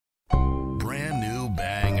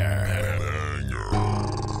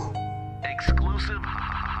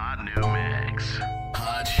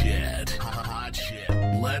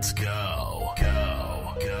Let's go. Go.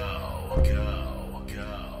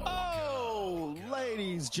 Oh,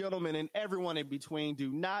 ladies, gentlemen, and everyone in between,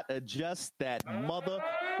 do not adjust that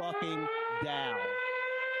motherfucking dial.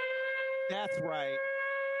 That's right.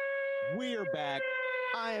 We're back.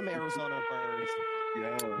 I am Arizona Birds.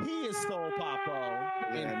 Yo. He is Soul Papo.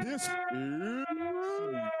 And this is...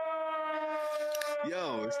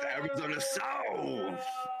 Yo, it's the Arizona Soul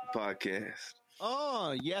podcast.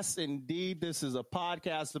 Oh, yes, indeed. This is a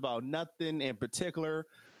podcast about nothing in particular,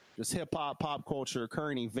 just hip hop, pop culture,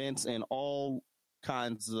 current events, and all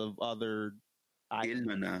kinds of other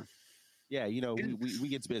items. Yeah, you know, we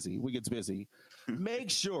gets busy. We gets busy. Make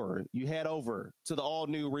sure you head over to the all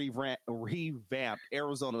new revamped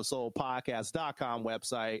ArizonaSoulPodcast.com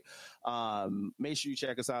website. Make sure you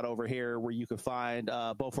check us out over here where you can find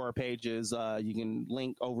both our pages. You can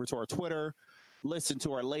link over to our Twitter, listen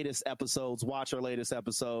to our latest episodes, watch our latest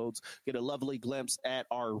episodes, get a lovely glimpse at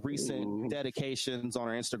our recent dedications on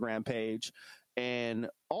our Instagram page. And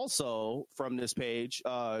also from this page,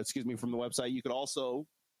 from the website, you could also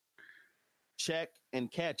check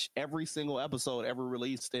and catch every single episode ever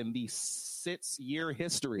released in the 6-year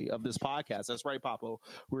history of this podcast. That's right, Papo.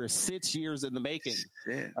 We're 6 years in the making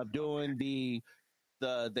of doing the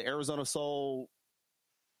Arizona Soul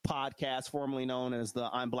podcast, formerly known as the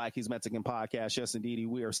I'm Black, He's Mexican podcast. Yes, indeed.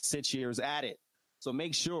 We are 6 years at it. So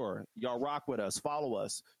make sure y'all rock with us, follow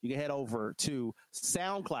us. You can head over to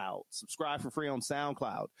SoundCloud, subscribe for free on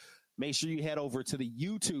SoundCloud. Make sure you head over to the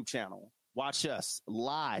YouTube channel. Watch us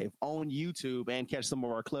live on YouTube and catch some of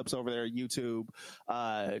our clips over there at YouTube.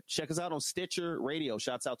 Check us out on Stitcher Radio.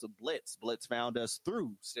 Shouts out to Blitz. Blitz found us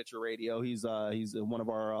through Stitcher Radio. He's one of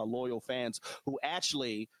our loyal fans who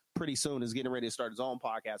actually pretty soon is getting ready to start his own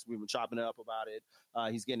podcast. We've been chopping it up about it.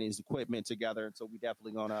 He's getting his equipment together, and so we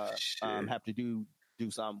definitely gonna have to do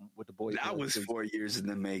something with the boys. That was 4 years in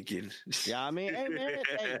the making. Yeah, I mean, hey, man,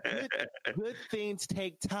 good things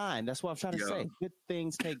take time. That's what I'm trying to say. Good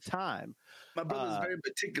things take time. My brother's very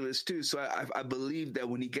meticulous too, so I believe that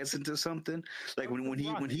when he gets into something, like when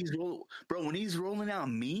he's rolling out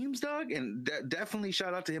memes, dog, and definitely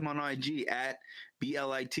shout out to him on IG at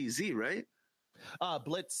BLITZ, right?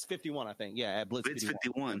 Blitz 51, I think. Yeah, at Blitz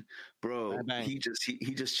 51, bro. He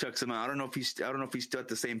just chucks him out. I don't know if he's still at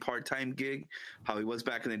the same part-time gig how he was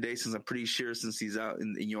back in the day. Since I'm pretty sure since he's out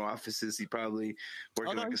in your offices, he probably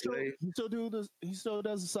working like a slave. He still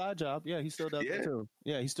does a side job. Yeah, he still does it too.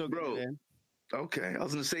 Yeah, he's still getting it in. Okay, I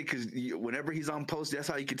was gonna say because whenever he's on post, that's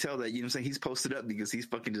how you can tell that what I'm saying, he's posted up because he's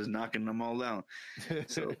fucking just knocking them all out.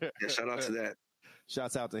 So yeah, shout out to that.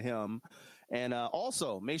 Shouts out to him. And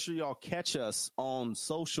also, make sure y'all catch us on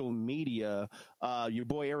social media. Your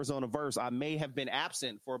boy Arizona Verse. I may have been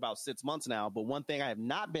absent for about 6 months now, but one thing I have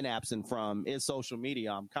not been absent from is social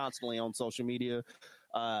media. I'm constantly on social media,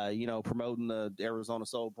 promoting the Arizona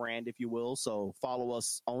Soul brand, if you will. So follow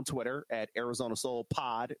us on Twitter at Arizona Soul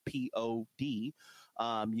Pod, POD.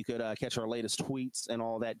 You could catch our latest tweets and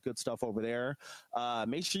all that good stuff over there.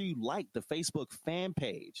 Make sure you like the Facebook fan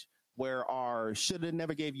page, where our shoulda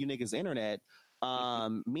never gave you niggas internet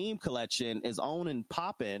meme collection is on and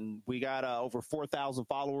popping. We got over 4,000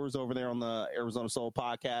 followers over there on the Arizona Soul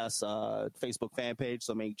Podcast Facebook fan page.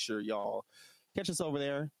 So make sure y'all catch us over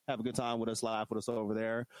there. Have a good time with us, laugh with us over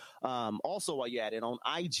there. Also, while you're at it, on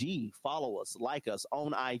IG, follow us, like us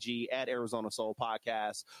on IG at Arizona Soul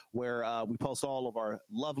Podcast, where we post all of our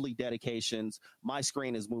lovely dedications. My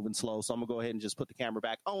screen is moving slow, so I'm going to go ahead and just put the camera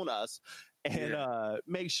back on us. And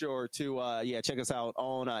make sure to check us out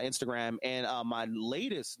on Instagram. And my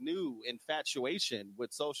latest new infatuation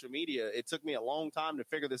with social media, it took me a long time to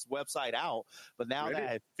figure this website out. But now that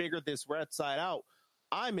I figured this website out,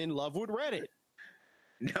 I'm in love with Reddit.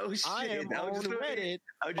 No shit. I am on Reddit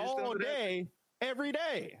all day, every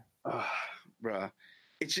day. Bruh.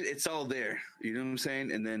 It's all there. You know what I'm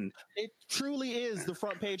saying? And then it truly is the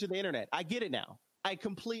front page of the internet. I get it now. I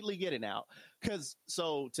completely get it now.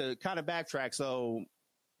 So to kind of backtrack,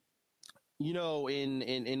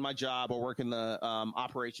 in my job, I work in the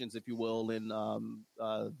operations, if you will, in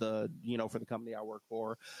for the company I work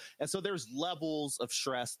for. And so there's levels of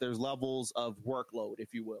stress. There's levels of workload,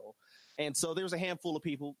 if you will. And so there's a handful of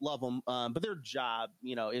people, love them, but their job,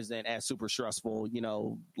 isn't as super stressful.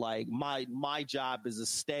 Like my job is a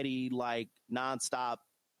steady, like nonstop,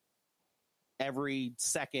 every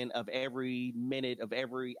second of every minute of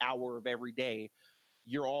every hour of every day.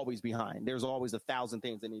 You're always behind. There's always 1,000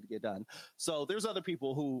 things that need to get done. So there's other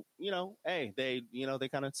people who, they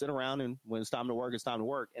kind of sit around, and when it's time to work, it's time to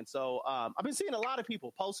work. And so I've been seeing a lot of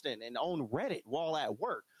people posting and on Reddit while at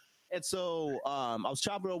work. And so I was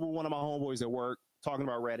chopping over with one of my homeboys at work, talking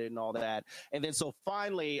about Reddit and all that. And then so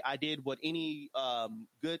finally I did what any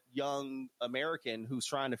good young American who's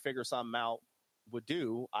trying to figure something out would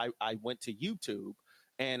do. I went to YouTube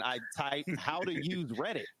and I typed how to use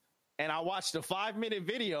Reddit. And I watched a 5-minute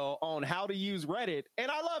video on how to use Reddit, and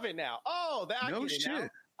I love it now. Oh, I get it now.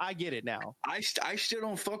 I get it now. I still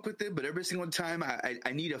don't fuck with it, but every single time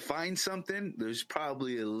I need to find something, there's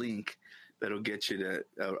probably a link that'll get you to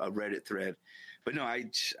a Reddit thread. But no, I'm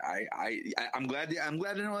glad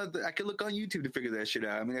to know that I can look on YouTube to figure that shit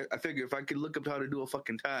out. I mean, I figure if I could look up how to do a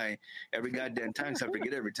fucking tie every goddamn time, so I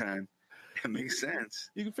forget every time. It makes sense.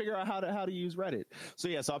 You can figure out how to use Reddit. So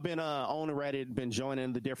yeah, so I've been on Reddit, been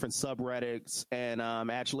joining the different subreddits, and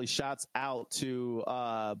actually shouts out to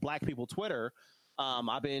Black People Twitter.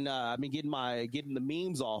 I've been getting the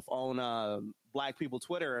memes off on Black People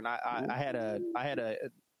Twitter, and I had a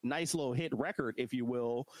nice little hit record, if you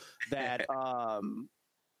will, that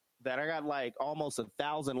that I got like almost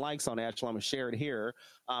 1,000 likes on. Actually, I'm gonna share it here.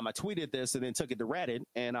 I tweeted this and then took it to Reddit,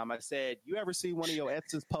 and I said, "You ever see one of your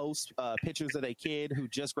exes post pictures of a kid who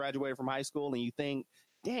just graduated from high school, and you think,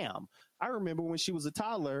 damn, I remember when she was a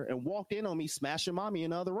toddler and walked in on me smashing mommy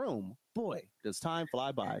in the other room. Boy, does time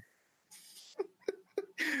fly by."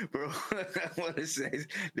 Bro, I want to say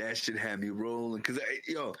that should have me rolling because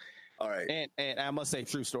all right. And I must say,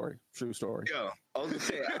 true story. Yo, I was gonna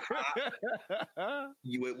say,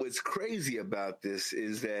 what's crazy about this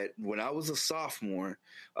is that when I was a sophomore,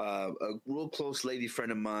 a real close lady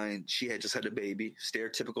friend of mine, she had just had a baby,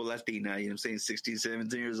 stereotypical Latina, you know what I'm saying, 16,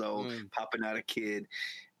 17 years old, popping out a kid.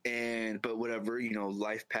 But whatever,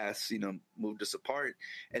 life paths, moved us apart.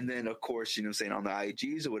 And then, of course, on the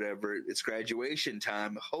IGs or whatever, it's graduation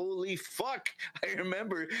time. Holy fuck. I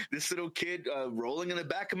remember this little kid rolling in the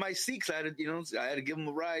back of my seat. I had to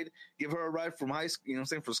give her a ride from high school,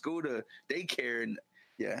 from school to daycare. And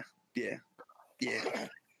yeah.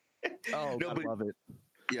 Oh, no, I love it.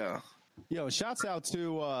 Yeah. Yo, shouts out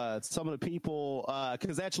to some of the people,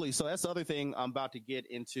 because actually, so that's the other thing I'm about to get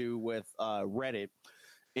into with Reddit.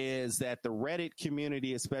 Is that the Reddit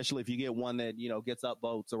community, especially if you get one that gets up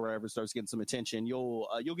votes or wherever, starts getting some attention, you'll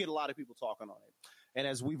get a lot of people talking on it. And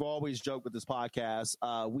as we've always joked with this podcast,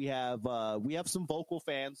 we have some vocal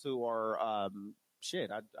fans who are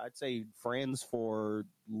I'd say friends for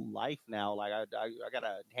life now. Like I got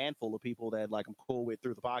a handful of people that like I'm cool with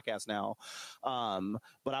through the podcast now.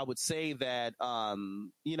 But I would say that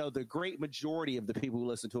the great majority of the people who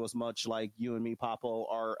listen to us, much like you and me, Papo,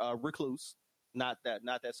 are recluse. Not that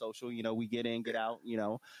social, we get in, get out,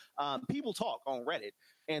 people talk on Reddit.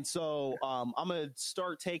 And so I'm going to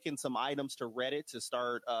start taking some items to Reddit to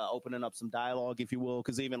start opening up some dialogue, if you will,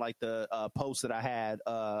 because even like the post that I had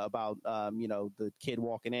about, the kid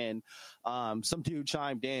walking in, some dude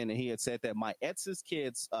chimed in and he had said that my ex's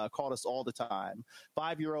kids called us all the time,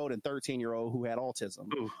 5-year-old and 13-year-old who had autism.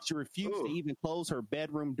 Ooh. She refused to even close her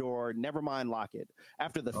bedroom door, never mind lock it.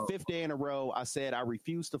 After the 5th day in a row, I said, I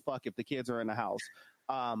refuse to fuck if the kids are in the house.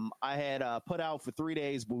 I had put out for 3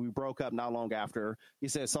 days, but we broke up not long after. He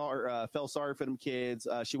said, felt sorry for them kids.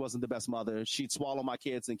 She wasn't the best mother. She'd swallow my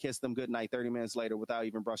kids and kiss them goodnight 30 minutes later without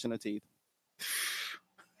even brushing her teeth.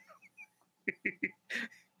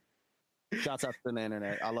 Shouts out to the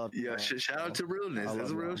internet. I love it. Yeah, shout out to realness.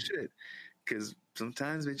 That's real shit. Because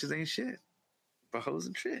sometimes bitches ain't shit. But hoes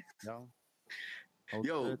and shit. No.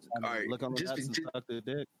 Yo, all right. Look on the nuts and suck the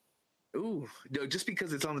dick. Ooh, no, just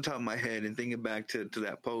because it's on the top of my head and thinking back to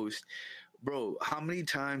that post, bro, how many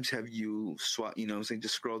times have you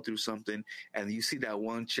just scroll through something and you see that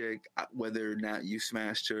one chick, whether or not you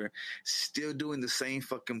smashed her, still doing the same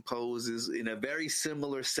fucking poses in a very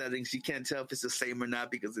similar settings. You can't tell if it's the same or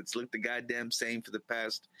not because it's looked the goddamn same for the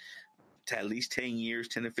past at least 10 years,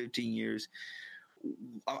 10 to 15 years.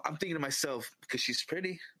 I'm thinking to myself, because she's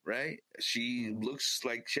pretty, right? She looks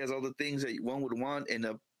like she has all the things that one would want in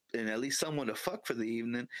at least someone to fuck for the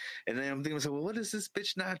evening. And then I'm thinking to myself, well, what is this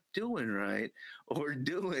bitch not doing right? Or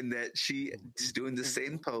doing that she is doing the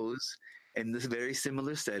same pose in this very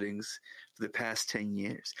similar settings for the past 10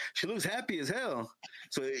 years. She looks happy as hell.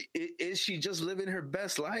 So is she just living her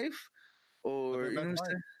best life? Or, you know what I'm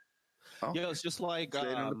saying? Oh. Yeah, it's just like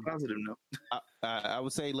on the positive note. I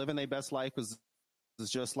would say living their best life is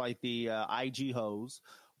just like the IG hoes,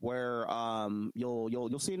 where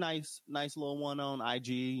you'll see a nice little one on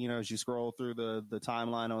IG, as you scroll through the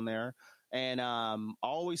timeline on there. And I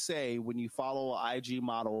always say when you follow an IG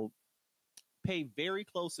model, pay very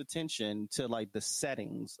close attention to like the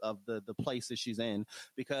settings of the places she's in,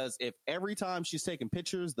 because if every time she's taking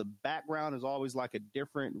pictures, the background is always like a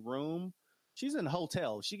different room, she's in a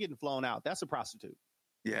hotel, she getting flown out. That's a prostitute.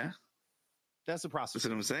 Yeah. That's a prostitute.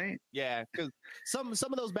 That's what I'm saying. Yeah, because some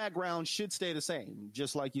of those backgrounds should stay the same,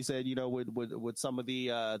 just like you said. With some of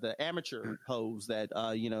the amateur hoes that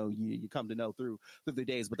you come to know through the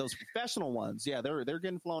days, but those professional ones, yeah, they're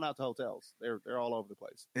getting flown out to hotels. They're all over the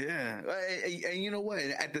place. Yeah, and you know what?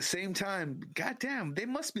 At the same time, goddamn, they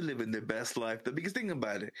must be living their best life. Though, because think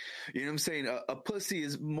about it. You know what I'm saying? A pussy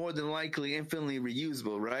is more than likely infinitely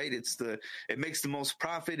reusable, right? It makes the most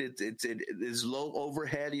profit. It is low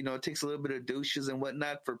overhead. It takes a little bit of douches and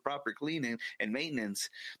whatnot for proper cleaning and maintenance.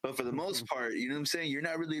 But for the most part, you know what I'm saying? You're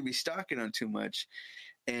not really restocking on too much.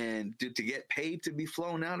 And to get paid to be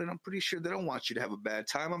flown out, and I'm pretty sure they don't want you to have a bad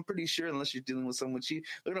time. I'm pretty sure, unless you're dealing with someone cheap,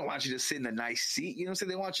 they don't want you to sit in a nice seat. You know what I'm saying?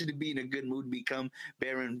 They want you to be in a good mood, become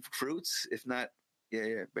bearing fruits, if not,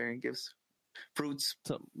 bearing gifts, fruits,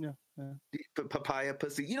 papaya,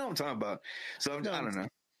 pussy. You know what I'm talking about. So I don't know.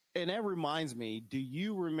 And that reminds me, do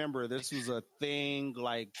you remember this was a thing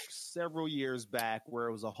like several years back where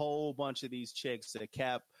it was a whole bunch of these chicks that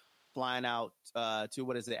kept flying out to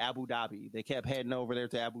Abu Dhabi. They kept heading over there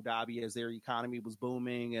to Abu Dhabi as their economy was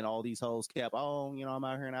booming, and all these hoes kept, I'm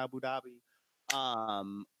out here in Abu Dhabi.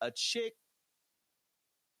 A chick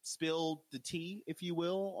spilled the tea, if you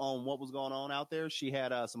will, on what was going on out there. She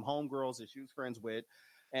had some homegirls that she was friends with,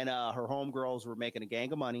 and her homegirls were making a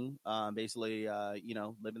gang of money, basically,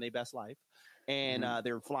 living their best life. And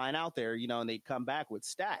they were flying out there, and they'd come back with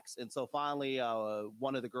stacks. And so finally,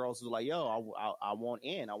 one of the girls was like, "Yo, I want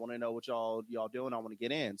in. I want to know what y'all doing. I want to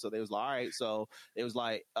get in." So they was like, "All right." So it was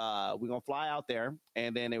like, "We're gonna fly out there,"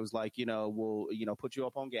 and then it was like, we'll put you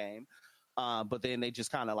up on game. But then they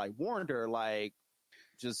just kind of like warned her, like,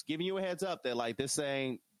 just giving you a heads up that like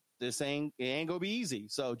it ain't gonna be easy.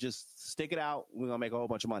 So just stick it out. We're gonna make a whole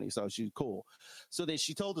bunch of money. So she's cool. So then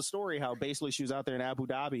she told the story how basically she was out there in Abu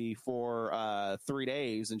Dhabi for 3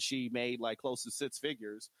 days and she made like close to 6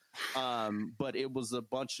 figures. But it was a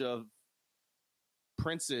bunch of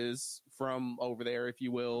princes from over there, if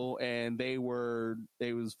you will, and they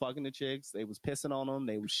was fucking the chicks, they was pissing on them,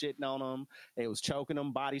 they was shitting on them, they was choking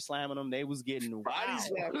them, body slamming them, they was getting body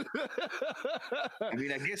slam. I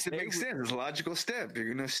mean, I guess it makes sense. It's a logical step.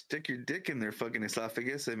 You're gonna stick your dick in their fucking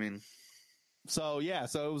esophagus. I mean, so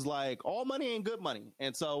it was like all money ain't good money,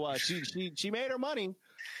 and so she made her money.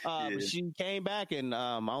 But she came back, and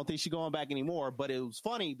I don't think she's going back anymore. But it was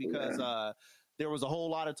funny because there was a whole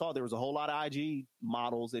lot of talk. There was a whole lot of IG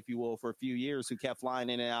models, if you will, for a few years who kept flying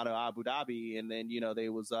in and out of Abu Dhabi. And then, they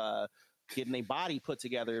was getting a body put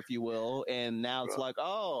together, if you will. And now it's like,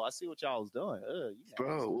 oh, I see what y'all was doing.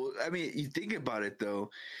 Well, I mean, you think about it, though.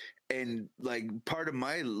 And like part of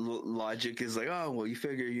my logic is like, oh, well, you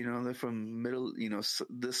figure, they're from middle,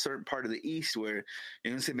 this certain part of the East where,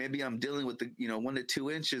 say maybe I'm dealing with the, 1 to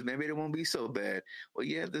 2 inches. Maybe it won't be so bad. Well,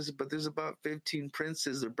 yeah, there's about 15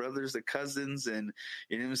 princes, their brothers, their cousins, and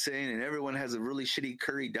you know what I'm saying? And everyone has a really shitty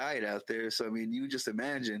curry diet out there. So, I mean, you just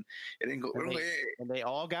imagine it ain't go. And they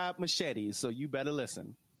all got machetes. So you better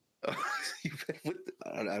listen. I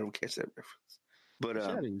don't catch that reference. But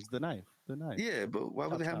machetes, the knife. Yeah, but why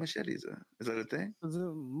would they have machetes? Is that a thing?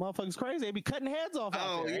 Motherfuckers crazy. They be cutting heads off.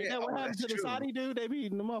 Oh, yeah. Ain't that what happened to the Saudi dude? They be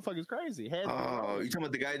the motherfuckers crazy. Heads you talking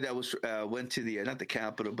about the guy that was went to the not the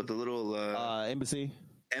Capitol, but the little embassy?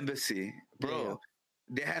 Embassy, bro. Yeah.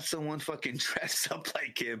 They had someone fucking dressed up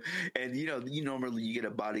like him, and you normally you get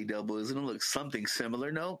a body double. Doesn't it look something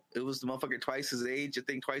similar? No, it was the motherfucker twice his age. I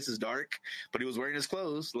think twice as dark, but he was wearing his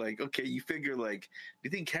clothes. Like, okay, you figure like, do you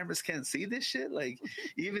think cameras can't see this shit? Like,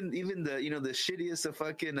 even the the shittiest of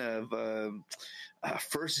fucking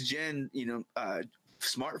first gen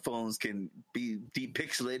smartphones can be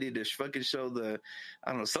depixelated to fucking show I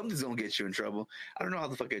don't know, something's gonna get you in trouble. I don't know how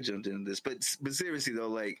the fuck I jumped into this, but seriously though,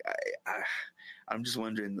 like I'm just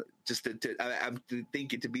wondering, I'm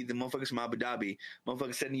thinking to be the motherfuckers from Abu Dhabi,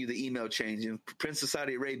 motherfuckers sending you the email change, and Prince of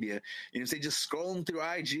Saudi Arabia, say just scrolling through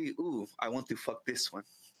IG, ooh, I want to fuck this one.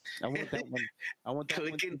 I want that one. I want that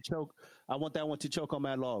one to choke. I want that one to choke on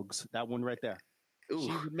my logs. That one right there. Ooh.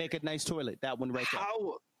 She would make a nice toilet. That one right there.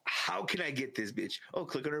 How can I get this bitch? Oh,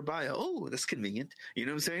 click on her bio. Oh, that's convenient. You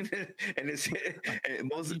know what I'm saying? And it's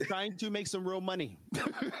He's trying to make some real money.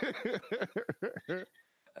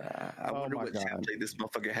 I wonder what template this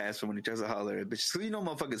motherfucker has for when he tries to holler at bitch. So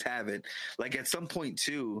motherfuckers have it. Like at some point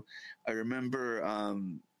too, I remember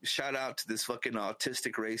shout out to this fucking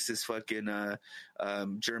autistic racist fucking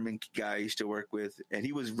German guy I used to work with, and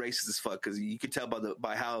he was racist as fuck because you could tell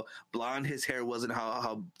by how blonde his hair was and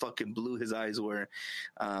how fucking blue his eyes were.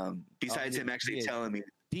 Besides him actually telling me,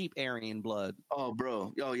 deep Aryan blood. Oh,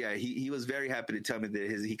 bro. Oh, yeah. He was very happy to tell me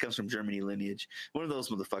that he comes from Germany lineage. One of those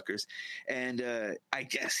motherfuckers. And I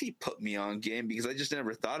guess he put me on game because I just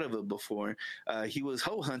never thought of it before. He was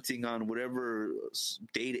hoe hunting on whatever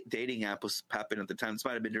dating app was popping at the time. This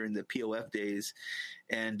might have been during the POF days.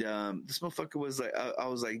 And this motherfucker was like, I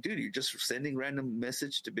was like, dude, you're just sending random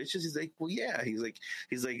message to bitches? He's like, well, yeah. He's like,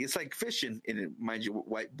 it's like fishing. And mind you,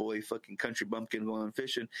 white boy, fucking country bumpkin going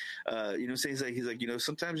fishing. You know what I'm saying? He's like, you know,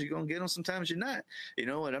 sometimes you're going to get them, sometimes you're not, you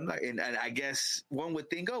know, and I'm not, and I guess one would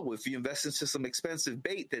think, oh, if you invest into some expensive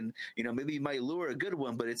bait, then, you know, maybe you might lure a good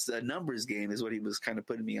one, but it's a numbers game is what he was kind of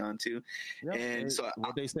putting me on to. Yep. And so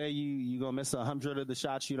what they say, you going to miss 100 of the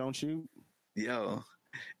shots you don't shoot. Yo.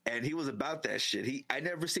 And he was about that shit. I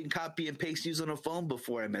never seen copy and paste used on a phone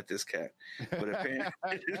before I met this cat. But apparently,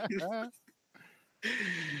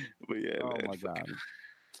 but yeah, oh man. My God.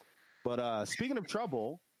 But speaking of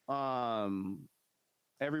trouble,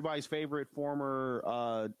 everybody's favorite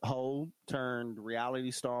former hoe turned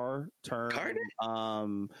reality star turned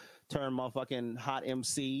motherfucking hot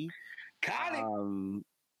MC.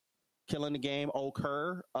 Killing the game,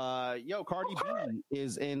 Okur. Cardi B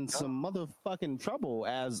is in some motherfucking trouble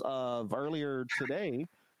as of earlier today,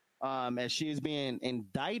 as she is being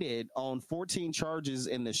indicted on 14 charges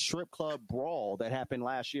in the strip club brawl that happened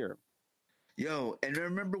last year. Yo, and I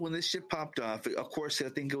remember when this shit popped off, of course, I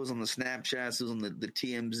think it was on the Snapchats, it was on the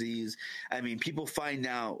TMZs. I mean, people find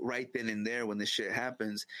out right then and there when this shit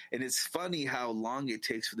happens. And it's funny how long it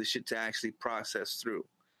takes for the shit to actually process through.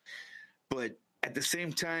 But at the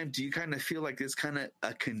same time, do you kind of feel like it's kind of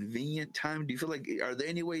a convenient time? Do you feel like, are there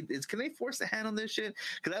any way, can they force a hand on this shit?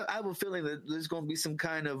 Because I have a feeling that there's going to be some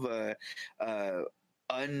kind of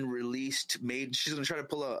unreleased she's going to try to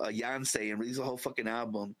pull a Beyonce and release a whole fucking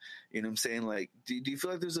album. You know what I'm saying? Like, do you feel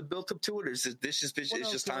like there's a built up to it, or is this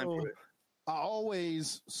just time for it?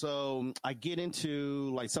 I get into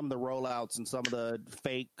like some of the rollouts and some of the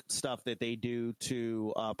fake stuff that they do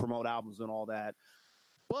to promote albums and all that.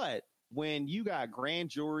 But when you got grand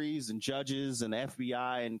juries and judges and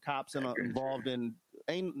FBI and cops involved in,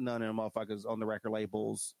 ain't none of them motherfuckers on the record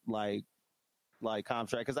labels like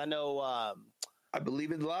Comtrack. Because I know I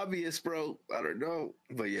believe in lobbyists, bro. I don't know,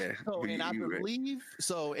 but yeah.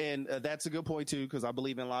 That's a good point too, because I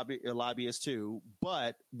believe in lobbyists too.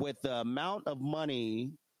 But with the amount of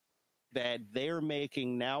money that they're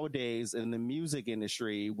making nowadays in the music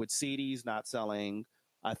industry, with CDs not selling,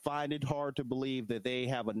 I find it hard to believe that they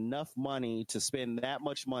have enough money to spend that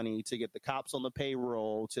much money to get the cops on the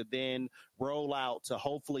payroll to then roll out to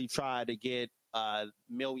hopefully try to get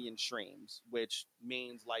million streams, which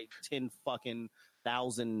means like 10 fucking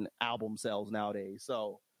thousand album sales nowadays.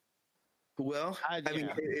 So, well, I mean,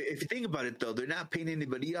 if you think about it though, they're not paying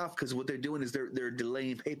anybody off because what they're doing is they're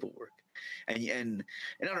delaying paperwork, and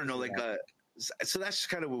I don't know, like so that's just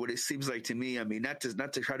kind of what it seems like to me. I mean, not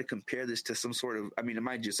to try to compare this to some sort of, I mean,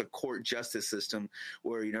 mind you, it's a court justice system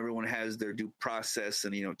where, you know, everyone has their due process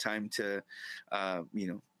and, you know, time to,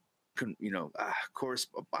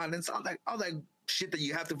 correspondence, all that shit that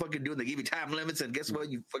you have to fucking do, and they give you time limits, and guess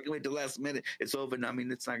what? You fucking wait till the last minute, it's over. And I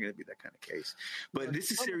mean, it's not going to be that kind of case. But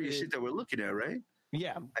this is serious shit that we're looking at, right?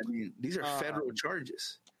 Yeah. I mean, these are federal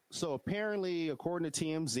charges. So apparently, according to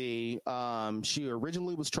TMZ, she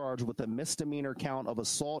originally was charged with a misdemeanor count of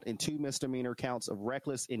assault and 2 misdemeanor counts of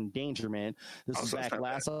reckless endangerment. This is back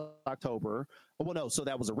last October. Well, no, so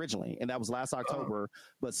that was originally, and that was last October.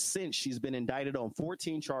 But since, she's been indicted on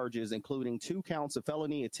 14 charges, including 2 counts of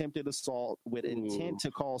felony attempted assault with intent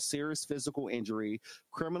to cause serious physical injury,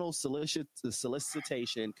 criminal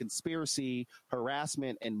solicitation, conspiracy,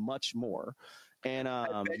 harassment, and much more. And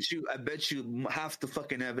I bet you half the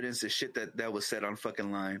fucking evidence is shit that was said on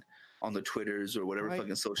fucking line on the Twitters or whatever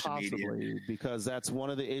fucking social media. Because that's one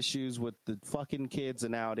of the issues with the fucking kids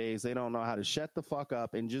nowadays. They don't know how to shut the fuck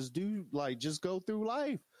up and just go through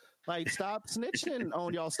life. Like, stop snitching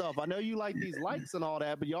on y'all stuff. I know you like these likes and all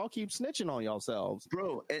that, but y'all keep snitching on yourselves,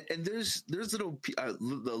 bro. And there's little the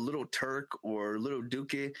little Turk or little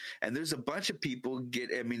Dookie, and there's a bunch of people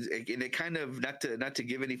get. I mean, and it kind of not to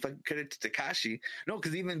give any fucking credit to Tekashi, no,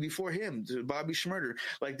 because even before him, to Bobby Shmurda,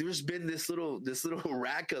 like there's been this little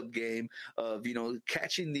rack up game of, you know,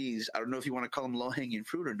 catching these. I don't know if you want to call them low hanging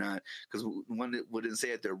fruit or not, because one wouldn't say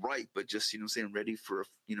it they're right, but just, you know, saying ready for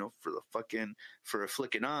a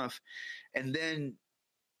flicking off. And then,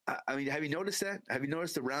 I mean, have you noticed that? Have you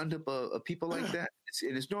noticed the roundup of people like that?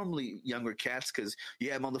 It's normally younger cats, because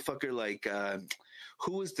you have motherfucker like,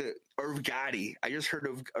 who is the Irv Gotti? I just heard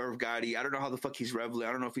of Irv Gotti. I don't know how the fuck he's reveling.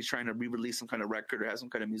 I don't know if he's trying to re-release some kind of record or have some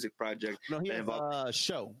kind of music project. No, he has a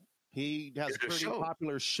show. He has a pretty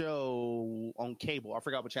popular show on cable. I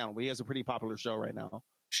forgot what channel, but he has a pretty popular show right now.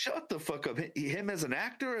 Shut the fuck up. Him as an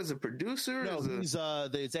actor, as a producer? No, he's the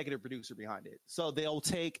executive producer behind it. So they'll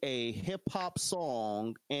take a hip hop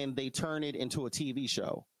song and they turn it into a TV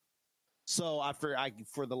show. So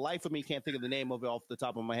for the life of me, can't think of the name of it off the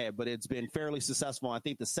top of my head, but it's been fairly successful. I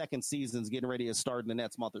think the second season's getting ready to start in the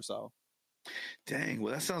next month or so. Dang,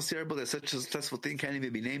 well, that sounds terrible that such a successful thing can't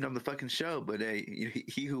even be named on the fucking show. But hey,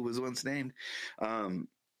 he who was once named.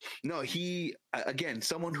 No, he again,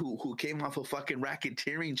 someone who came off of fucking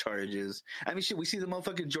racketeering charges. I mean, shit, we see the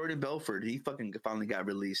motherfucking Jordan Belfort. He fucking finally got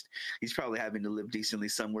released. He's probably having to live decently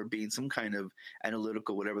somewhere, being some kind of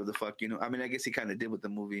analytical, whatever the fuck, you know. I mean, I guess he kind of did with the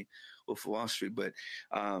movie Wolf of Wall Street, but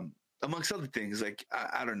amongst other things, like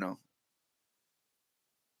I don't know.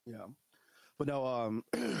 Yeah, but no,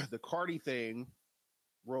 the Cardi thing,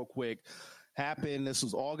 real quick, happened. This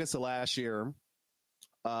was August of last year.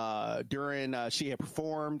 During she had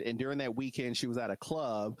performed, and during that weekend she was at a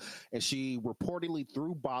club and she reportedly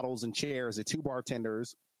threw bottles and chairs at two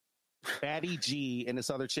bartenders, Batty G and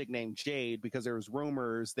this other chick named Jade, because there was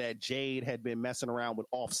rumors that Jade had been messing around with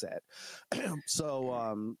Offset.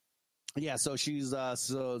 So she's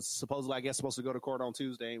so supposedly, I guess, supposed to go to court on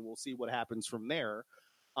Tuesday, and we'll see what happens from there.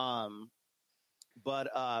 But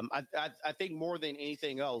I think more than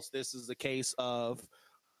anything else, this is a case of,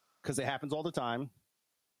 because it happens all the time.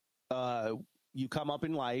 You come up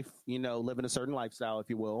in life, you know, living a certain lifestyle, if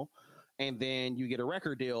you will, and then you get a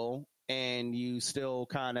record deal and you still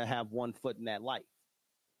kind of have one foot in that life.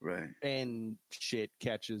 Right. And shit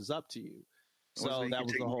catches up to you. So that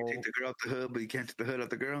was the whole. You take the girl out the hood, but you can't take the hood out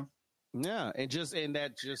the girl. Yeah. And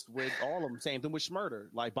that just with all of them. Same thing with Schmurder.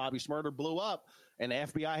 Like Bobby Schmurder blew up and the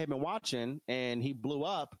FBI had been watching and he blew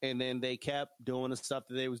up, and then they kept doing the stuff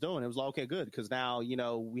that they was doing. It was like, okay, good. Because now, you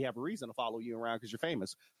know, we have a reason to follow you around because you're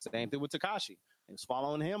famous. Same thing with Tekashi. It was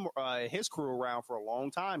following him, his crew around for a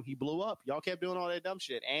long time. He blew up. Y'all kept doing all that dumb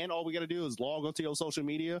shit. And all we got to do is log onto your social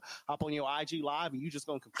media, hop on your IG live, and you just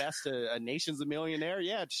going to confess to a nation's a millionaire.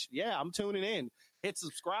 Yeah, I'm tuning in. Hit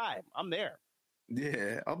subscribe. I'm there.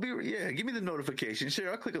 Yeah, give me the notification.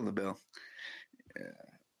 Sure, I'll click on the bell. Yeah.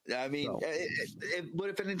 I mean, but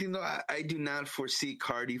if anything, though, I do not foresee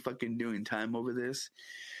Cardi fucking doing time over this.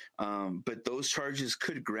 But those charges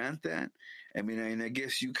could grant that. I mean, and I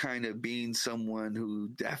guess you kind of being someone who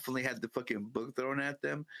definitely had the fucking book thrown at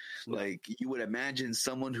them, like you would imagine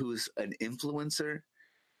someone who's an influencer,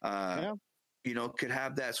 you know, could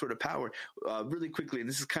have that sort of power. Really quickly, and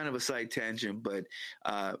this is kind of a side tangent, but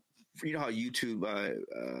you know how YouTube,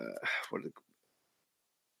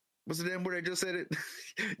 what's the damn word I just said it?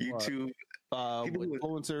 YouTube.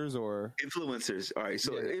 Influencers. All right.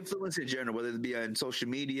 So influence in general, whether it be on social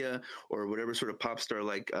media or whatever sort of pop star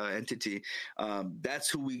like entity, that's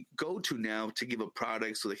who we go to now to give a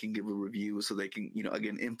product so they can give a review, so they can, you know,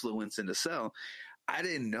 again, influence and to sell. I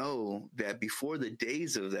didn't know that before the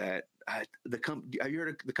days of that, have you heard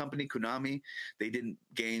of the company Konami? They did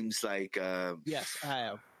games like yes, I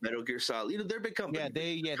have. Metal Gear Solid. You know, they're a big company.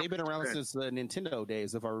 They've been around since the Nintendo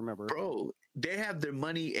days, if I remember. Bro, they have their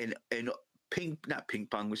money in not ping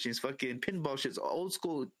pong machines, fucking pinball shits, old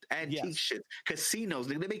school antique shit, casinos.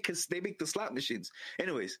 They make the slot machines.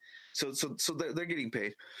 Anyways, so they're getting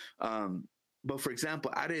paid. But for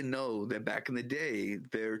example, I didn't know that back in the day,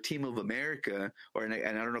 their Team of America, and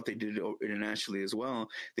I don't know if they did it internationally as well,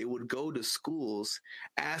 they would go to schools,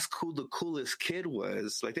 ask who the coolest kid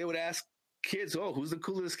was. Like they would ask kids, oh, who's the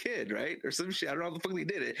coolest kid, right? Or some shit. I don't know how the fuck they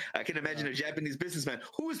did it. I can imagine a Japanese businessman,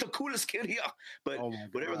 who is the coolest kid here? But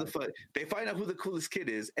whatever the fuck, they find out who the coolest kid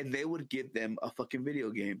is, and they would give them a fucking video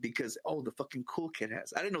game because, the fucking cool kid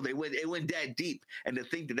has. I didn't know it went that deep, and to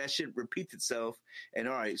think that shit repeats itself. And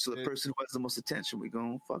all right, so the person who has the most attention, we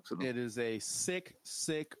gonna fuck with them. It is a sick,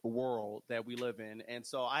 sick world that we live in, and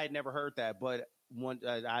so I had never heard that, but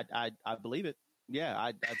I believe it. Yeah,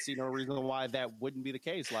 I'd see no reason why that wouldn't be the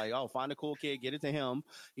case. Like, find a cool kid, get it to him.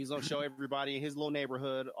 He's going to show everybody in his little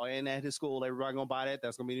neighborhood and at his school, everybody going to buy that.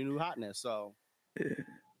 That's going to be the new hotness. So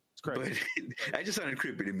it's crazy. But I just sounded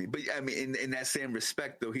creepy to me. But I mean, in that same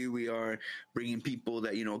respect, though, here we are bringing people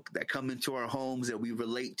that, you know, that come into our homes that we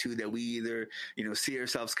relate to, that we either, you know, see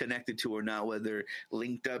ourselves connected to or not, whether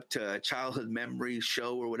linked up to a childhood memory,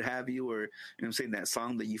 show, or what have you, or, you know what I'm saying, that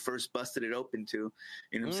song that you first busted it open to.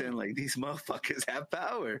 You know what I'm saying? Like, these motherfuckers have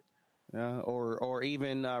power. Yeah, or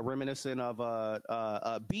even reminiscent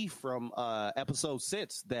of Beef from episode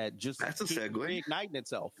 6 that just that's a segue reigniting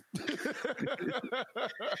itself.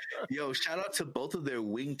 Yo, shout out to both of their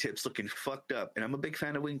wingtips looking fucked up, and I'm a big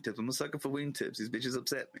fan of wingtips. I'm a sucker for wingtips. These bitches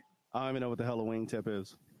upset me. I don't even know what the hell a wingtip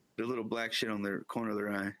is. the little black shit on their corner of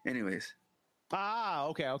their eye. Anyways.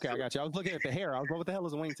 Okay, I got you. I was looking at the hair. I was like, what the hell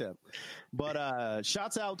is a wingtip? But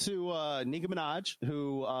shouts out to Nicki Minaj,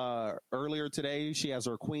 who earlier today, she has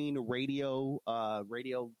her Queen radio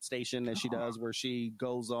station that she does where she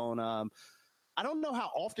goes on. I don't know how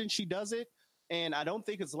often she does it. And I don't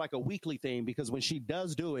think it's like a weekly thing because when she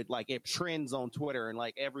does do it, like it trends on Twitter and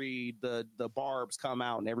like the barbs come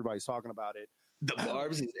out and everybody's talking about it. The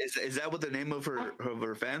Barbs is that what the name of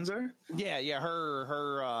her fans are? Yeah.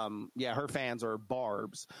 Her fans are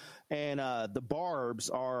Barbs, and the Barbs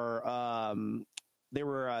are they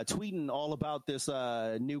were tweeting all about this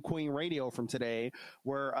new Queen radio from today,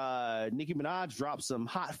 where Nicki Minaj dropped some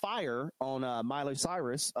hot fire on Miley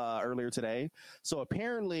Cyrus earlier today. So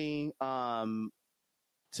apparently,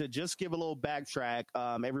 to just give a little backtrack,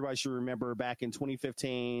 everybody should remember back in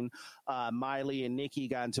 2015, Miley and Nicki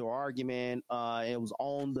got into an argument. It was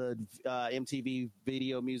on the MTV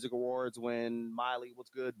Video Music Awards when Miley was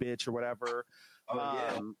good, bitch, or whatever.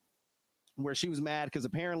 Where she was mad because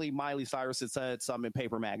apparently Miley Cyrus had said something in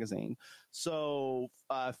Paper Magazine. So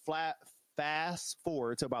fast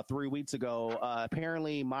forward to about 3 weeks ago,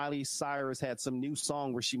 apparently Miley Cyrus had some new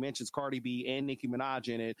song where she mentions Cardi B and Nicki Minaj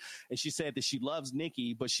in it, and she said that she loves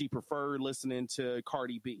Nicki, but she preferred listening to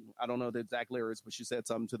Cardi B. I don't know the exact lyrics, but she said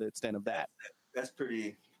something to the extent of that. That's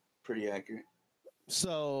pretty accurate.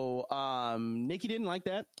 So Nicki didn't like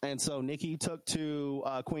that, and so Nicki took to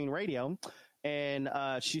Queen Radio, and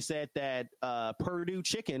she said that Purdue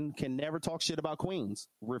Chicken can never talk shit about Queens,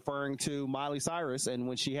 referring to Miley Cyrus. And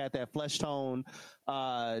when she had that flesh tone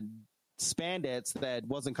spandex that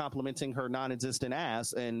wasn't complimenting her non-existent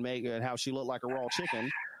ass and how she looked like a raw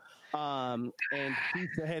chicken. And she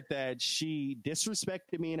said that she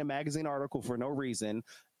disrespected me in a magazine article for no reason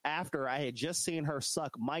after I had just seen her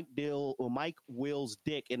suck Mike Will's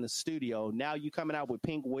dick in the studio. Now you coming out with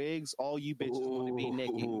pink wigs, all you bitches want to be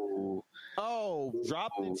Nicki.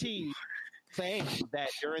 Drop the tea, saying that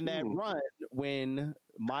during that run when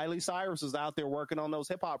Miley Cyrus was out there working on those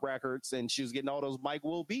hip hop records and she was getting all those Mike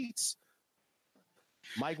Will beats,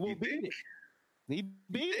 Mike Will beat it. He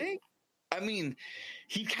beat it. I mean,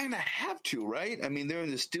 he kind of have to, right? I mean, they're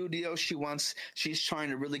in the studio. She's trying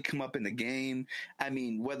to really come up in the game. I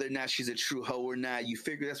mean, whether or not she's a true hoe or not, you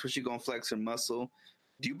figure that's where she's going to flex her muscle.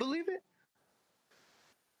 Do you believe it?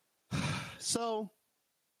 So,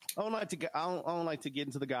 I don't like to get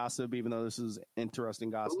into the gossip, even though this is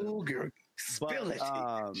interesting gossip. Ooh, girl, spill it.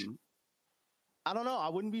 I don't know. I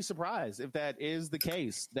wouldn't be surprised if that is the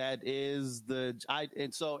case. That is I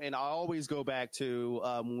always go back to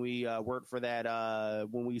when we worked for that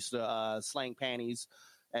when we used to slang panties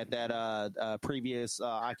at that previous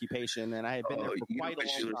occupation, and I had been there for quite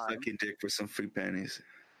a long time. Sucking dick for some free panties.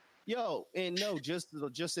 Yo, and no, just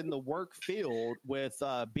in the work field with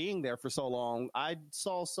being there for so long, I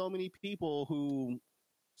saw so many people who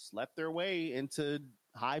slept their way into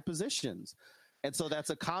high positions. And so that's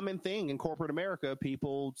a common thing in corporate America,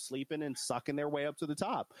 people sleeping and sucking their way up to the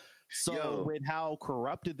top. So with how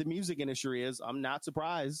corrupted the music industry is, I'm not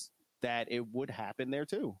surprised that it would happen there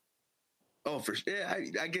too. Oh, for sure. Yeah,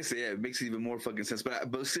 I guess, yeah, it makes even more fucking sense.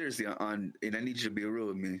 But seriously, and I need you to be real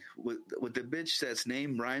with me. With the bitch that's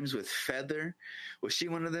name rhymes with feather, was she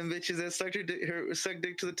one of them bitches that sucked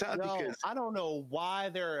dick to the top? No, because I don't know why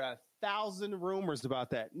there are 1,000 rumors about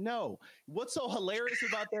that. No. What's so hilarious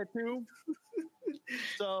about that too?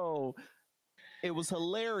 So it was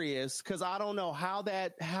hilarious because I don't know how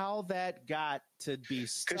that got to be.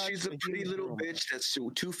 Because she's a pretty little bitch that's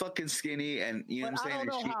too fucking skinny, and you know what I'm saying. I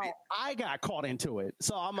don't know how I got caught into it.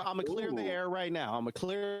 So I'm gonna clear the air right now.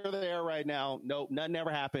 Nope, nothing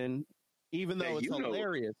ever happened. Even though it's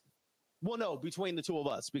hilarious. Well, no, between the two of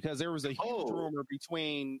us, because there was a huge rumor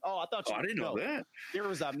between. I thought you. I didn't know that. There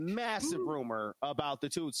was a massive rumor about the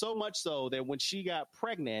two, so much so that when she got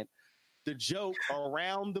pregnant, the joke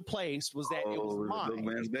around the place was that it was mine. Little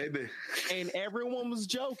man's baby. And everyone was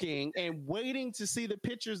joking and waiting to see the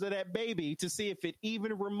pictures of that baby to see if it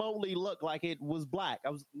even remotely looked like it was black.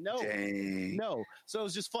 I was no. So it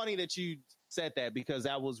was just funny that you said that because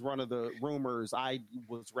that was one of the rumors I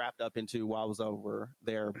was wrapped up into while I was over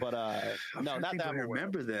there. But no, not that. I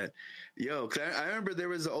remember that. Yo, cause I remember there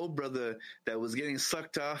was an old brother that was getting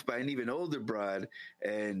sucked off by an even older broad,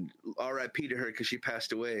 and R.I.P. to her because she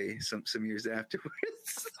passed away some years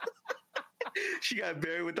afterwards. She got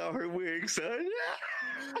buried with all her wigs, son.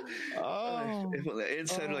 It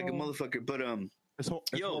sounded like a motherfucker. But it's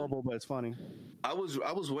horrible, but it's funny. I was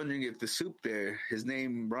wondering if the soup there, his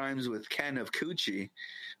name rhymes with can of coochie.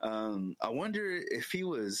 I wonder if he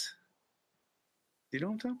was. You know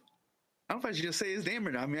what I'm talking about? I don't know if I should just say his name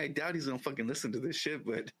or not. I mean, I doubt he's gonna fucking listen to this shit,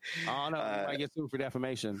 but Oh no, he might get sued for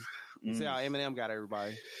defamation. See how Eminem got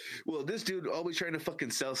everybody. well, this dude always trying to fucking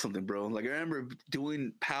sell something, bro. Like I remember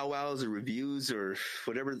doing powwows or reviews or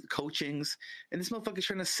whatever coachings, and this motherfucker's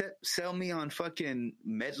trying to sell me on fucking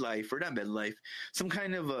MedLife or not MedLife, some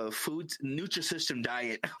kind of a food Nutrisystem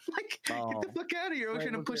diet. I'm like, get the fuck out of here! I'm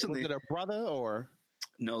trying to push something. Was it a brother or?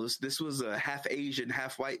 No, this was a half Asian,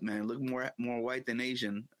 half white man. Look more white than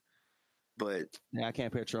Asian, but yeah, I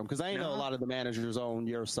can't picture him because I know a lot of the managers on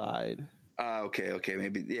your side. Okay,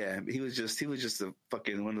 maybe he was just a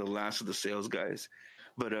fucking one of the last of the sales guys,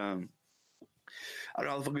 but I don't know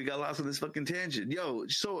how the fuck we got lost on this fucking tangent. Yo,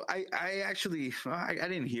 so I actually I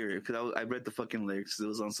didn't hear it because I read the fucking lyrics. It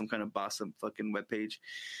was on some kind of Bossa fucking webpage,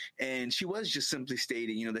 and she was just simply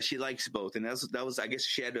stating, you know, that she likes both, and that was I guess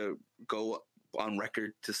she had to go on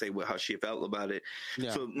record to say how she felt about it.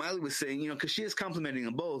 Yeah. So Miley was saying, you know, because she is complimenting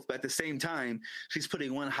them both, but at the same time, she's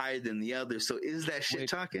putting one higher than the other. So is that shit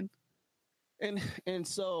talking? And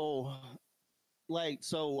so, like,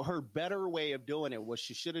 so her better way of doing it was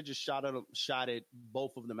she should have just shot it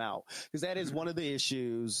both of them out, because that is one of the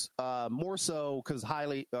issues. More so because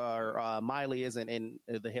Miley isn't in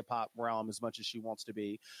the hip hop realm as much as she wants to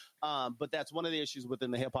be. But that's one of the issues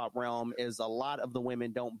within the hip hop realm is a lot of the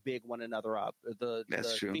women don't big one another up.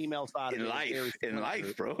 That's true. Female side in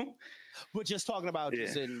life, bro. But just talking about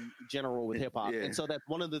just in general with hip hop. And so that's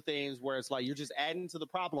one of the things where it's like you're just adding to the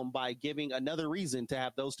problem by giving another reason to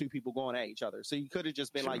have those two people going at each other. So you could have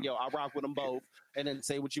just been like, yo, I rock with them both, and then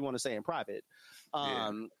say what you want to say in private.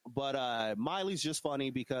 But Miley's just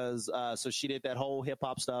funny because so she did that whole hip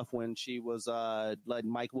hop stuff when she was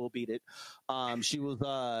letting Mike Will beat it. She was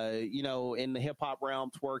you know, in the hip hop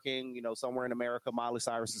realm twerking, you know, somewhere in America. Miley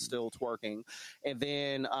Cyrus is still twerking, and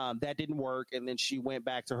then that didn't work, and then she went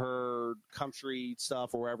back to her country stuff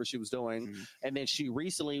or wherever she was doing, and then she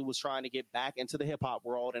recently was trying to get back into the hip hop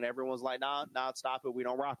world, and everyone's like, nah, stop it, we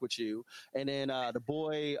don't rock with you. And then the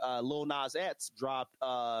boy Lil Nas X dropped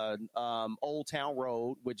Old Town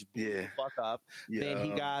Road, which blew the fuck up. Then he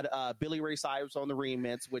got Billy Ray Cyrus on the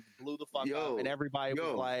remix, which blew the fuck up, and everybody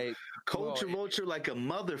was like, Culture Vulture like a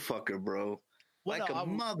motherfucker, bro. Well, like a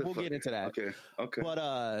motherfucker. We'll get into that. Okay.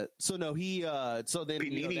 But so no, he so then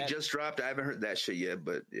Panini just dropped. I haven't heard that shit yet,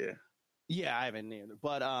 but yeah. Yeah, I haven't either.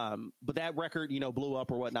 But that record, you know, blew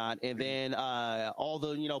up or whatnot. And then all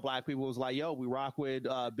the, you know, black people was like, yo, we rock with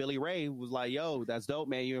Billy Ray. Was like, yo, that's dope,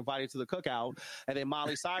 man. You invited to the cookout. And then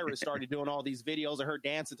Miley Cyrus started doing all these videos of her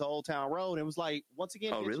dancing to Old Town Road. And was like, once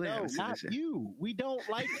again, really? No, not you. We don't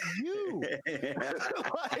like you.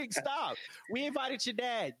 Like, stop. We invited your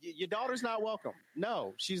dad. Your daughter's not welcome.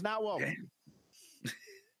 No, she's not welcome.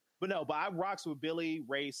 But I rocks with Billy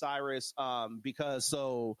Ray Cyrus because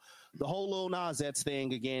so the whole Lil Nas X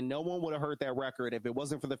thing, again, no one would have heard that record if it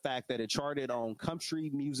wasn't for the fact that it charted on country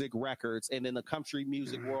music records, and then the country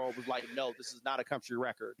music world was like, no, this is not a country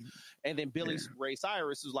record. And then Billy Ray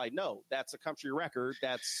Cyrus was like, no, that's a country record.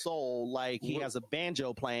 That's soul. Like he has a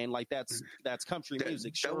banjo playing. Like that's country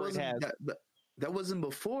music. Sure, it has. That wasn't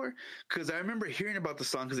before, because I remember hearing about the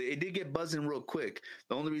song because it did get buzzing real quick.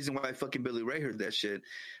 The only reason why fucking Billy Ray heard that shit,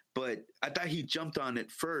 but I thought he jumped on it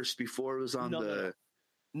first before it was on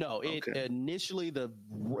No, it initially the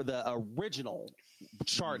original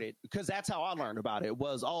charted, because that's how I learned about it.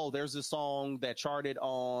 Was there's this song that charted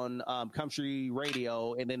on country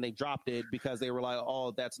radio, and then they dropped it because they were like,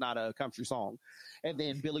 that's not a country song. And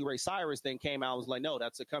then Billy Ray Cyrus then came out and was like, no,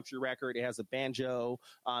 that's a country record. It has a banjo.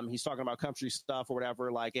 He's talking about country stuff or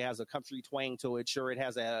whatever. Like it has a country twang to it. Sure, it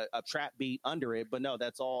has a trap beat under it, but no, it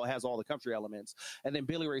has all the country elements. And then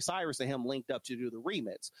Billy Ray Cyrus and him linked up to do the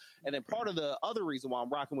remix. And then part of the other reason why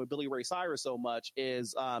I'm rocking with Billy Ray Cyrus so much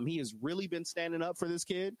is he has really been standing up for this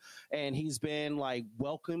kid, and he's been like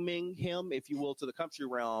welcoming him, if you will, to the country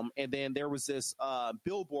realm. And then there was this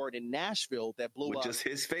billboard in Nashville that blew up with just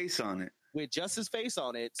his face on it. With just his face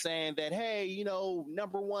on it, saying that, hey, you know,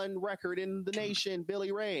 #1 record in the nation,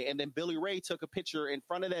 Billy Ray. And then Billy Ray took a picture in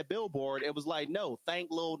front of that billboard. It was like, no, thank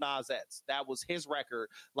Lil Nas X. That was his record.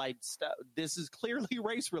 Like, this is clearly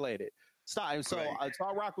race related. Stop. So I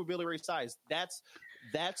rock with Billy Ray Cyrus.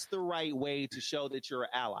 That's the right way to show that you're an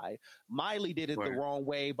ally. Miley did it the wrong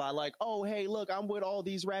way by like, oh, hey, look, I'm with all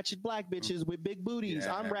these ratchet black bitches with big booties.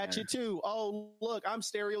 Yeah. I'm ratchet too. Oh, look, I'm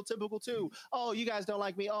stereotypical too. Oh, you guys don't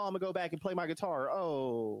like me. Oh, I'm gonna go back and play my guitar.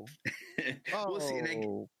 Oh. We'll see.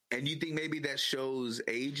 And you think maybe that shows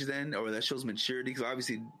age then, or that shows maturity? Because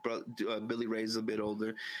obviously Billy Ray's a bit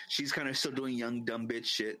older. She's kind of still doing young, dumb bitch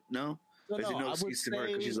shit, no? There's no excuse to her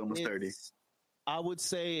because she's almost 30. I would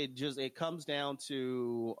say it comes down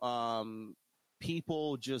to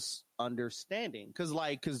people just understanding. Because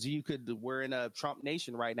we're in a Trump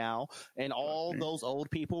nation right now, and all those old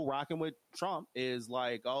people rocking with Trump is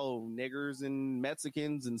like, oh, niggers and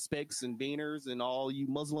Mexicans and spics and beaners and all you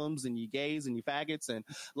Muslims and you gays and you faggots, and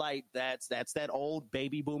like that's that old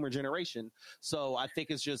baby boomer generation. So I think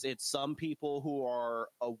it's some people who are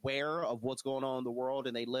aware of what's going on in the world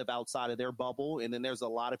and they live outside of their bubble, and then there's a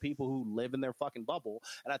lot of people who live in their fucking bubble.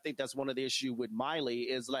 And I think that's one of the issue with Miley,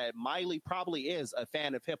 is that Miley probably is a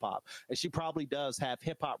fan of hip hop, and she probably does have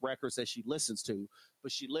hip hop records that she listens to,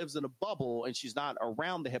 but she lives in a bubble and she's not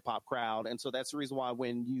around the hip hop crowd. And so that's the reason why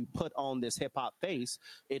when you put on this hip hop face,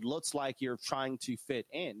 it looks like you're trying to fit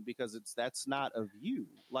in, because that's not of you.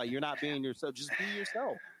 Like, you're not being yourself. Just be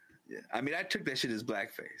yourself. Yeah. I mean, I took that shit as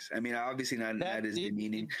blackface. I mean, obviously not as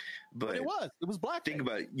demeaning, but it was blackface. Think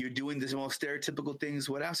about it. You're doing this most stereotypical things.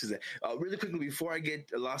 What else is that? Really quickly, before I get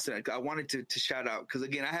lost in it, I wanted to shout out, because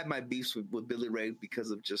again, I had my beefs with Billy Ray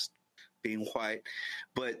because of just being white,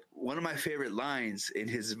 but one of my favorite lines in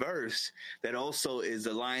his verse, that also is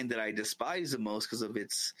a line that I despise the most because of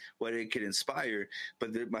what it could inspire.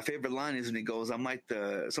 But my favorite line is when he goes, "I'm like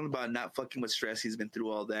something about not fucking with stress. He's been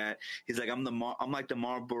through all that. He's like, I'm like the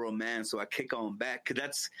Marlboro man, so I kick on back."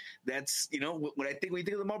 Because that's when I think when you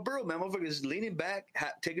think of the Marlboro man, motherfucker is leaning back,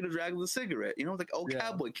 taking a drag of a cigarette. Like old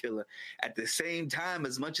cowboy killer. At the same time,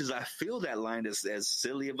 as much as I feel that line, as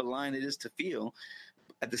silly of a line it is to feel,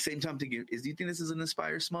 at the same time, do you think this is an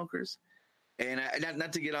inspire smokers? And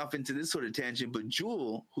not to get off into this sort of tangent, but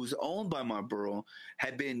Juul, who's owned by Marlboro,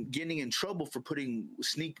 had been getting in trouble for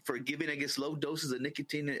giving, I guess, low doses of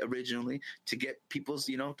nicotine originally to get people's,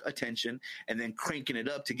 attention, and then cranking it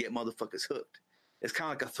up to get motherfuckers hooked. It's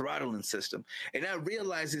kind of like a throttling system. And I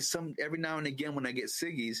realize every now and again when I get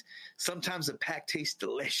ciggies, sometimes the pack tastes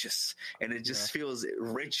delicious, and it just feels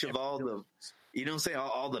rich of all the... You know what I'm saying?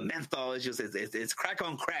 All the menthol is just, it's crack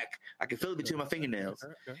on crack. I can feel it between my fingernails.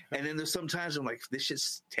 And then there's sometimes I'm like, this shit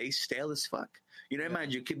tastes stale as fuck.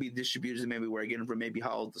 Mind you, it could be distributors maybe where I get them from, maybe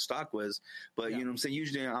how old the stock was. But, you know what I'm saying?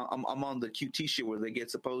 Usually I'm on the QT shit where they get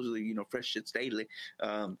supposedly, fresh shits daily.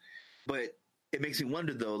 But it makes me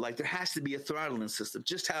wonder, though, like there has to be a throttling system,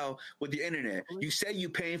 just how with the internet, you say you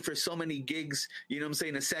paying for so many gigs,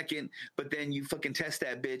 a second, but then you fucking test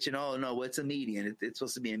that bitch and, oh, no, it's a median. It's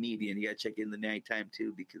supposed to be a median. You got to check in the nighttime,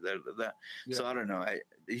 too, because of that. Yeah. So I don't know.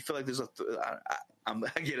 You feel like there's I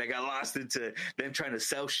got lost into them trying to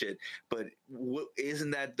sell shit, but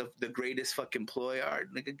isn't that the greatest fucking ploy art?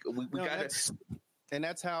 We got to... And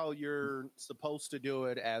that's how you're supposed to do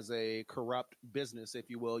it as a corrupt business, if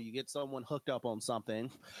you will. You get someone hooked up on something,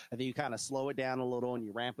 and then you kind of slow it down a little, and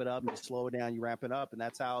you ramp it up, and you slow it down, you ramp it up, and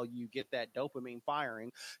that's how you get that dopamine firing,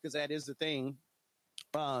 because that is the thing.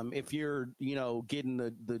 If you're, getting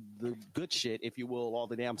the good shit, if you will, all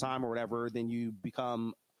the damn time or whatever, then you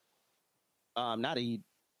become immune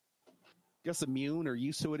or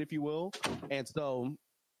used to it, if you will. And so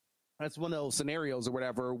that's one of those scenarios or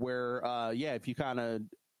whatever where, if you kind of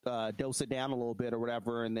dose it down a little bit or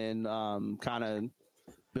whatever, and then kind of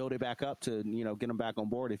build it back up to, get them back on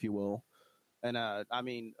board, if you will. And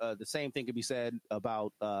the same thing could be said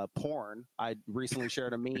about porn. I recently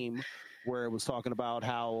shared a meme where it was talking about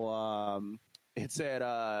how it said,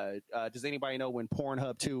 does anybody know when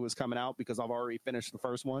Pornhub 2 is coming out? Because I've already finished the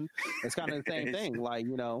first one. It's kind of the same thing. Like,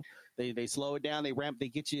 they slow it down, they ramp, they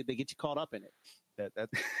get you caught up in it.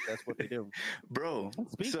 That's what they do, bro.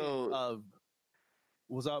 Speaking of,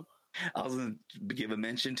 what's up? I was going to give a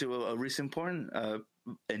mention to a recent porn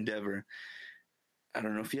endeavor. I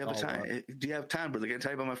don't know if you have time. Do you have time, brother? Can I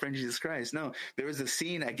tell you about my friend Jesus Christ? No, there was a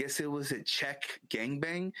scene. I guess it was a Czech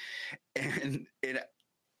gangbang, and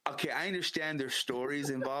okay, I understand there's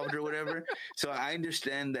stories involved or whatever. So I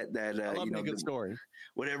understand that I love a good story.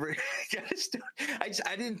 Whatever.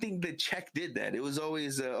 I didn't think the Czech did that. It was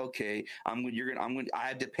always okay. I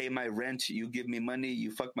had to pay my rent. You give me money.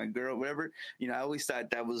 You fuck my girl. Whatever. I always thought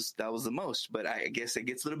that was the most. But I guess it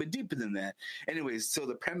gets a little bit deeper than that. Anyways, so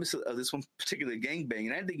the premise of this one particular gangbang,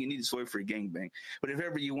 and I think you need a story for a gangbang. But if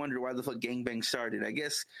ever you wonder why the fuck gangbang started, I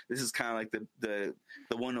guess this is kind of like the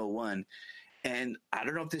 101. And I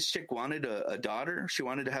don't know if this chick wanted a daughter. She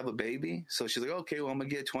wanted to have a baby. So she's like, okay, well, I'm going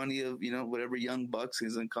to get 20 of, whatever young bucks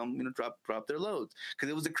who's going to come, drop their loads.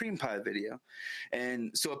 Because it was a cream pie video.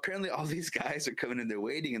 And so apparently all these guys are coming in there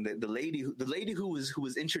waiting. And the lady who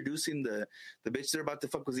was introducing the bitch they're about to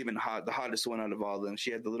fuck was even the hottest one out of all of them.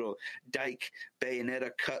 She had the little dyke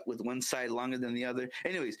bayonetta cut with one side longer than the other.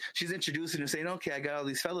 Anyways, she's introducing her saying, okay, I got all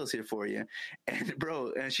these fellows here for you. And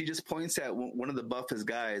bro, and she just points at one of the buffest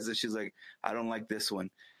guys. And she's like, I don't like this one.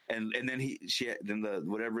 And then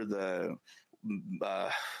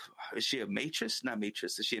is she a matrix? Not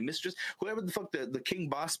matrix. Is she a mistress? Whoever the fuck the king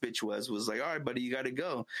boss bitch was like, all right, buddy, you got to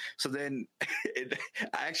go. So then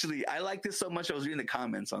I like this so much. I was reading the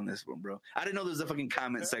comments on this one, bro. I didn't know there's a fucking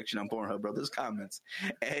comment section on Pornhub, bro. There's comments.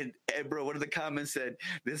 And bro, one of the comments said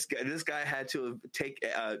this guy had to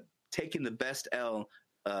have taken the best L.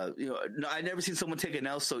 No, I never seen someone take an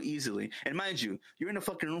L so easily. And mind you, you're in a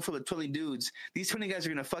fucking room full of 20 dudes. These 20 guys are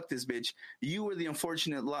gonna fuck this bitch. You were the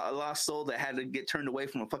unfortunate lost soul that had to get turned away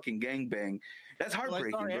from a fucking gangbang. That's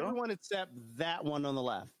heartbreaking, bro. Everyone except that one on the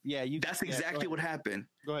left. Yeah, That's exactly what happened.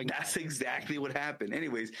 Go ahead. That's exactly what happened.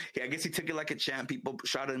 Anyways, I guess he took it like a champ. People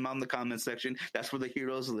shouted him out in the comment section. That's where the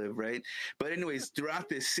heroes live, right? But anyways, throughout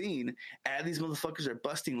this scene, as these motherfuckers are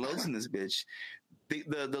busting loads in this bitch,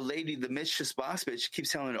 the lady, the mistress boss bitch,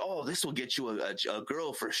 keeps telling her, "Oh, this will get you a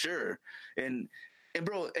girl for sure." And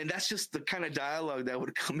bro, and that's just the kind of dialogue that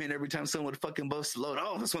would come in every time someone would fucking bust a load.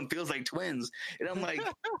 Oh, this one feels like twins. And I'm like,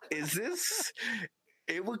 is this?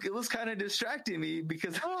 It was kind of distracting me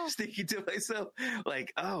because I was thinking to myself,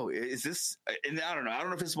 like, oh, is this? And I don't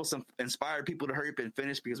know if it's supposed to inspire people to hurry up and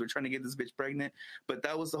finish because we're trying to get this bitch pregnant. But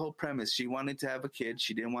that was the whole premise. She wanted to have a kid.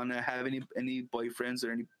 She didn't want to have any boyfriends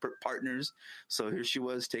or any partners. So here she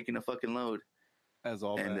was taking a fucking load. As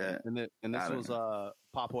all and this was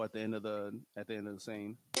Papo at the end of the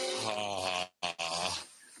scene.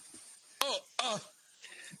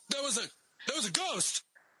 There was a ghost.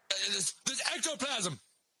 This ectoplasm.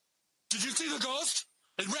 Did you see the ghost?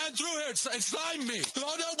 It ran through here. It slimed me.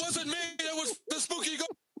 Oh, no, it wasn't me. It was the spooky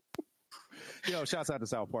ghost. Yo, shouts out to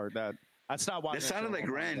South Park. That I stopped watching. It sounded like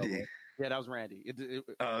Randy. Yeah, that was Randy. It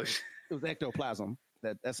was ectoplasm.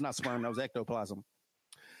 That's not sperm. That was ectoplasm.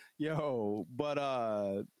 Yo, but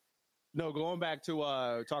no, going back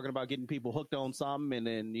to talking about getting people hooked on something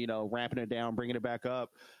and then ramping it down, bringing it back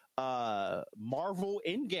up. Marvel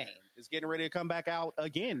Endgame is getting ready to come back out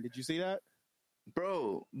again. Did you see that?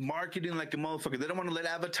 Bro, marketing like a motherfucker. They don't want to let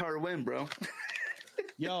Avatar win, bro.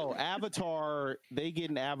 Yo, Avatar, they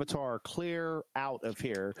getting Avatar clear out of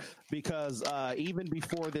here because even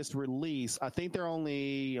before this release, I think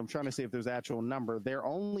I'm trying to see if there's actual number. They're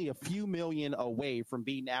only a few million away from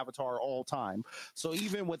beating Avatar all time. So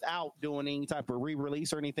even without doing any type of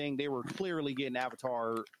re-release or anything, they were clearly getting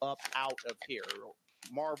Avatar up out of here.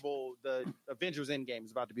 Marvel, the Avengers Endgame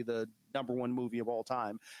is about to be the #1 movie of all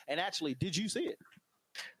time. And actually, did you see it?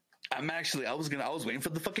 I was waiting for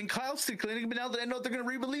the fucking clouds to clear, but now that I know they're gonna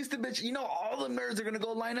re-release the bitch, all the nerds are gonna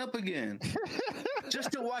go line up again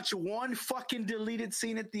just to watch one fucking deleted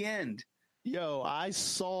scene at the end. Yo, I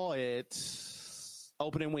saw it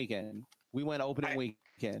opening weekend. We went opening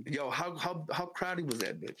weekend. Yo, how crowded was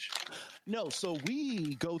that bitch? No, so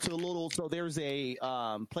we go to so there's a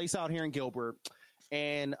place out here in Gilbert.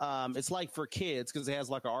 And it's like for kids because it has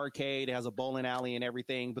like an arcade, it has a bowling alley and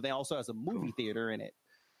everything, but they also has a movie theater in it.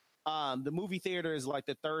 The movie theater is like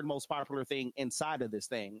the third most popular thing inside of this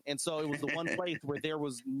thing. And so it was the one place where there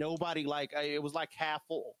was nobody, it was like half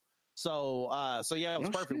full. So yeah, it was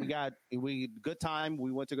perfect. We good time.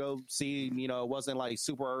 We went to go see, it wasn't like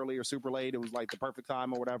super early or super late. It was like the perfect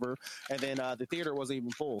time or whatever. And then the theater wasn't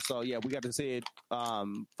even full. So yeah, we got to see it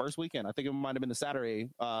first weekend. I think it might've been the Saturday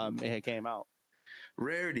it had came out.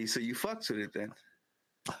 Rarity, so you fucked with it then?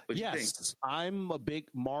 Yes, I'm a big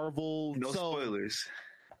Marvel. No spoilers.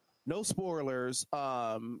 No spoilers.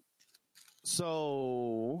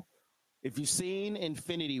 So if you've seen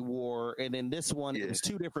Infinity War and then this one, it was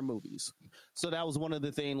two different movies. So that was one of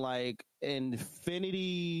the things. Like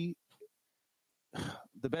Infinity,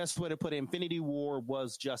 the best way to put it, Infinity War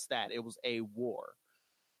was just that. It was a war,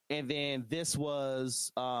 and then this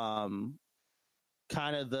was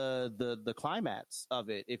kind of the climax of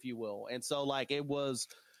it, if you will. And so like I would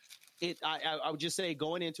just say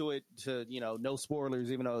going into it to, no spoilers,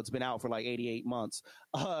 even though it's been out for like 88 months,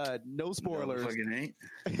 no spoilers. No,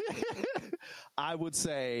 I would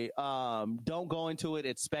say, don't go into it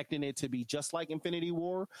expecting it to be just like Infinity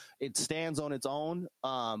War. It stands on its own.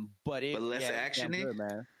 But less actiony,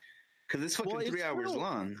 man. Because it's fucking 3 hours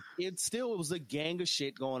long. It was a gang of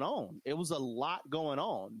shit going on. It was a lot going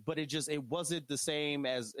on, but it wasn't the same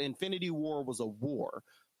as Infinity War was a war.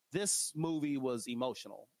 This movie was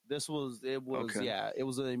emotional. It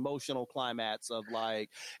was an emotional climax of like,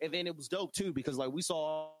 and then it was dope too, because like we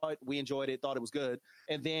saw it, we enjoyed it, thought it was good.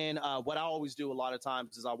 And then what I always do a lot of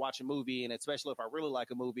times is I watch a movie, and especially if I really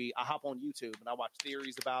like a movie, I hop on YouTube and I watch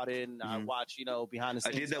theories about it, and I watch, behind the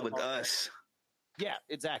scenes. I did that with Us. Yeah,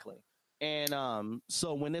 exactly. And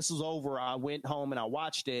so when this was over, I went home and I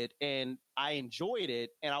watched it, and I enjoyed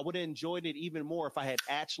it. And I would have enjoyed it even more if I had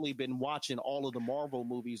actually been watching all of the Marvel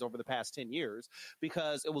movies over the past 10 years,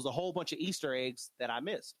 because it was a whole bunch of Easter eggs that I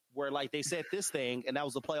missed, where like they said this thing, and that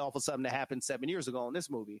was a playoff of something that happened 7 years ago in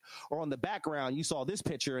this movie. Or on the background, you saw this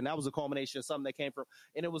picture, and that was a culmination of something that came from,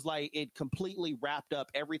 and it was like it completely wrapped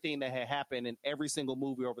up everything that had happened in every single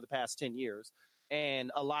movie over the past 10 years.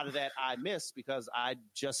 And a lot of that I missed because I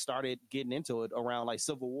just started getting into it around like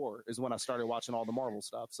Civil War is when I started watching all the Marvel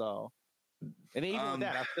stuff. So, and then even with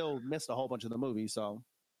that, I still missed a whole bunch of the movies. So,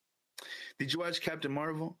 did you watch Captain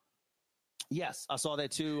Marvel? Yes, I saw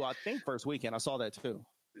that too. I think first weekend I saw that too.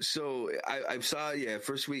 So I saw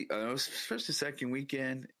first week, it was first or second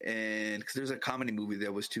weekend, and because there's a comedy movie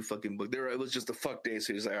that was too fucking booked. It was just a fuck day,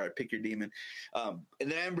 so he was like, all right, pick your demon. And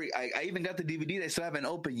then I even got the DVD. They still haven't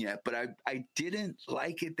opened yet, but I didn't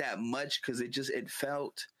like it that much because it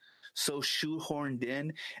felt so shoehorned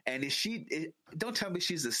in. And don't tell me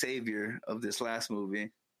she's the savior of this last movie.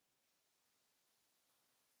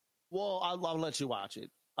 Well, I'll let you watch it.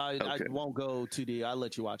 I won't go too deep. I'll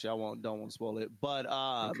let you watch it. Don't want to spoil it. But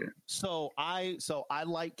so I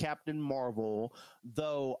like Captain Marvel,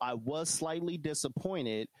 though I was slightly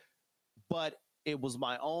disappointed, but it was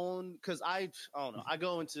my own, because I don't know. I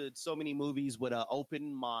go into so many movies with an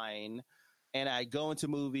open mind, and I go into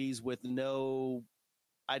movies with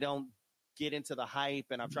I don't get into the hype,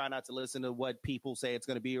 and I'm trying not to listen to what people say it's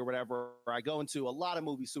going to be or whatever. I go into a lot of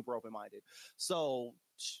movies super open-minded. So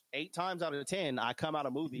 8 times out of 10, I come out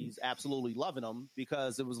of movies absolutely loving them,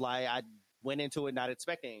 because it was like I went into it not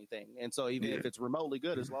expecting anything. And so even if it's remotely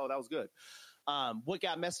good, it's that was good. What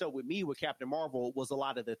got messed up with me with Captain Marvel was a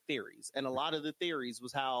lot of the theories. And a lot of the theories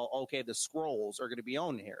was how, okay, the Skrulls are going to be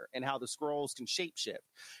on here and how the Skrulls can shapeshift.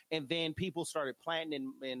 And then people started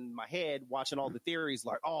planting in my head, watching all the theories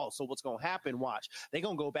like, oh, so what's going to happen? Watch. They're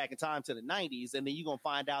going to go back in time to the 90s. And then you're going to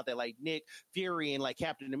find out that like Nick Fury and like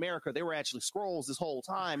Captain America, they were actually Skrulls this whole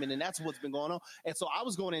time. And then that's what's been going on. And so I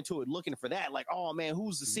was going into it looking for that. Like, oh, man,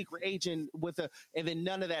 who's the secret agent and then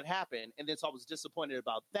none of that happened. And then so I was disappointed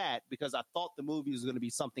about that, because I thought the movie was going to be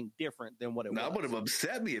something different than what it was. That would have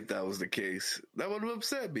upset me if that was the case. That would have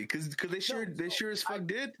upset me because they sure as fuck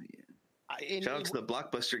did. Shout out to the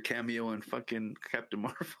Blockbuster cameo and fucking Captain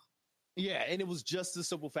Marvel. Yeah, and it was just the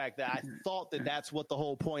simple fact that I thought that that's what the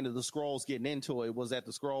whole point of the Skrulls getting into it was, that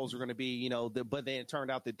the Skrulls were going to be, but then it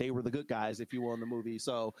turned out that they were the good guys, if you will, in the movie.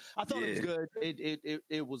 So I thought it was good.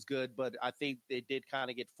 It was good, but I think it did kind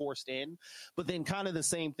of get forced in. But then kind of the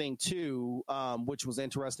same thing too, which was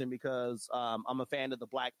interesting because I'm a fan of the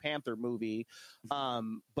Black Panther movie,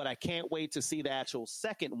 but I can't wait to see the actual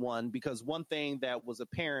second one, because one thing that was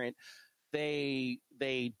apparent, they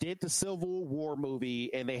did the Civil War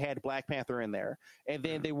movie and they had Black Panther in there, and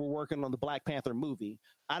then they were working on the Black Panther movie.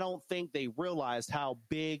 I don't think they realized how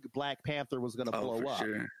big Black Panther was going to blow up.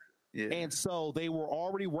 Sure. Yeah. And so they were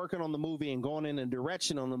already working on the movie and going in a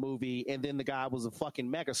direction on the movie, and then the guy was a fucking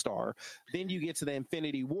megastar. Then you get to the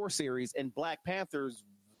Infinity War series, and Black Panther's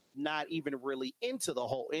not even really into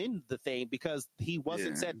the thing, because he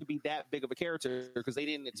wasn't set to be that big of a character, because they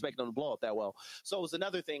didn't expect him to blow up that well. So it was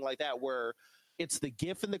another thing like that where it's the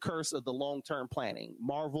gift and the curse of the long-term planning.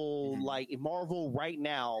 Marvel right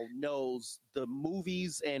now knows the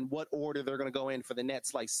movies and what order they're going to go in for the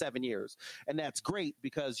next 7 years. And that's great,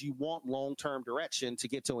 because you want long-term direction to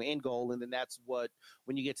get to an end goal. And then that's what,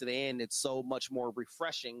 when you get to the end, it's so much more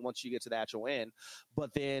refreshing once you get to the actual end.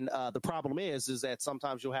 But then the problem is that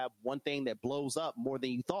sometimes you'll have one thing that blows up more than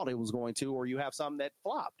you thought it was going to, or you have something that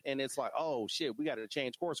flopped. And it's like, oh shit, we got to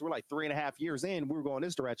change course. We're 3.5 years in, we were going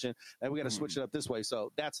this direction, and we got to switch it up this way.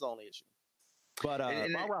 So that's the only issue. But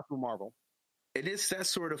I'll rock with Marvel. It is that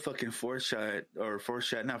sort of fucking not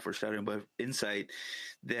foreshadowing, but insight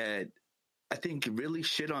that I think really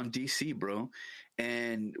shit on DC, bro.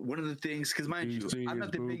 And one of the things, because mind you, I'm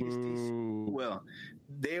not the biggest DC. Well,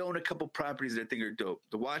 they own a couple properties that I think are dope.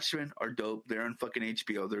 The Watchmen are dope. They're on fucking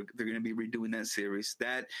HBO. They're going to be redoing that series.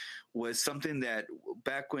 That was something that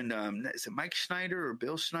back when is it Mike Schneider or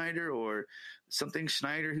Bill Schneider or something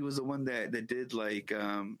Schneider? He was the one that did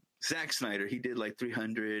Zack Snyder, he did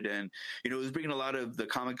 300, and it was bringing a lot of the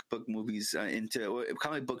comic book movies into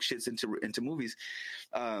comic book shits into movies.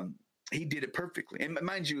 He did it perfectly, and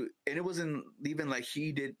mind you, and it wasn't even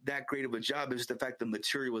he did that great of a job. It was the fact the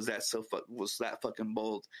material was that fucking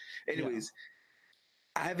bold. Anyways,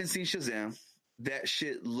 I haven't seen Shazam. That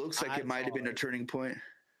shit looks like it might have been a turning point.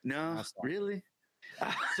 No, really.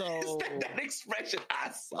 So that expression, I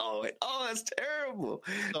saw it. Oh, that's terrible.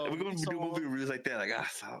 So we're going to do a movie reviews like that. Like, I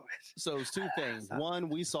saw it. So it's two things. One,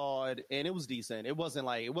 we saw it and it was decent. It wasn't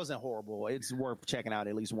horrible. It's worth checking out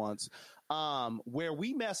at least once. Where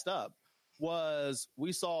we messed up was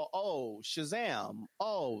we saw, Shazam,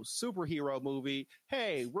 superhero movie.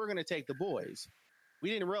 Hey, we're going to take The Boys. We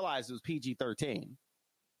didn't realize it was PG-13.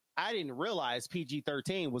 I didn't realize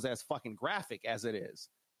PG-13 was as fucking graphic as it is.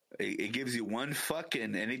 It gives you one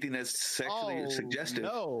fucking anything that's sexually suggestive.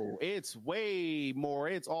 No, it's way more.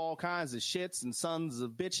 It's all kinds of shits and sons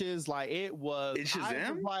of bitches. Like it was. It's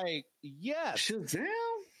Shazam? Like, yes. Shazam?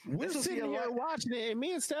 We're sitting here watching it, and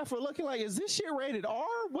me and Steph were looking like, is this shit rated R?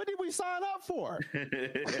 What did we sign up for?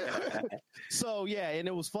 So, yeah, and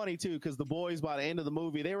it was funny, too, because the boys, by the end of the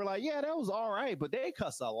movie, they were like, yeah, that was all right, but they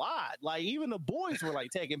cuss a lot. Like, even the boys were, like,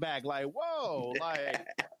 taken back, like, whoa. Like,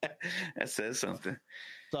 that says something.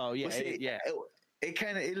 So, yeah, well, it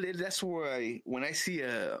kind of, that's where when I see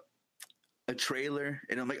a trailer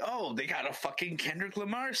and I'm like, oh, they got a fucking Kendrick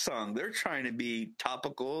Lamar song. They're trying to be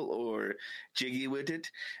topical or jiggy with it.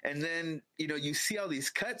 And then, you see all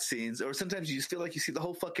these cutscenes, or sometimes you just feel like you see the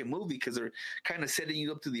whole fucking movie because they're kind of setting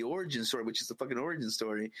you up to the origin story, which is the fucking origin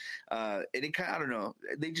story. And it kind of, I don't know,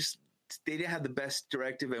 they didn't have the best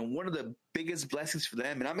directive, and one of the biggest blessings for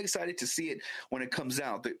them, and I'm excited to see it when it comes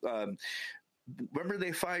out. Remember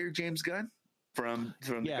they fired James Gunn from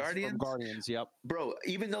the Guardians? From Guardians, yep. Bro,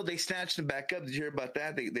 even though they snatched him back up, did you hear about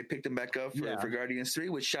that? They picked him back up for Guardians 3,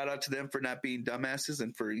 which shout out to them for not being dumbasses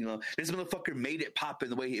and for, this motherfucker made it poppin'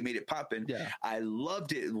 the way he made it poppin'. Yeah. I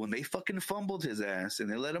loved it when they fucking fumbled his ass and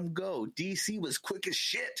they let him go. DC was quick as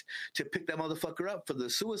shit to pick that motherfucker up for the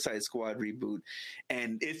Suicide Squad reboot.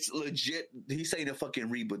 And it's legit. He's saying a fucking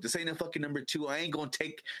reboot. This ain't a fucking number 2. I ain't going to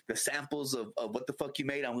take the samples of what the fuck you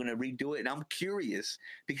made. I'm going to redo it. And I'm curious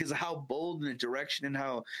because of how bold and direction and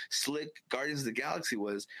how slick Guardians of the Galaxy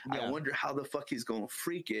was. I wonder how the fuck he's gonna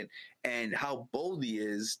freak it and how bold he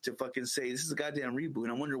is to fucking say this is a goddamn reboot.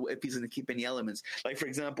 And I wonder if he's gonna keep any elements. Like, for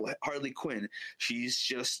example, Harley Quinn, she's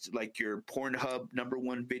just like your Pornhub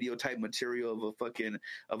 #1 video type material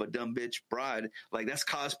of a dumb bitch broad. Like, that's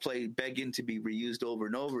cosplay begging to be reused over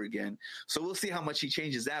and over again. So we'll see how much he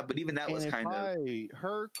changes that. But even that was kind of. If I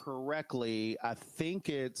heard correctly, I think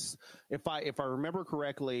it's if I remember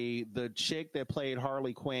correctly, the chick that played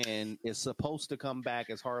Harley Quinn is supposed to come back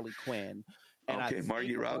as Harley Quinn. And okay,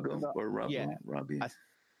 Margie Robbie or Robbie. I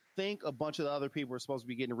think a bunch of the other people are supposed to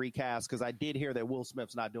be getting recast because I did hear that Will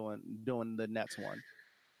Smith's not doing the next one.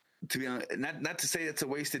 To be honest, not to say it's a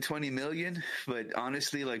wasted $20 million, but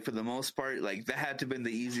honestly, like for the most part, like that had to have been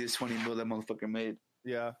the easiest $20 million that motherfucker made.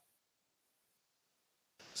 Yeah.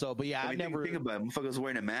 So, but yeah, I never think about it. Motherfucker was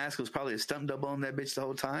wearing a mask. It was probably a stunt double on that bitch the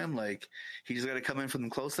whole time. Like, he just got to come in from the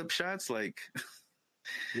close-up shots. Like,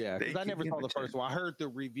 yeah, because I never saw the first one. I heard the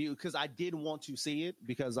review because I did want to see it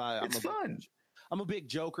because it's fun. I'm a big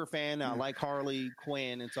Joker fan. I like Harley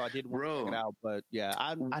Quinn, and so I did want to check it out. But yeah,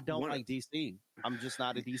 I don't like DC. I'm just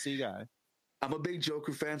not a DC guy. I'm a big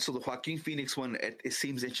Joker fan, so the Joaquin Phoenix one, it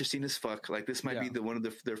seems interesting as fuck. Like, this might be one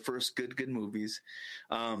of their first good movies.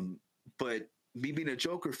 But me being a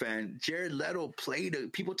Joker fan, Jared Leto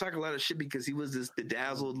people talk a lot of shit because he was this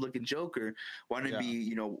bedazzled looking Joker, wanting to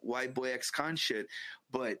be, white boy ex-con shit.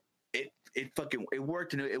 But it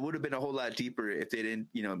worked, and it would have been a whole lot deeper if they didn't,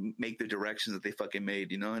 make the directions that they fucking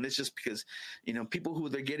made, and it's just because, people who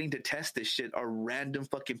they're getting to test this shit are random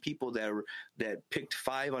fucking people that picked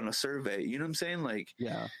 5 on a survey. You know what I'm saying? Like,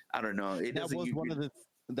 I don't know.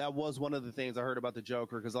 That was one of the things I heard about the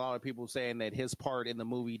Joker, because a lot of people saying that his part in the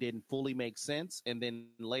movie didn't fully make sense. And then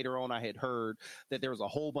later on, I had heard that there was a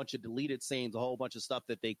whole bunch of deleted scenes, a whole bunch of stuff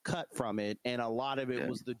that they cut from it. And a lot of it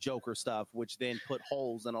was the Joker stuff, which then put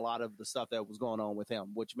holes in a lot of the stuff that was going on with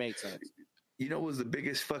him, which made sense. You know what was the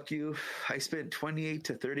biggest fuck you? I spent $28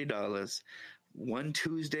 to $30 one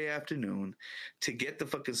Tuesday afternoon to get the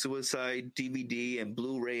fucking Suicide DVD and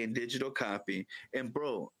Blu-ray and digital copy. And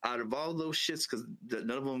bro, out of all those shits, because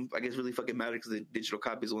none of them, I guess, really fucking matter, because the digital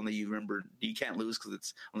copy is the one that you remember, you can't lose because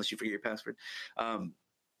it's unless you forget your password.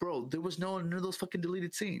 Bro, there was none of those fucking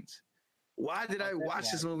deleted scenes. Why did I watch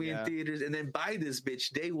this movie in theaters and then buy this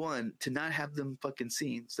bitch day one to not have them fucking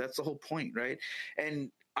scenes? That's the whole point, right? And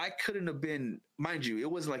I couldn't have been, mind you, it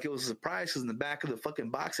wasn't like it was a surprise, because in the back of the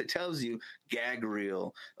fucking box it tells you gag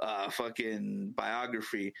reel, fucking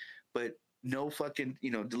biography, but no fucking,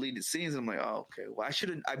 deleted scenes. I'm like, oh, okay, well, I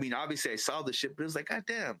shouldn't, I mean, obviously I saw the shit, but it was like, God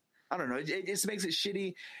damn, I don't know. It just makes it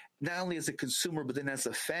shitty, not only as a consumer, but then as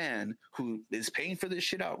a fan who is paying for this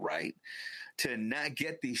shit outright, to not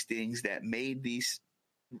get these things that made these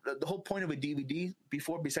the whole point of a DVD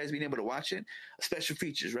before, besides being able to watch it, special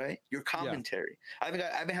features, right? Your commentary. I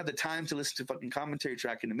haven't had the time to listen to fucking commentary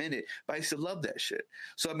track in a minute, but I still love that shit.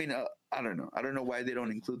 So I mean, I don't know why they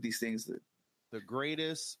don't include these things. The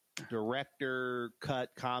greatest director cut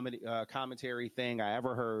commentary thing I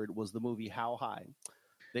ever heard was the movie How High.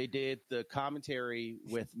 They did the commentary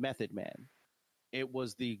with Method Man. It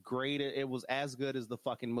was the greatest. It was as good as the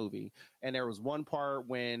fucking movie. And there was one part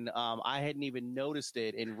when I hadn't even noticed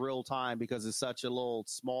it in real time because it's such a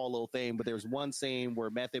small little thing. But there's one scene where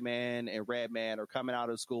Method Man and Redman are coming out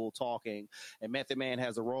of school talking, and Method Man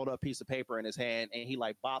has a rolled up piece of paper in his hand, and he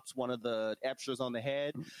like bops one of the extras on the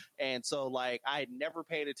head. And so like I had never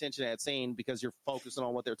paid attention to that scene because you're focusing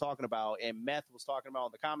on what they're talking about. And Meth was talking about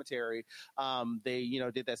in the commentary. They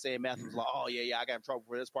did that same. Meth was like, oh yeah, I got in trouble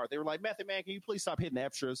for this part. They were like, Method Man, can you please stop hitting the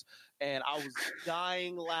extras? And I was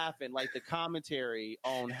dying laughing. Like the commentary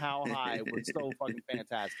on How High was so fucking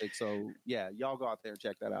fantastic. So yeah, y'all go out there and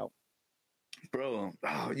check that out, bro.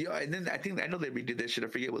 Oh, yo, and then I know they redid that shit. I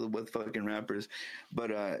forget with fucking rappers,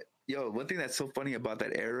 but yo, one thing that's so funny about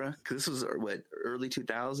that era, because this was what, early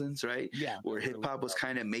 2000s, right? Yeah, where hip hop was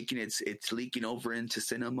kind of making it's leaking over into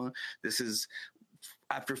cinema. This is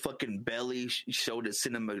after fucking Belly showed its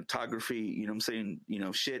cinematography, you know what I'm saying,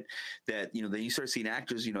 shit that, then you start seeing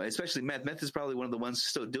actors, especially Meth. Meth is probably one of the ones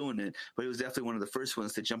still doing it, but he was definitely one of the first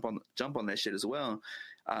ones to jump on that shit as well.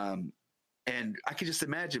 And I could just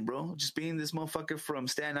imagine, bro, just being this motherfucker from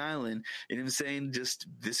Staten Island, you know what I'm saying? Just,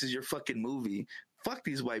 this is your fucking movie. Fuck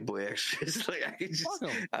these white boy extras. Like I could just,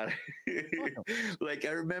 like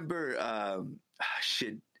I remember,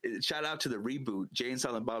 shit. Shout out to the reboot, Jay and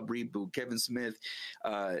Silent Bob reboot. Kevin Smith,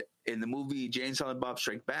 in the movie Jay and Silent Bob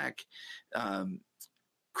Strike Back,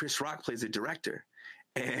 Chris Rock plays the director.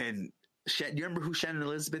 And do you remember who Shannon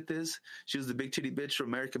Elizabeth is? She was the big titty bitch from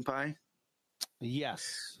American Pie.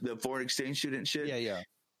 Yes, the foreign exchange student shit. Yeah.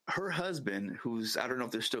 Her husband, who's, I don't know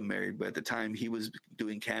if they're still married, but at the time he was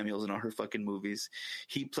doing cameos in all her fucking movies.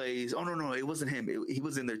 He plays, no, it wasn't him. He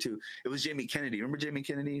was in there too. It was Jamie Kennedy. Remember Jamie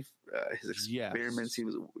Kennedy? His experiments. Yes. He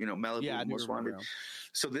was, Malibu Most Wanted.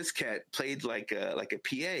 So this cat played like a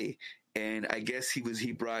PA, and I guess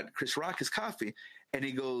he brought Chris Rock his coffee, and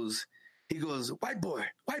he goes, white boy.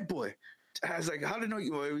 I was like, how do you know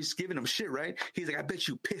you were always giving him shit, right? He's like, I bet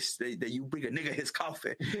you pissed that you bring a nigga his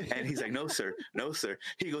coffee. And he's like, no, sir.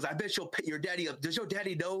 He goes, I bet your daddy, does your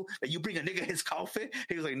daddy know that you bring a nigga his coffee?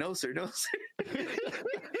 He was like, no, sir.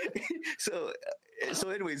 So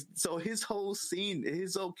anyways, so his whole scene,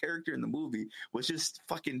 his whole character in the movie was just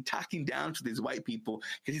fucking talking down to these white people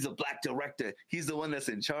because he's a black director. He's the one that's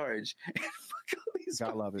in charge. And fuck all these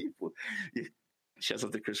God love people. Yeah. Shouts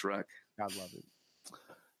out to Chris Rock. God love it.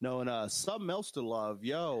 No, and something else to love.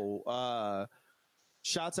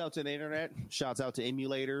 Shouts out to the internet, shouts out to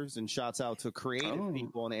emulators, and shouts out to creative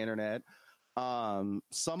people on the internet. You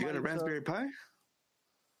got a Raspberry Pi?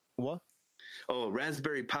 What? Oh,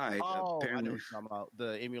 Raspberry Pi. Oh, apparently. I know what you're talking about.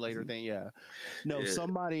 The emulator thing, yeah. No,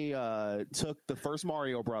 somebody took the first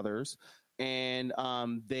Mario Brothers and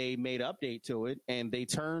they made an update to it, and they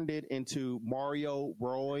turned it into Mario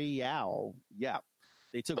Royale. Yeah.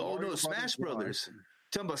 They took Smash Brothers.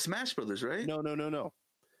 Talking about Smash Brothers, right? No.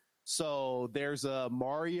 So there's a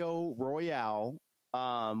Mario Royale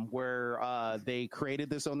where they created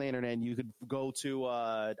this on the internet, and you could go to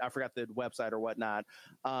I forgot the website or whatnot,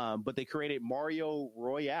 but they created Mario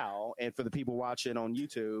Royale, and for the people watching on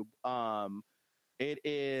YouTube, it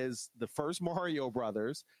is the first Mario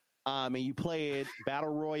Brothers. And you play it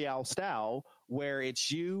battle royale style, where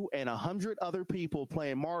it's you and 100 other people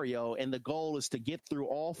playing Mario, and the goal is to get through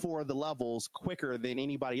all 4 of the levels quicker than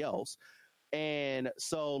anybody else. And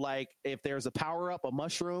so, like, if there's a power up, a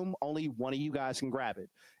mushroom, only one of you guys can grab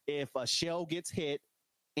it. If a shell gets hit,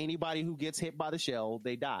 anybody who gets hit by the shell,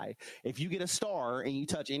 they die. If you get a star and you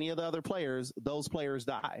touch any of the other players, those players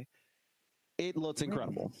die. It looks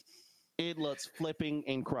incredible. It looks flipping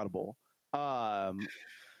incredible.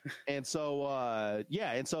 And so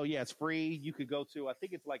it's free. You could go to, I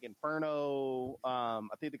think it's like Inferno. I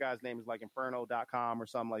think the guy's name is like inferno.com or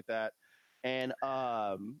something like that. And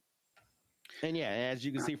as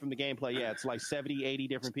you can see from the gameplay, it's like 70, 80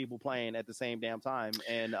 different people playing at the same damn time.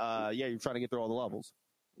 And you're trying to get through all the levels.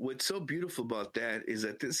 What's so beautiful about that is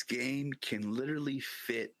that this game can literally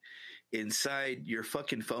fit inside your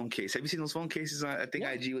fucking phone case. Have you seen those phone cases? I think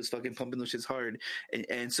IG was fucking pumping those shits hard.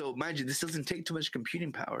 And so mind you, this doesn't take too much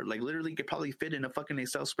computing power. Like literally could probably fit in a fucking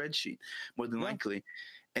Excel spreadsheet more than likely.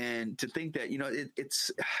 And to think that,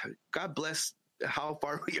 it's God bless how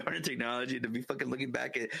far we are in technology to be fucking looking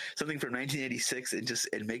back at something from 1986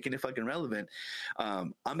 and making it fucking relevant.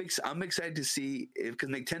 I'm excited to see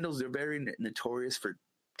because they're very notorious for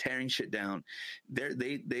tearing shit down.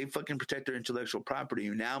 They fucking protect their intellectual property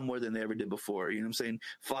now more than they ever did before. You know what I'm saying?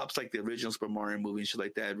 Flops like the original Super Mario movie and shit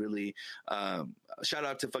like that really. Shout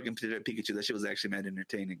out to fucking Pikachu. That shit was actually mad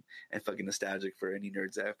entertaining and fucking nostalgic for any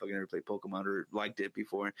nerds that fucking ever played Pokemon or liked it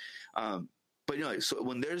before. But so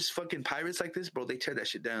when there's fucking pirates like this, bro, they tear that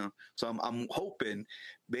shit down. So I'm hoping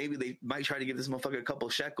maybe they might try to give this motherfucker a couple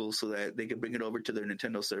shekels so that they can bring it over to their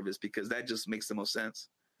Nintendo service, because that just makes the most sense.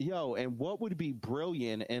 Yo, and what would be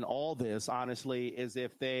brilliant in all this, honestly, is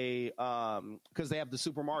if they, because they have the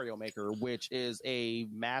Super Mario Maker, which is a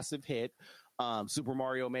massive hit. Super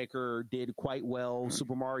Mario Maker did quite well.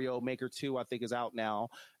 Super Mario Maker 2, I think, is out now.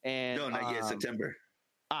 And no, not yet. September.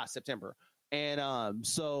 September. And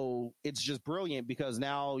so it's just brilliant because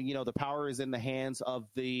now, the power is in the hands of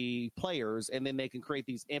the players, and then they can create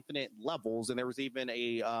these infinite levels. And there was even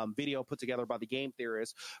a video put together by the game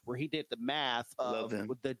theorist where he did the math of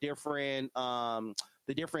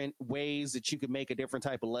the different ways that you could make a different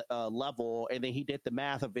type of level, and then he did the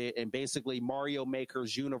math of it, and basically Mario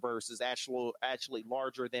Maker's universe is actually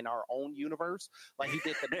larger than our own universe. Like, he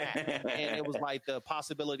did the math, and it was like the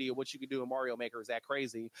possibility of what you could do in Mario Maker is that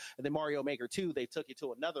crazy. And then Mario Maker 2, they took it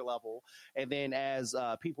to another level, and then as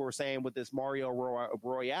people were saying with this Mario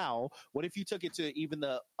Royale, what if you took it to even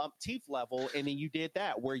the umpteenth level, and then you did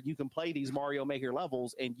that where you can play these Mario Maker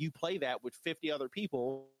levels, and you play that with 50 other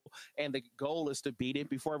people, and the goal is to beat it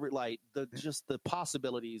before the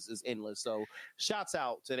possibilities is endless. So shouts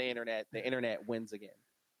out to the internet. The internet wins again.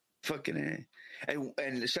 Fucking A.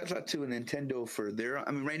 And shouts out to Nintendo for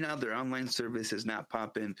right now their online service is not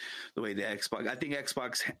popping the way the Xbox. I think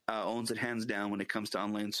Xbox owns it hands down when it comes to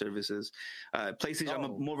online services. PlayStation,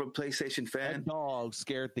 I'm more of a PlayStation fan. That dog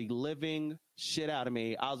scared the living shit out of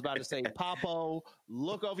me. I was about to say, Papo,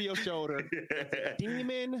 look over your shoulder.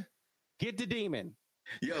 Demon, get the demon.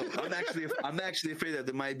 Yo, I'm actually afraid that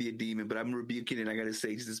there might be a demon, but I'm rebuking it. I gotta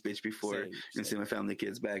sage this bitch before and see my family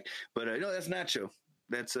kids back. But no, that's Nacho.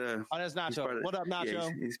 That's that's Nacho. What up, Nacho? Yeah,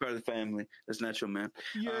 he's part of the family. That's Nacho, man.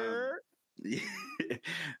 Yeah.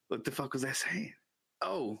 What the fuck was I saying?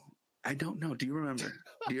 Oh, I don't know. Do you remember?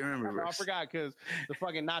 I forgot because the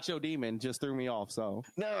fucking Nacho Demon just threw me off. So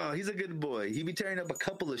no, he's a good boy. He be tearing up a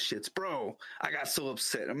couple of shits, bro. I got so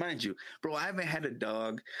upset. Mind you, bro, I haven't had a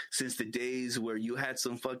dog since the days where you had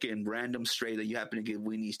some fucking random stray that you happen to give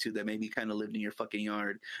weenies to that maybe kind of lived in your fucking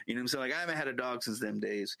yard. You know what I'm saying? Like, I haven't had a dog since them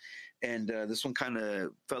days, and this one kind of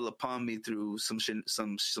fell upon me through some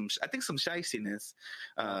I think some shystiness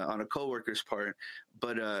on a coworker's part,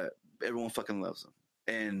 but everyone fucking loves him.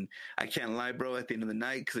 And I can't lie, bro, at the end of the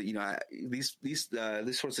night, because, these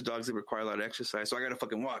sorts of dogs, they require a lot of exercise. So I got to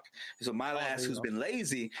fucking walk. So my ass, who's been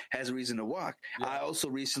lazy, has a reason to walk. Yeah. I also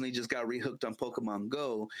recently just got rehooked on Pokemon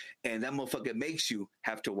Go, and that motherfucker makes you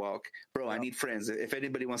have to walk. Bro, I need friends. If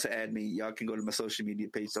anybody wants to add me, y'all can go to my social media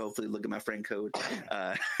page to hopefully look at my friend code.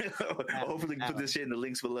 Hopefully put this shit in the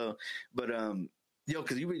links below. But,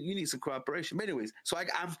 because you need some cooperation. But anyways, so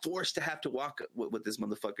I'm forced to have to walk with this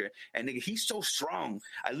motherfucker. And nigga, he's so strong.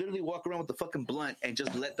 I literally walk around with the fucking blunt and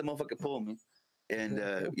just let the motherfucker pull me. And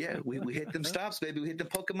we hit them stops, baby. We hit the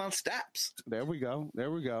Pokemon stops. There we go.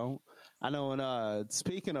 I know. And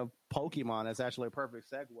speaking of Pokemon, that's actually a perfect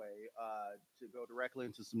segue to go directly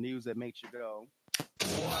into some news that makes you go.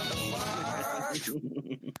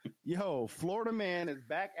 Yo, Florida man is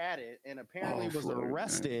back at it and apparently was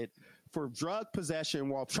arrested for drug possession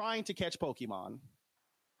while trying to catch Pokemon.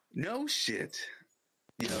 No shit.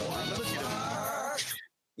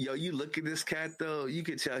 Yo, you look at this cat though, you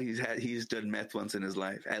could tell he's done meth once in his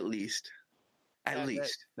life, at least.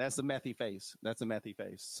 That's a methy face.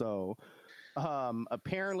 So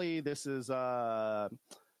apparently this is out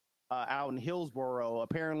in Hillsboro.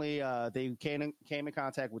 Apparently, they came in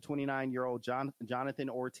contact with 29-year-old Jonathan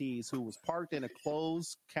Ortiz, who was parked in a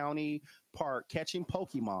closed county park catching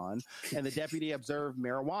Pokemon, and the deputy observed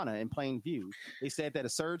marijuana in plain view. They said that a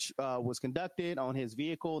search was conducted on his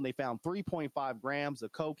vehicle, and they found 3.5 grams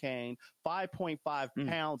of cocaine, 5.5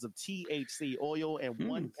 pounds of THC oil, and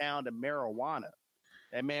 1 pound of marijuana.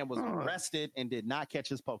 That man was arrested and did not catch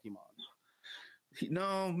his Pokemon.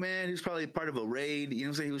 No, man, he was probably part of a raid. You know what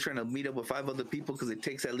I'm saying? He was trying to meet up with 5 other people because it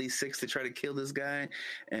takes at least 6 to try to kill this guy.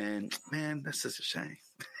 And, man, that's such a shame.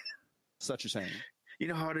 Such a shame. You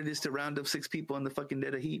know how hard it is to round up 6 people in the fucking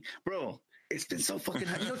dead of heat? Bro, it's been so fucking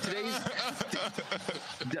hot. You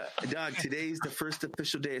know, today's the first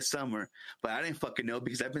official day of summer. But I didn't fucking know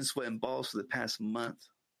because I've been sweating balls for the past month.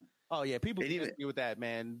 Oh yeah, people And even- agree with that,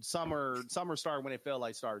 man. Summer start when it felt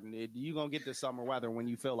like starting. You gonna get this summer weather when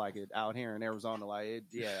you feel like it out here in Arizona. Like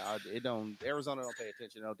it don't. Arizona don't pay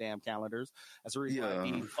attention to no damn calendars. That's the reason why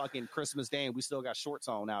it be fucking Christmas Day and we still got shorts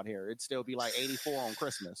on out here. It'd still be like 84 on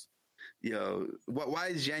Christmas. Yo, why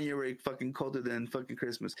is January fucking colder than fucking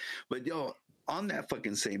Christmas? But yo, on that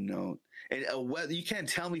fucking same note, and weather, you can't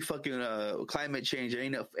tell me fucking climate change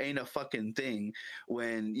ain't a fucking thing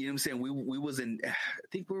when, you know what I'm saying, we was in, I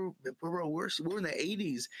think we're in the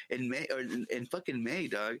 80s in May, or in fucking May,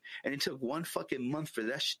 dog, and it took one fucking month for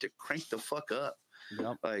that shit to crank the fuck up.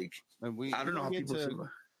 Yep. Like, and I don't know how people feel.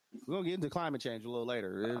 We're gonna get into climate change a little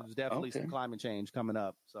later. There's definitely some climate change coming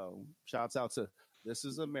up. So shouts out to This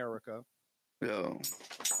Is America. Yo,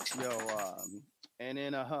 and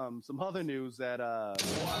then some other news that a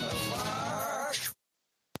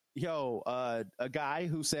guy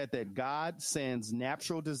who said that God sends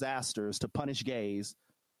natural disasters to punish gays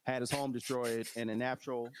had his home destroyed in a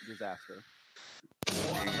natural disaster.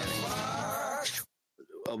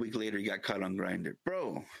 A week later, he got caught on Grindr,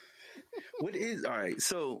 bro. What is all right?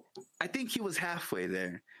 So I think he was halfway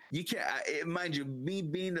there. You can't, mind you, me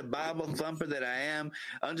being the Bible thumper that I am,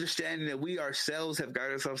 understanding that we ourselves have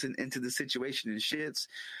got ourselves into the situation and shits.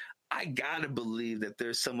 I gotta believe that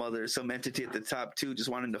there's some entity at the top too, just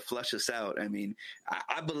wanting to flush us out. I mean,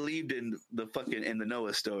 I believed in the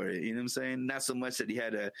Noah story. You know what I'm saying? Not so much that he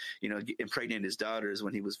had to, impregnate his daughters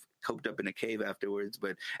when he was coked up in a cave afterwards,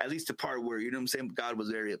 but at least the part where, you know what I'm saying, God was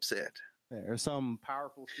very upset. There's some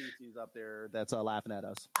powerful species up there that's laughing at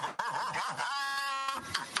us.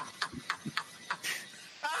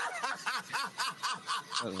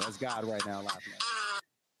 That's God right now laughing at us.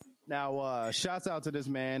 Now, shouts out to this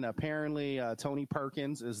man. Apparently, Tony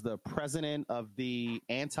Perkins is the president of the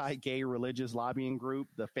anti-gay religious lobbying group,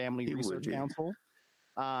 the Family Research Council.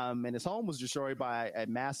 And his home was destroyed by a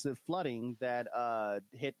massive flooding that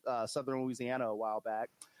hit southern Louisiana a while back.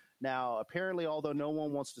 Now, apparently, although no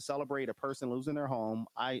one wants to celebrate a person losing their home,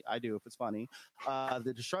 I do if it's funny,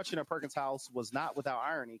 the destruction of Perkins' house was not without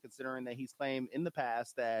irony, considering that he's claimed in the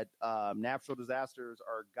past that natural disasters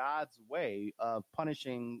are God's way of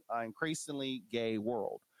punishing an increasingly gay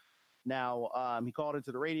world. Now, he called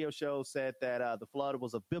into the radio show, said that the flood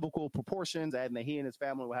was of biblical proportions, adding that he and his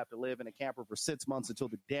family will have to live in a camper for 6 months until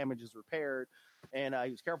the damage is repaired. And he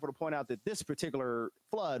was careful to point out that this particular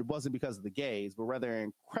flood wasn't because of the gays, but rather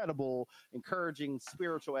an incredible, encouraging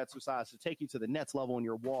spiritual exercise to take you to the next level in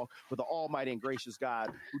your walk with the almighty and gracious God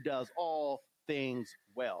who does all things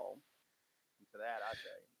well. And to that, I say.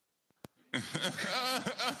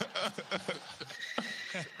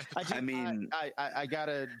 I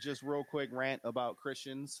gotta just real quick rant about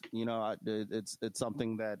Christians. It's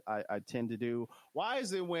something that I tend to do. Why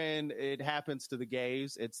is it when it happens to the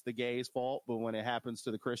gays, it's the gays' fault, but when it happens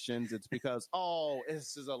to the Christians, it's because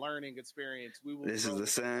this is a learning experience. This is a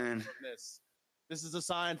sign. This is a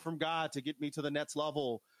sign from God to get me to the next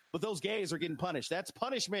level. But those gays are getting punished. That's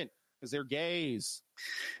punishment because they're gays.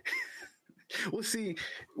 Well, see,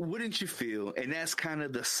 wouldn't you feel, and that's kind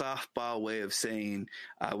of the softball way of saying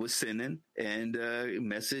I was sinning, and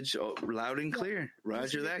message loud and clear.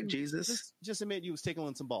 Roger that, Jesus. Just admit you was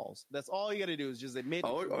tickling some balls. That's all you got to do is just admit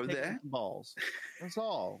or that. Some balls. That's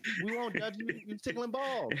all. We won't judge you. You're tickling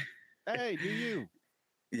balls. Hey, do you?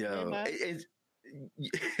 Yo,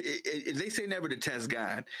 they say never to test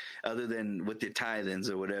God other than with your tithings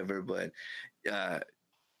or whatever, but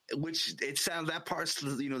which it sounds, that part's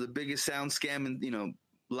the biggest sound scam and a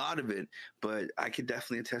lot of it, but I could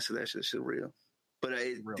definitely attest to that shit. Shit real, but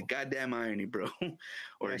the goddamn irony, bro.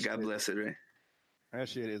 Or God bless it, right? That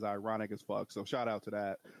shit is ironic as fuck. So shout out to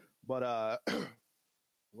that. But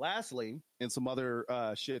lastly, and some other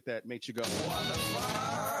shit that makes you go, what the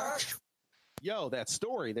fuck? Yo, that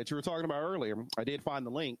story that you were talking about earlier, I did find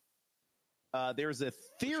the link. There's a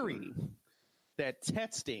theory that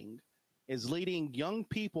texting is leading young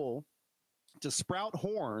people to sprout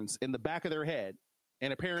horns in the back of their head,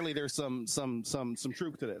 and apparently there's some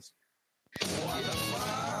truth to this. What the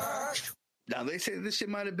fuck? Now they say this shit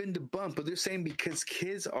might have been debunked, but they're saying because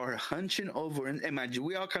kids are hunching over, and mind you,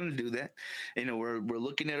 we all kind of do that. We're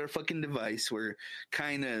looking at our fucking device, we're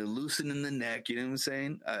kind of loosening the neck. You know what I'm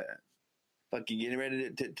saying? Fucking getting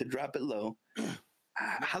ready to drop it low.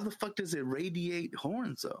 How the fuck does it radiate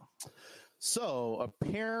horns though? So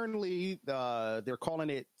apparently they're calling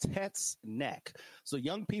it Tet's neck. So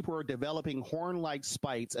young people are developing horn-like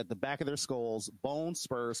spikes at the back of their skulls, bone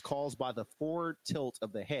spurs caused by the forward tilt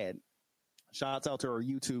of the head. Shouts out to our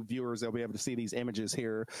YouTube viewers. They'll be able to see these images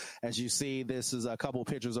here. As you see, this is a couple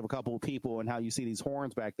pictures of a couple of people and how you see these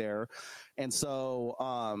horns back there. And so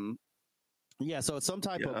Yeah, so it's some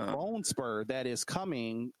type of bone spur that is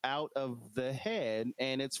coming out of the head,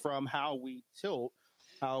 and it's from how we tilt,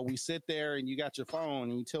 how we sit there, and you got your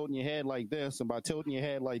phone, and you tilting your head like this, and by tilting your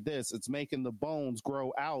head like this, it's making the bones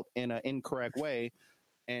grow out in an incorrect way,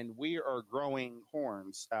 and we are growing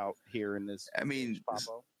horns out here in this. I mean,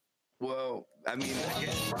 Papo. well, I mean,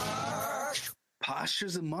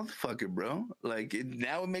 posture's a motherfucker, bro. Like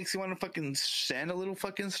now it makes you want to fucking stand a little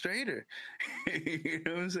fucking straighter. You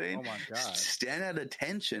know what I'm saying? Oh my god! Stand at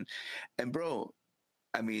attention, and bro,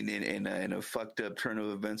 I mean, in a fucked up turn of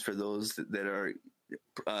events for those that are,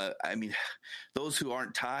 I mean, those who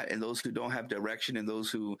aren't taught and those who don't have direction and those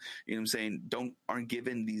who, you know what I'm saying, aren't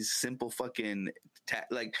given these simple fucking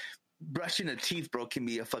like. Brushing the teeth, bro, can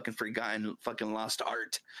be a fucking forgotten, fucking lost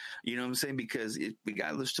art. You know what I'm saying? Because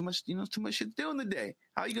there's too much, too much shit to do in the day.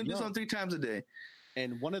 How are you gonna do something 3 times a day?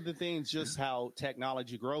 And one of the things, just how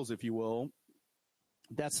technology grows, if you will,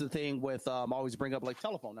 that's the thing with always bring up like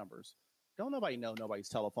telephone numbers. Don't nobody know nobody's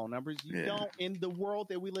telephone numbers. You don't, in the world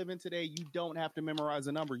that we live in today, you don't have to memorize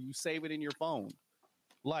a number. You save it in your phone.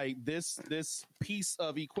 Like this piece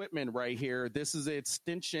of equipment right here, this is an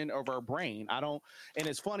extension of our brain. And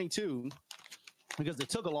it's funny too, because it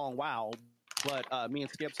took a long while, but me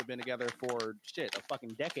and Skips have been together for a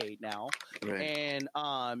fucking decade now. Right. And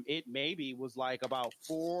it maybe was like about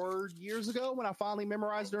 4 years ago when I finally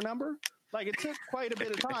memorized her number. Like it took quite a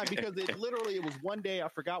bit of time because it was one day I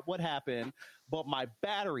forgot what happened, but my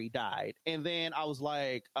battery died. And then I was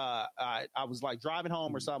like, I was like driving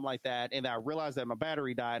home or something like that. And I realized that my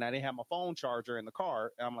battery died and I didn't have my phone charger in the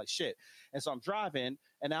car. And I'm like, shit. And so I'm driving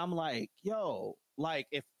and I'm like, yo, like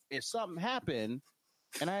if something happened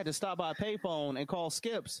and I had to stop by a payphone and call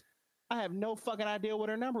Skips, I have no fucking idea what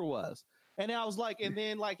her number was. And then I was like, and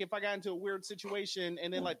then like if I got into a weird situation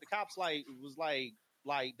and then like the cops was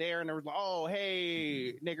there and they were like, oh,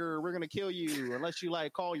 hey, nigger, we're going to kill you unless you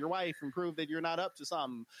like call your wife and prove that you're not up to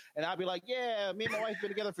something. And I'd be like, yeah, me and my wife been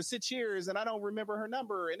together for 6 years and I don't remember her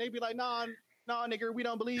number. And they'd be like, nah, nigger, we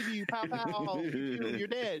don't believe you. Pow, pow, you're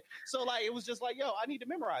dead. So like, it was just like, yo, I need to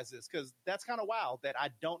memorize this because that's kind of wild that I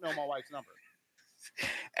don't know my wife's number.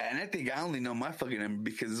 And I think I only know my fucking number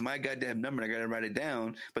because it's my goddamn number and I gotta write it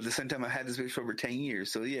down. But at the same time, I had this bitch for over 10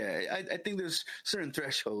 years. So yeah, I think there's certain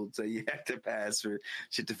thresholds that you have to pass for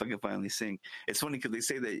shit to fucking finally sink. It's funny because they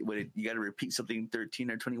say that you gotta repeat something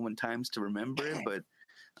 13 or 21 times to remember it, but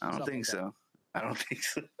I don't think so. I don't think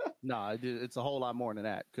so. No, it's a whole lot more than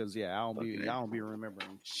that because I don't be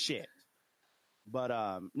remembering shit.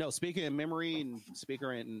 But no, speaking of memory and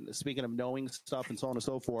speaking of knowing stuff and so on and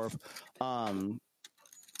so forth,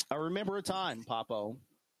 I remember a time, Papo.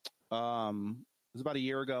 It was about a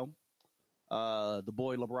year ago. The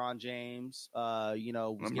boy LeBron James, was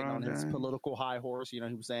getting on his political high horse. He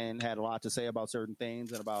was saying had a lot to say about certain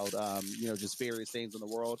things and about just various things in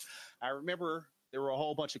the world. I remember there were a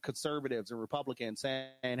whole bunch of conservatives and Republicans saying,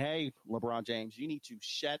 "Hey, LeBron James, you need to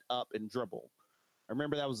shut up and dribble." I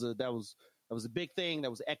remember that was a big thing that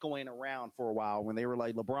was echoing around for a while when they were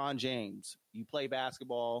like, LeBron James, you play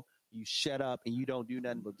basketball, you shut up and you don't do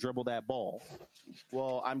nothing but dribble that ball.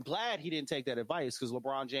 Well, I'm glad he didn't take that advice because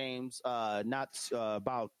LeBron James,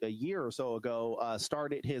 about a year or so ago,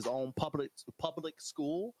 started his own public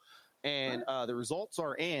school. And the results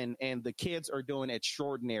are in, and the kids are doing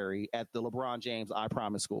extraordinary at the LeBron James I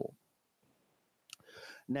Promise School.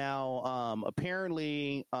 Now,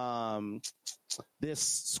 apparently, this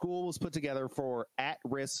school was put together for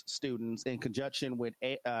at-risk students in conjunction with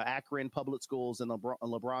Akron Public Schools and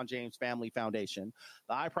LeBron James Family Foundation.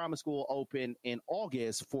 The I Promise School opened in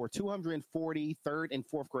August for 240 third and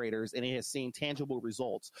fourth graders, and it has seen tangible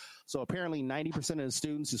results. So apparently 90% of the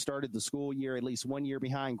students who started the school year at least 1 year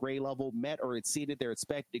behind grade level met or exceeded their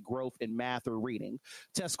expected growth in math or reading.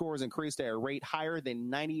 Test scores increased at a rate higher than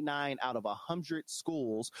 99 out of 100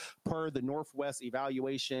 schools per the Northwest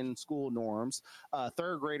Evaluation School Norms.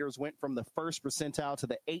 Third graders went from the first percentile to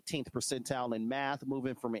the 18th percentile in math,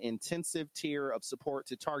 moving from an intensive tier of support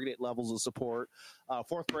to targeted levels of support.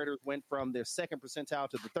 Fourth graders went from their second percentile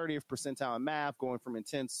to the 30th percentile in math, going from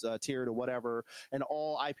intense tier to whatever. And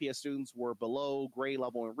all IPS students were below grade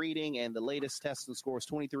level in reading, and the latest testing scores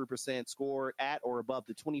 23% scored at or above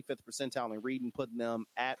the 25th percentile in reading, putting them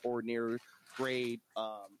at or near grade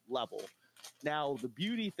level. Now, the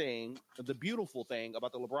beautiful thing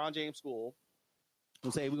about the LeBron James School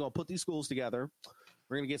was, hey, we're going to put these schools together.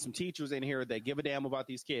 We're going to get some teachers in here that give a damn about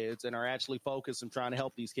these kids and are actually focused on trying to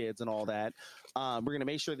help these kids and all that. We're going to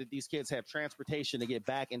make sure that these kids have transportation to get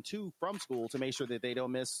back from school to make sure that they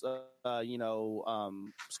don't miss,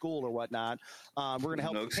 school or whatnot. We're going to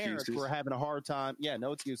help the parents who are having a hard time. Yeah,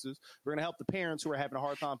 no excuses. We're going to help the parents who are having a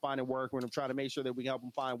hard time finding work. We're going to try to make sure that we can help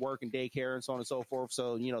them find work and daycare and so on and so forth.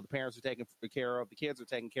 So, the parents are taken care of, the kids are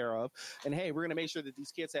taken care of. And hey, we're going to make sure that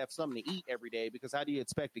these kids have something to eat every day, because how do you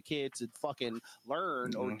expect a kid to fucking learn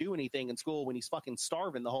or do anything in school when he's fucking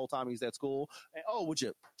starving the whole time he's at school? And, would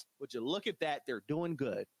you look at that? They're doing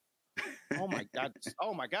good. Oh my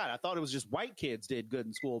god! I thought it was just white kids did good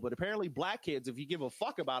in school, but apparently black kids, if you give a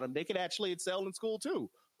fuck about them, they could actually excel in school too.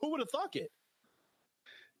 Who would have thought it?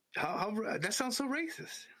 How that sounds so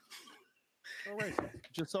racist. So racist.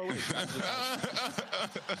 Just so racist.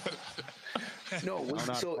 No,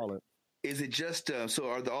 so is it just so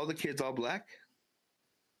are all the kids all black?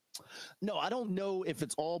 No, I don't know if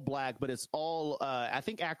it's all black, but it's all. I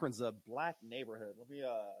think Akron's a black neighborhood. Let me.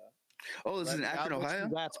 This is in Akron, Ohio?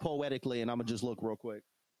 That's poetically, and I'm going to just look real quick.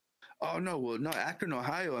 Oh, no. Well, no, Akron,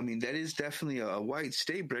 Ohio, I mean, that is definitely a white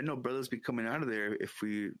state, but I know brothers be coming out of there if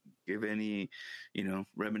we give any,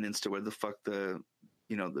 remnants to where the fuck the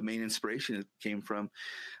main inspiration came from.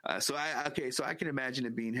 So I can imagine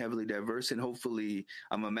it being heavily diverse, and hopefully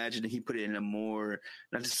I'm imagining he put it in a more,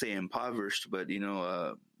 not to say impoverished, but,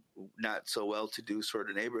 not so well-to-do sort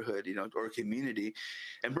of neighborhood, or community.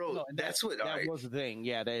 And bro, that was the thing.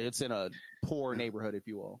 Yeah, it's in a poor neighborhood, if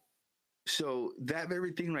you will. So that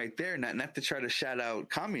very thing right there, not to try to shout out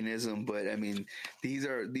communism, but I mean, these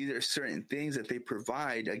are certain things that they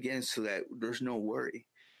provide, again, so that there's no worry.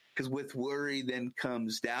 Because with worry then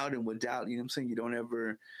comes doubt, and with doubt, you don't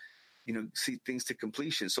ever, see things to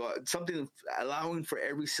completion. So something allowing for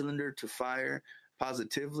every cylinder to fire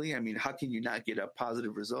positively. I mean, how can you not get a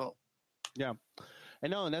positive result? Yeah.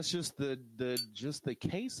 And that's just the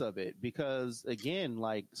case of it, because again,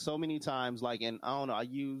 like so many times, like, and I don't know,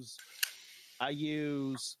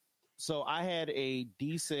 so I had a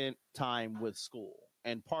decent time with school.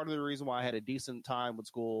 And part of the reason why I had a decent time with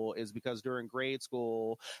school is because during grade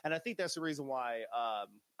school, and I think that's the reason why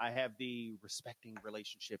I have the respecting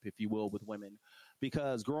relationship, if you will, with women,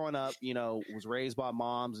 because growing up, was raised by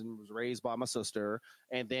moms and was raised by my sister.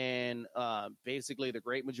 And then basically the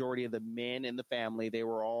great majority of the men in the family, they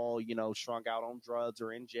were all, strung out on drugs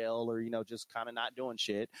or in jail or, just kind of not doing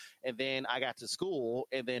shit. And then I got to school,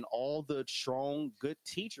 and then all the strong, good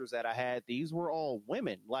teachers that I had, these were all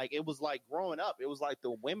women. Like, it was like growing up, it was like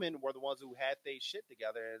the women were the ones who had their shit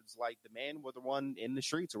together. And it's like the men were the one in the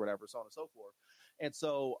streets or whatever, so on and so forth. And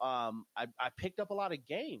so I picked up a lot of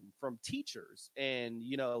game from teachers and,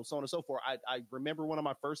 so on and so forth. I remember one of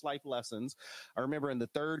my first life lessons. I remember in the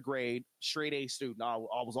third grade, straight A student, I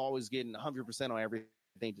was always getting 100% on everything,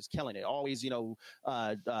 just killing it. Always, turning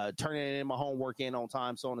in my homework in on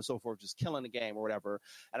time, so on and so forth, just killing the game or whatever.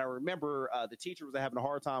 And I remember the teacher was having a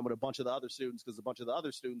hard time with a bunch of the other students because a bunch of the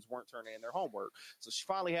other students weren't turning in their homework. So she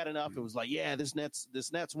finally had enough. It was like, yeah, this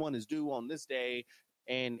next one is due on this day.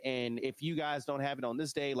 And if you guys don't have it on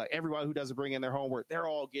this day, like everybody who doesn't bring in their homework, they're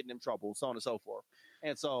all getting in trouble, so on and so forth.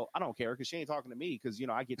 And so I don't care because she ain't talking to me because,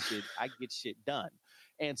 I get shit done.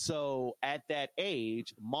 And so at that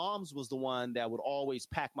age, mom's was the one that would always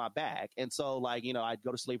pack my bag. And so like, I'd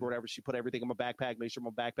go to sleep or whatever. She put everything in my backpack, make sure my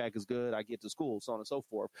backpack is good. I get to school, so on and so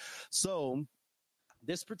forth. So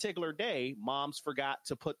this particular day, mom's forgot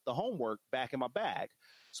to put the homework back in my bag.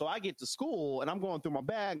 So I get to school and I'm going through my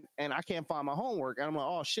bag and I can't find my homework. And I'm like,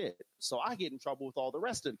 oh shit. So I get in trouble with all the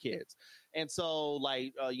rest of the kids. And so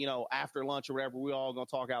like, after lunch or whatever, we all gonna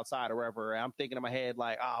talk outside or whatever. And I'm thinking in my head,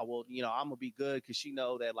 like, I'm gonna be good. Cause she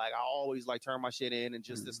know that like, I always like turn my shit in. And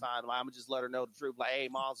just this time, I'm gonna just let her know the truth. Like, hey,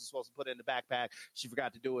 mom's supposed to put it in the backpack. She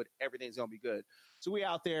forgot to do it. Everything's gonna be good. So we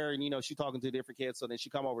out there and, she talking to different kids. So then she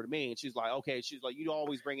come over to me and she's like, okay, she's like, you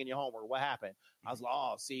always bring in your homework. What happened? I was like,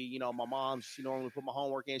 oh, see, my mom, she normally put my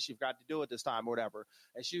homework in. She forgot to do it this time or whatever.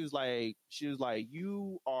 And she was like,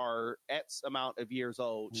 you are X amount of years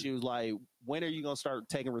old. She was like, when are you going to start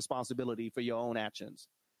taking responsibility for your own actions?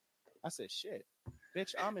 I said, shit,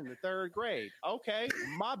 bitch, I'm in the third grade. Okay,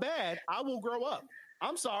 my bad. I will grow up.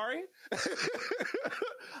 I'm sorry.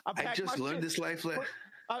 I just learned this life lesson.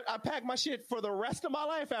 I packed my shit for the rest of my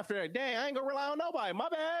life after that. Dang, I ain't gonna rely on nobody. My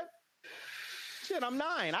bad. Shit, I'm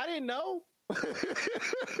 9. I didn't know.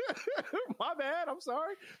 My bad. I'm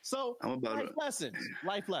sorry. So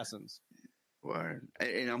life lessons. Word.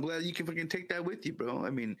 And I'm glad you can fucking take that with you, bro.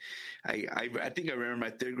 I mean, I think I remember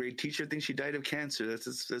my third grade teacher. I think she died of cancer. That's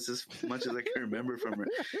as much as I can remember from her.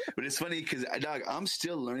 But it's funny because, dog, I'm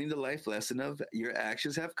still learning the life lesson of your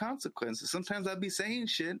actions have consequences. Sometimes I'll be saying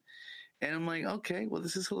shit, and I'm like, okay, well,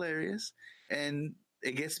 this is hilarious, and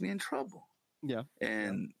it gets me in trouble. Yeah.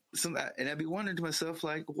 And I'd be wondering to myself,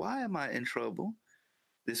 like, why am I in trouble?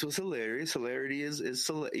 This was hilarious. Hilarity is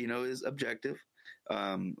objective.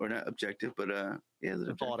 Or not objective, but yeah,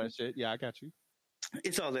 it's all that shit. Yeah, I got you.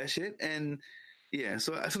 It's all that shit, and yeah,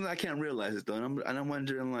 so sometimes I can't realize it though, and I'm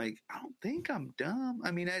wondering, like, I don't think I'm dumb.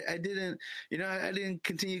 I mean, I didn't, I didn't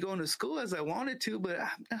continue going to school as I wanted to, but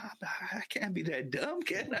I can't be that dumb,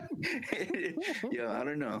 can I? I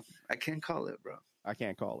don't know. I can't call it, bro. I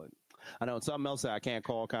can't call it. I know something else that I can't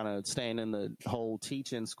call, kind of staying in the whole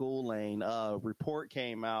teaching school lane. Report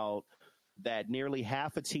came out that nearly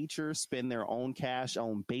half of teachers spend their own cash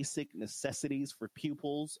on basic necessities for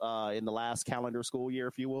pupils in the last calendar school year,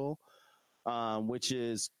 if you will, which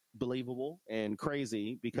is believable and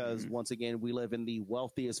crazy because, once again, we live in the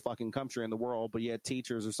wealthiest fucking country in the world, but yet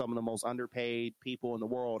teachers are some of the most underpaid people in the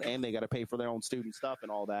world, and they got to pay for their own student stuff and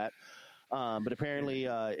all that. But apparently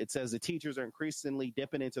it says the teachers are increasingly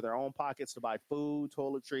dipping into their own pockets to buy food,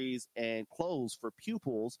 toiletries, and clothes for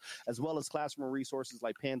pupils, as well as classroom resources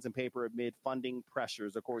like pens and paper amid funding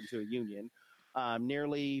pressures, according to a union.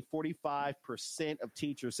 Nearly 45% of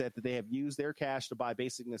teachers said that they have used their cash to buy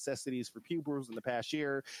basic necessities for pupils in the past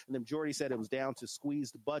year, and the majority said it was down to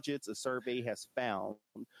squeezed budgets, a survey has found.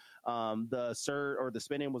 The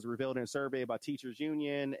spending was revealed in a survey by Teachers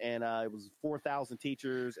Union, and it was 4,000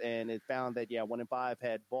 teachers, and it found that 1 in 5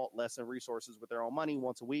 had bought lesson resources with their own money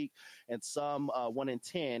once a week, and some 1 in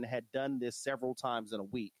 10 had done this several times in a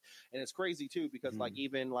week. And it's crazy too because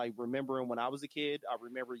even remembering when I was a kid, I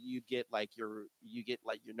remember you get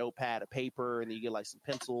your notepad of paper, and you get some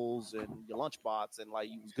pencils and your lunchbox, and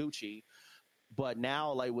you was Gucci. But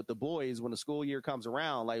now, with the boys, when the school year comes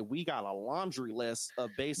around, we got a laundry list of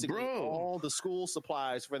basically all the school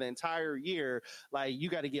supplies for the entire year. You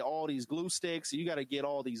got to get all these glue sticks, you got to get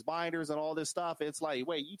all these binders and all this stuff. It's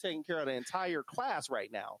wait, you taking care of the entire class right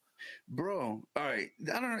now, bro? All right,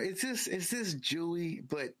 I don't know. It's this Jewy,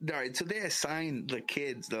 but all right. So they assigned the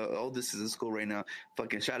kids. The oldest is in school right now.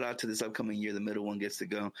 Fucking shout out to this upcoming year. The middle one gets to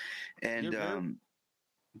go, and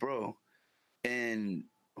bro, and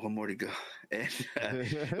one more to go. And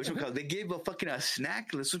they gave a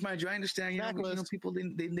snack list, which mind you, I understand. People they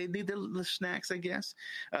need the snacks, I guess.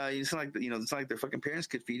 It's not like their fucking parents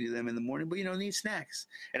could feed them in the morning, but need snacks.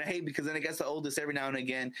 And I hate because then I guess the oldest every now and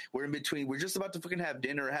again we're in between. We're just about to fucking have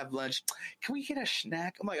dinner or have lunch. Can we get a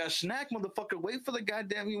snack? I'm like, a snack, motherfucker. Wait for the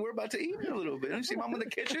goddamn. We're about to eat in a little bit. Don't you see mom in the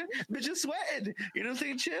kitchen? Bitch is sweating. You know what I'm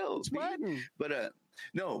saying? Chill. Sweating. But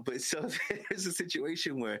no, but so there's a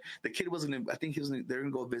situation where the kid wasn't. I think they're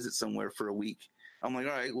gonna go visit somewhere for a week. I'm like,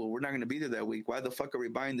 all right, well, we're not gonna be there that week. Why the fuck are we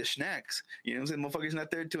buying the snacks? You know what I'm saying? Motherfucker's not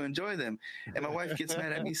there to enjoy them. And my wife gets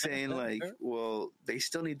mad at me saying, well, they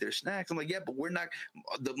still need their snacks. I'm like, yeah, but we're not.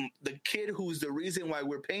 The kid who's the reason why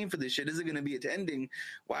we're paying for this shit isn't gonna be attending.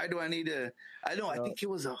 Why do I need to? I know. I think it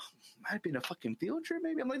was might have been a fucking field trip.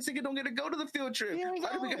 Maybe I'm like, thinking don't get to go to the field trip.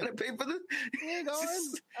 Why do we gotta pay for this? You ain't going.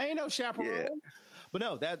 I ain't no chaperone. Yeah. But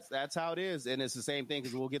no, that's how it is, and it's the same thing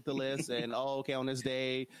because we'll get the list, and okay, on this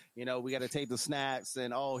day, we got to take the snacks,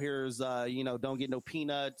 and here's don't get no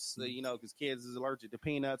peanuts, because kids is allergic to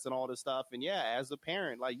peanuts and all this stuff, and yeah, as a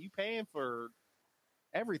parent, you paying for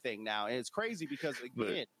everything now, and it's crazy because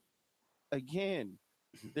again.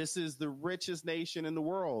 This is the richest nation in the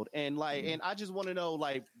world. And and I just want to know,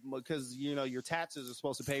 because, your taxes are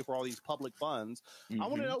supposed to pay for all these public funds. I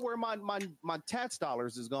want to know where my tax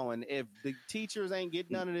dollars is going. If the teachers ain't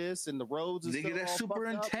getting none of this and the roads is that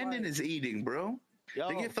superintendent is eating, bro. Yo,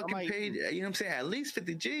 they get fucking paid, you know what I'm saying? At least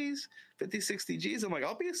 50 G's, 50, 60 G's. I'm like,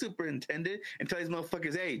 I'll be a superintendent and tell these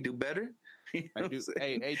motherfuckers, hey, do better. Hey,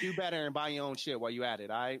 do better and buy your own shit while you at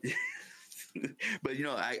it, all right? But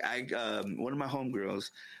I one of my homegirls,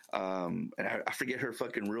 and I forget her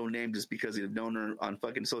fucking real name just because I've known her on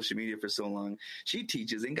fucking social media for so long. She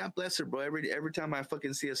teaches, and God bless her, bro. Every time I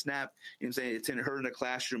fucking see a snap, you know what I'm saying, it's in her in the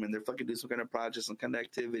classroom, and they're fucking doing some kind of project, some kind of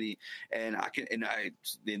activity, and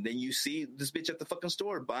then you see this bitch at the fucking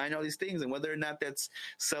store buying all these things, and whether or not that's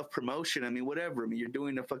self promotion, I mean, whatever. I mean, you're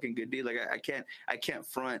doing a fucking good deal. Like I can't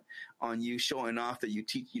front on you showing off that you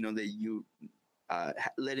teach, that you.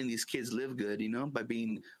 Letting these kids live good, by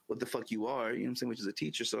being what the fuck you are, you know what I'm saying, which is a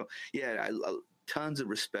teacher. So yeah, tons of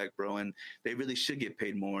respect, bro, and they really should get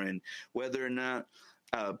paid more. And whether or not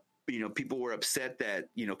people were upset that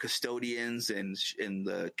custodians and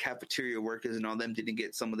the cafeteria workers and all them didn't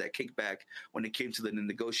get some of that kickback when it came to the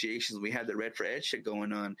negotiations. We had the Red for Ed shit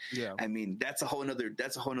going on. Yeah, I mean, that's a whole nother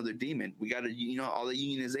demon. We got to all the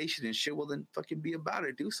unionization and shit. Well, then fucking be about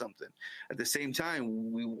it. Do something. At the same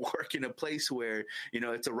time, we work in a place where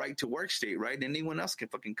it's a right to work state, right? And anyone else can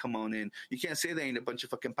fucking come on in. You can't say there ain't a bunch of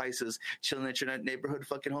fucking paisas chilling at your neighborhood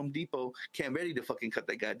fucking Home Depot, can't ready to fucking cut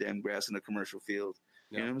that goddamn grass in a commercial field.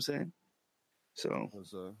 You know what I'm saying? So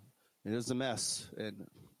it is a mess, and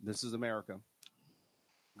this is America.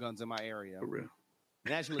 Guns in my area. For real.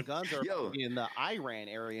 And actually, guns are in the Iran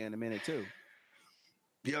area in a minute too.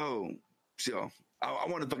 So I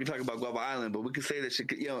want to fucking talk about Guava Island, but we can say that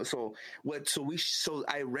shit. So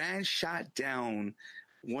Iran shot down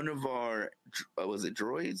one of our was it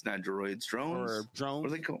droids? Not droids, drones. Or drones.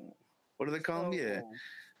 What are they called? Yeah.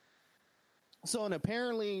 So and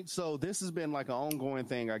apparently, this has been like an ongoing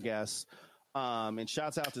thing, I guess. And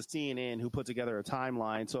shouts out to CNN who put together a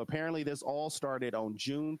timeline. So apparently, this all started on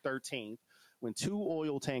June 13th. When 2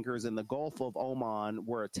 oil tankers in the Gulf of Oman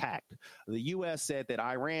were attacked. The U.S. said that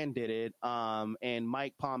Iran did it, and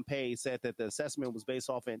Mike Pompeo said that the assessment was based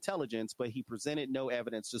off intelligence, but he presented no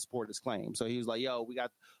evidence to support his claim. So he was like, yo, we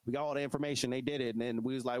got all the information. They did it. And then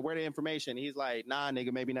we was like, where the information? He's like, nah,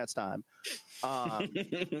 nigga, maybe next time.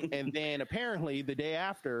 And then apparently the day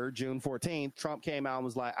after, June 14th, Trump came out and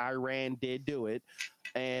was like, Iran did do it,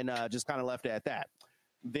 and just kind of left it at that.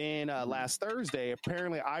 Then last Thursday,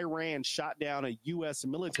 apparently Iran shot down a U.S.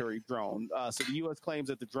 military drone. So the U.S. claims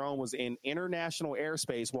that the drone was in international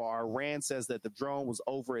airspace, while Iran says that the drone was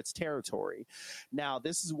over its territory. Now,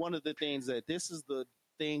 this is one of the things the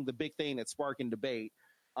big thing that's sparking debate,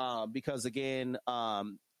 because, again,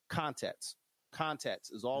 context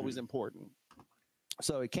is always important.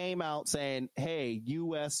 So it came out saying, hey,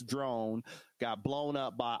 U.S. drone got blown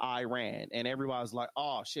up by Iran. And everybody's like,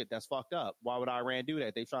 oh, shit, that's fucked up. Why would Iran do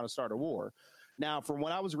that? They're trying to start a war. Now, from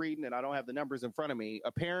what I was reading, and I don't have the numbers in front of me,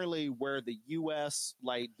 apparently where the U.S.,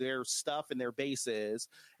 like their stuff and their base is,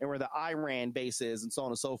 and where the Iran base is, and so on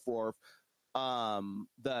and so forth,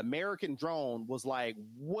 the American drone was like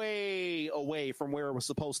way away from where it was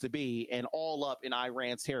supposed to be and all up in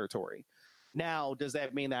Iran's territory. Now, does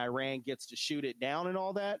that mean that Iran gets to shoot it down and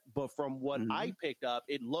all that? But from what I picked up,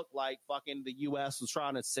 it looked like fucking the U.S. was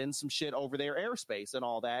trying to send some shit over their airspace and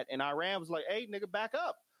all that. And Iran was like, hey, nigga, back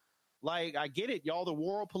up. Like, I get it. Y'all the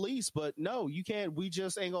world police, but no, you can't. We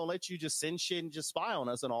just ain't going to let you just send shit and just spy on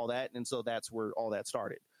us and all that. And so that's where all that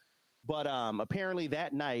started. But apparently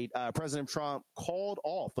that night, President Trump called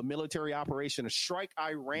off a military operation to strike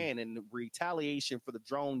Iran in retaliation for the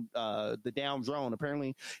drone, the downed drone.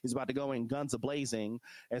 Apparently, he's about to go in guns a-blazing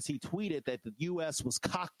as he tweeted that the U.S. was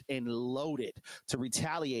cocked and loaded to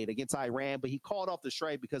retaliate against Iran. But he called off the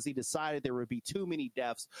strike because he decided there would be too many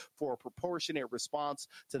deaths for a proportionate response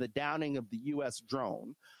to the downing of the U.S.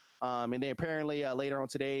 drone. And then apparently later on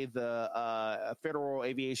today, the Federal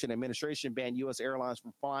Aviation Administration banned U.S. airlines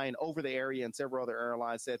from flying over the area, and several other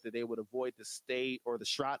airlines said that they would avoid the state or the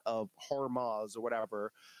Strait of Hormuz or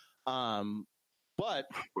whatever. But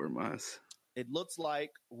Hormuz. It looks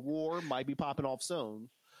like war might be popping off soon.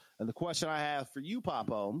 And the question I have for you,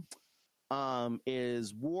 Papo,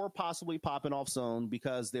 is war possibly popping off soon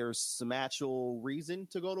because there's some actual reason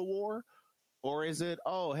to go to war? Or is it,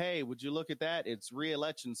 oh, hey, would you look at that? It's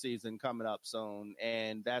re-election season coming up soon.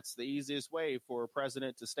 And that's the easiest way for a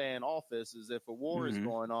president to stay in office is if a war is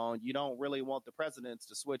going on, you don't really want the presidents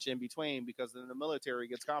to switch in between because then the military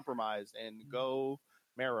gets compromised and go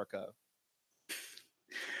America.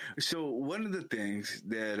 So one of the things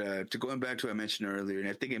that, to going back to what I mentioned earlier, and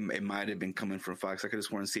I think it might have been coming from Fox. I could have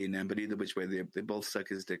sworn CNN, but either which way, they both suck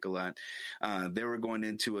his dick a lot. They were going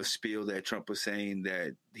into a spiel that Trump was saying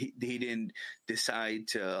that he didn't decide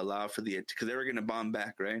to allow for because they were going to bomb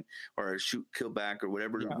back, right? Or kill back or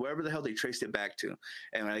whatever, wherever the hell they traced it back to.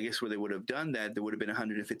 And I guess where they would have done that, there would have been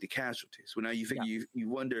 150 casualties. Well, now you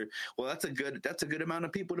wonder, well, that's a good amount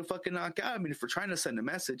of people to fucking knock out. I mean, if we're trying to send a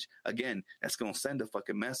message, again, that's going to send a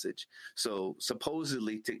fucking message. So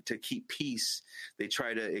supposedly to keep peace, they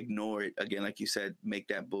try to ignore it. Again, like you said, make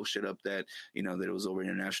that bullshit up that, that it was over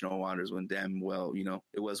international waters when damn well,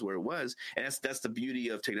 it was where it was. And that's the beauty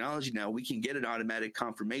of technology now. We can get an automatic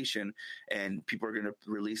confirmation and people are going to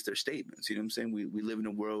release their statements. You know what I'm saying? We live in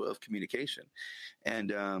a world of communication.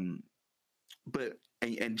 And, but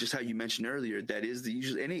just how you mentioned earlier, that is the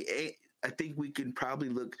usually I think we can probably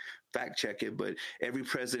fact check it, but every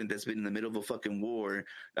president that's been in the middle of a fucking war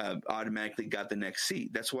automatically got the next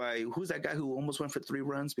seat. That's why, who's that guy who almost went for 3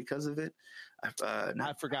 runs because of it?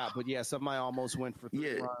 I forgot, but yeah, somebody almost went for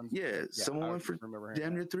 3 runs. Yeah, someone went for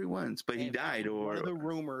damn near 3 runs, but he died. One of the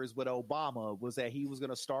rumors with Obama was that he was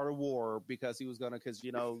going to start a war because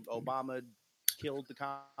Obama killed the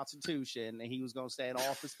Constitution and he was going to stay in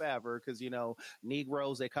office forever because,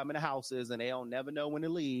 Negroes, they come in the houses and they don't never know when to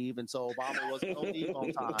leave. And so Obama wasn't going to leave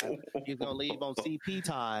on time. He was going to leave on CP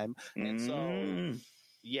time. And so,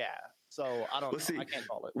 yeah. So I don't know. I can't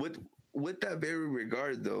call it. With that very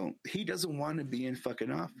regard, though, he doesn't want to be in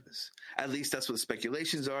fucking office. At least that's what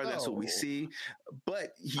speculations are. That's what we see.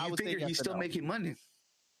 But you figure he's still making money.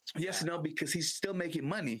 Yes and no, because he's still making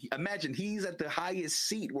money. Imagine he's at the highest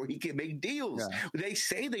seat where he can make deals. Yeah. They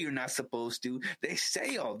say that you're not supposed to. They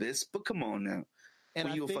say all this, but come on now. And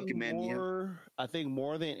I think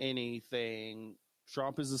more than anything,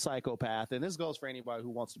 Trump is a psychopath. And this goes for anybody who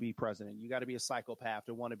wants to be president. You got to be a psychopath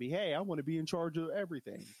to want to be, hey, I want to be in charge of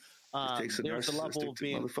everything. There's a level of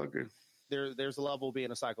being there's a level of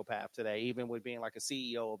being a psychopath today, even with being like a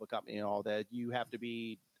CEO of a company and all that. You have to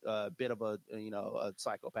be a bit of a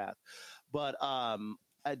psychopath. But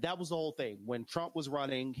that was the whole thing. When Trump was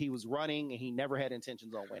running, he was running and he never had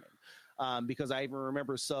intentions on winning. Because I even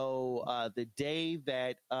remember, the day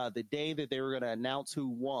that they were going to announce who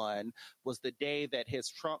won was the day that his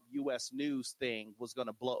Trump U.S. News thing was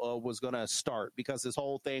going to start, because his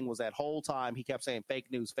whole thing was that whole time he kept saying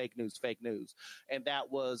fake news, fake news, fake news. And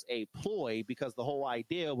that was a ploy, because the whole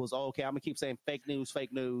idea was, okay, I'm going to keep saying fake news,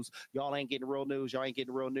 fake news. Y'all ain't getting real news. Y'all ain't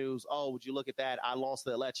getting real news. Oh, would you look at that? I lost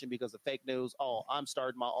the election because of fake news. Oh, I'm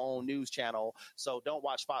starting my own news channel. So don't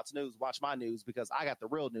watch Fox News, watch my news because I got the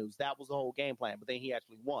real news. That was the whole game plan, but then he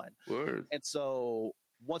actually won. Word. And so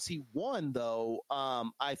once he won, though,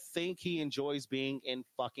 I think he enjoys being in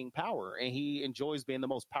fucking power, and he enjoys being the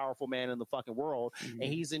most powerful man in the fucking world. Mm-hmm.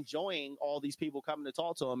 And he's enjoying all these people coming to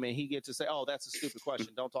talk to him, and he gets to say, "Oh, that's a stupid question.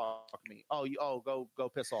 Don't talk to me. Go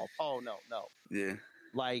piss off. Oh, no." Yeah.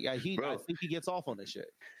 Like I think he gets off on this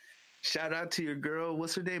shit. Shout out to your girl,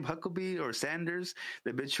 what's her name, Huckabee or Sanders,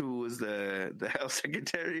 the bitch who was the health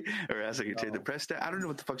secretary or health secretary, the press staff. I don't know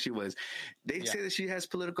what the fuck she was. They say that she has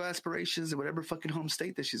political aspirations in whatever fucking home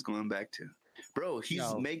state that she's going back to. Bro, he's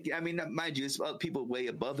making, I mean, mind you, it's people way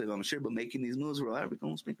above him, I'm sure, but making these moves where we're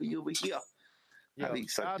going to sprinkle you over here.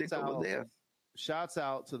 Shouts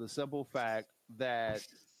out to the simple fact that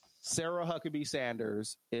Sarah Huckabee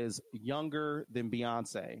Sanders is younger than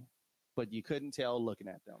Beyonce, but you couldn't tell looking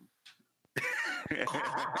at them.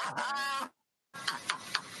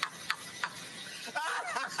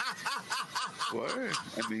 Word.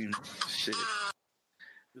 I mean, shit.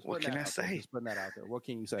 What can I say? Just putting that out there. What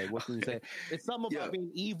can you say? It's something about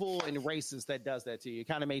being evil and racist that does that to you. It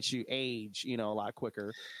kind of makes you age, a lot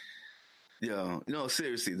quicker. Yo, no,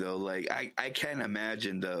 seriously though, like I can't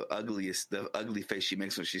imagine the ugly face she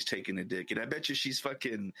makes when she's taking a dick, and I bet you she's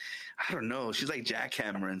fucking, I don't know, she's like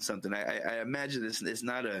jackhammering something. I imagine it's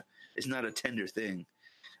not a tender thing.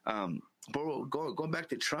 Bro, going back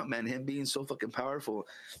to Trump, man, him being so fucking powerful.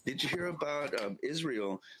 Did you hear about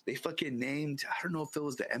Israel? They fucking named, I don't know if it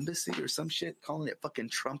was the embassy or some shit, calling it fucking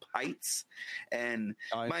Trump Heights, and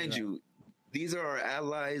mind you, these are our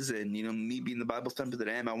allies, and, me being the Bible thumper that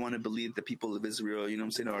I am, I want to believe the people of Israel,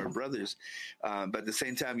 are our brothers. But at the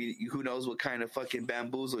same time, who knows what kind of fucking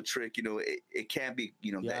bamboozle trick, it can't be,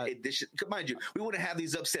 mind you, we wouldn't have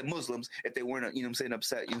these upset Muslims if they weren't,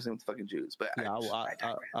 upset, with the fucking Jews. But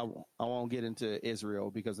I won't get into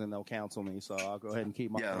Israel because then they'll cancel me. So I'll go ahead and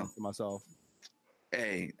keep my things to myself.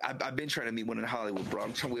 Hey, I've been trying to meet one in Hollywood, bro.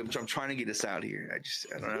 I'm trying to get us out here.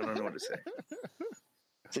 I don't know what to say.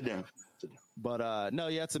 Sit down. But no,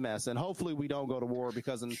 it's a mess, and hopefully we don't go to war,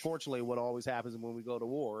 because unfortunately what always happens when we go to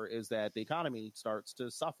war is that the economy starts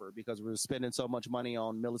to suffer because we're spending so much money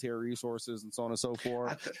on military resources and so on and so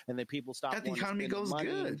forth, and then people stop. The economy goes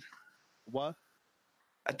good. What?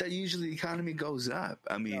 I thought usually the economy goes up.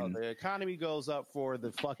 I mean, the economy goes up for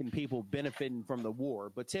the fucking people benefiting from the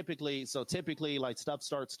war. But typically, like stuff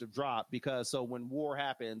starts to drop because when war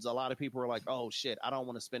happens, a lot of people are like, oh shit, I don't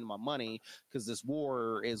want to spend my money because this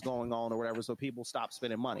war is going on or whatever. So people stop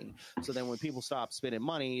spending money. So then when people stop spending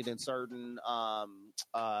money, then certain,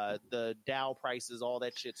 the Dow prices, all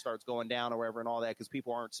that shit starts going down or whatever and all that, because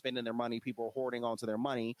people aren't spending their money. People are hoarding onto their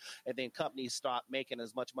money. And then companies stop making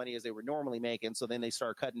as much money as they were normally making. So then they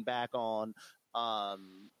start cutting back on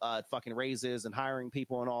fucking raises and hiring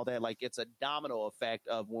people and all that. Like, it's a domino effect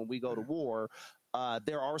of when we go to war,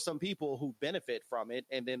 there are some people who benefit from it,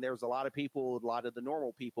 and then there's a lot of people, a lot of the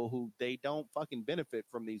normal people who they don't fucking benefit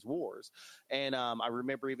from these wars. And I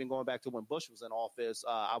remember even going back to when Bush was in office,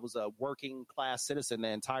 I was a working class citizen the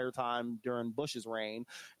entire time during Bush's reign,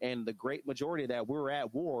 and the great majority of that we were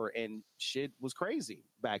at war, and shit was crazy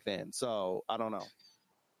back then. So I don't know.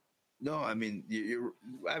 No, I mean you're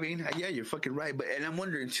fucking right. But and I'm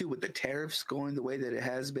wondering too, with the tariffs going the way that it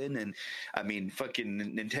has been, and I mean,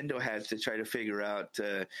 fucking Nintendo has to try to figure out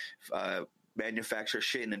manufacture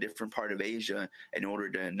shit in a different part of Asia in order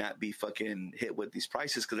to not be fucking hit with these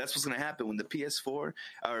prices, because that's what's going to happen when the PS4 or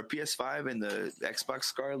PS5 and the Xbox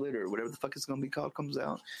Scarlet or whatever the fuck it's going to be called comes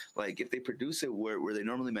out. Like, if they produce it where they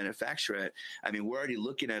normally manufacture it, I mean, we're already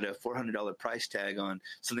looking at a $400 price tag on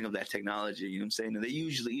something of that technology. You know what I'm saying? And they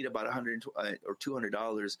usually eat about $100 or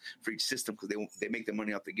 $200 for each system because they make their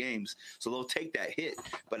money off the games, so they'll take that hit.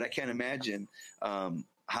 But I can't imagine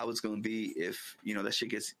how it's going to be if, you know, that shit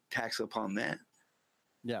gets taxed upon that.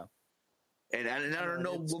 Yeah. And I don't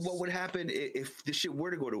know what would happen if this shit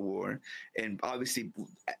were to go to war, and obviously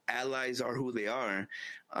allies are who they are.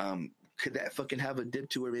 Could that fucking have a dip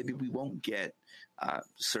to where maybe we won't get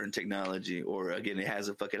certain technology, or again, it has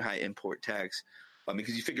a fucking high import tax? I mean,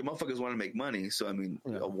 because you figure motherfuckers want to make money, so I mean,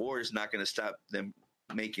 a war is not going to stop them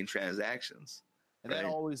making transactions. And that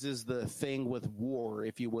always is the thing with war,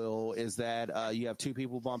 if you will, is that you have two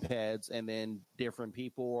people bump heads, and then different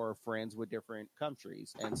people are friends with different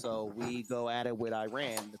countries. And so we go at it with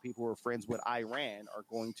Iran. The people who are friends with Iran are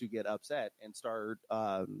going to get upset and start,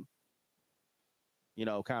 you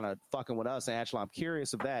know, kind of fucking with us. And actually, I'm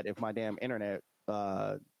curious of that if my damn internet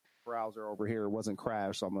browser over here wasn't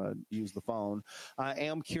crashed, so I'm going to use the phone. I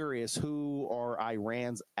am curious, who are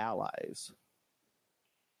Iran's allies?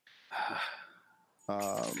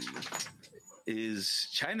 Is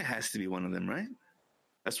China has to be one of them, right?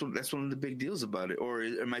 That's one of the big deals about it. Or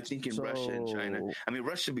am I thinking Russia and China? I mean,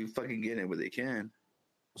 Russia be fucking getting it where they can.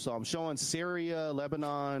 So I'm showing Syria,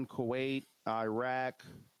 Lebanon, Kuwait, Iraq.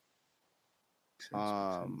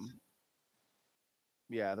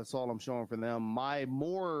 Yeah, that's all I'm showing for them.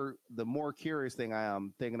 The more curious thing I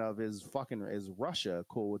am thinking of is Russia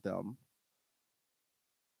cool with them?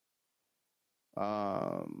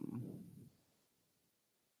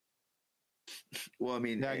 Well, I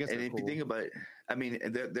mean, yeah, I guess and if you think about it, I mean,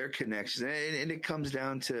 their connections, and it comes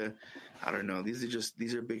down to, I don't know,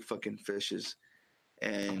 these are big fucking fishes,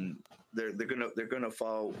 and they're gonna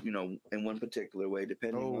fall, you know, in one particular way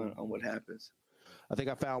depending on what happens. I think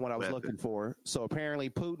I found what I was looking for. So apparently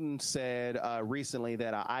Putin said recently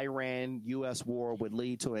that an Iran-U.S. war would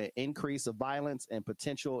lead to an increase of violence and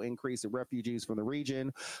potential increase of refugees from the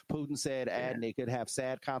region. Putin said, adding it could have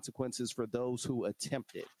sad consequences for those who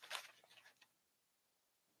attempt it.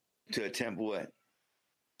 To attempt what?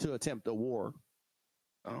 To attempt a war.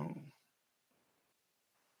 Oh.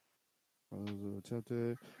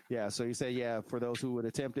 Attempted. Yeah, so you say, yeah, for those who would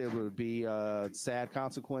attempt it would be sad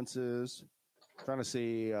consequences. Trying to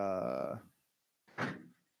see Iran's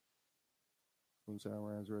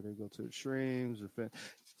ready to go to the extremes.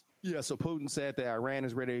 Yeah, so Putin said that Iran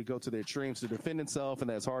is ready to go to the extremes to defend itself, and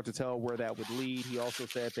that it's hard to tell where that would lead. He also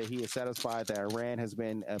said that he is satisfied that Iran has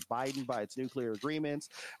been abiding by its nuclear agreements,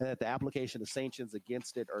 and that the application of sanctions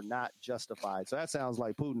against it are not justified. So that sounds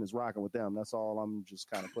like Putin is rocking with them. That's all. I'm just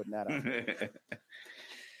kind of putting that out there.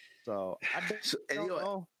 So I don't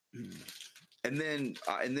know. And then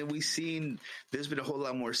we've seen there's been a whole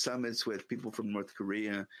lot more summits with people from North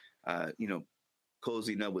Korea, you know,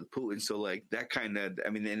 closing up with Putin. So like that kind of,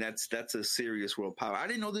 I mean, and that's a serious world power. I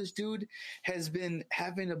didn't know this dude has been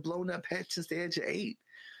having a blown up head since the age of 8.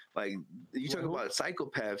 Like, you talk about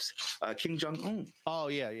psychopaths, Kim Jong-un. Oh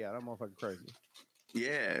yeah, that motherfucker crazy.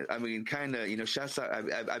 Yeah, I mean, kind of, you know, shots out.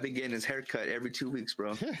 I've been getting his haircut every 2 weeks,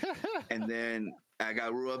 bro. And then I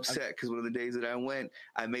got real upset because one of the days that I went,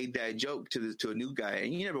 I made that joke to a new guy.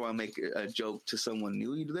 And you never want to make a joke to someone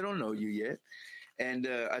new. They don't know you yet. And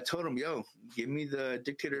I told him, yo, give me the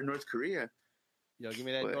dictator of North Korea. Yo, give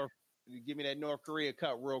me that North Korea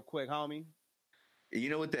cut real quick, homie. You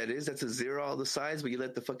know what that is? That's a 0 all the sides, but you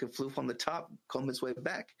let the fucking floof on the top comb its way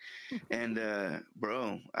back. And,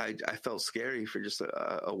 bro, I felt scary for just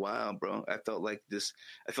a while, bro. I felt like that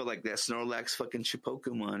Snorlax fucking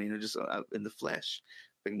Pokemon, you know, just in the flesh.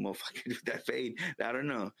 Big motherfucker, that fade. I don't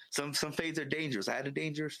know. Some fades are dangerous. I had a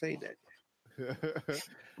dangerous fade that day.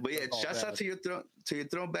 But yeah, shouts out to your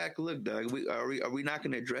throwback look, dog. Are we not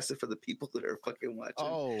going to address it for the people that are fucking watching?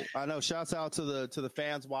 Oh, I know. Shouts out to the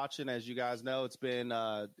fans watching. As you guys know, it's been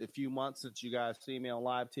a few months since you guys see me on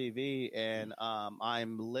live TV, and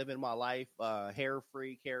I'm living my life hair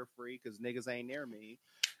free, carefree, because niggas ain't near me.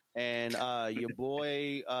 And your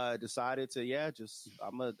boy decided to just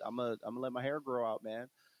I'm gonna let my hair grow out, man.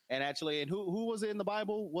 And actually, and who was it in the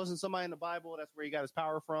Bible? Wasn't somebody in the Bible that's where he got his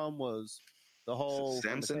power from? Was the whole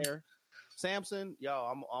from his Samson. hair? Samson, yo,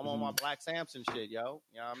 I'm on my Black Samson shit, yo.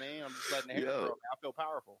 You know what I mean? I'm just letting the hair grow. Man. I feel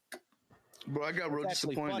powerful, bro. I got real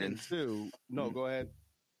disappointed too. No, go ahead.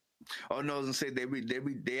 Oh no, I was gonna say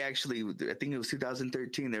they actually, I think it was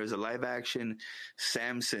 2013. There was a live action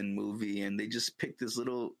Samson movie, and they just picked this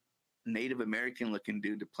little Native American looking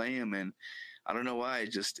dude to play him, and I don't know why. I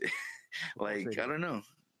just like I don't know.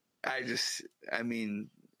 I mean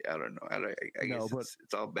I don't know. I guess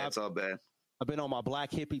it's all bad. It's all bad. I've been on my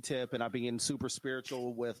black hippie tip, and I've been getting super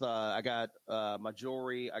spiritual with. I got my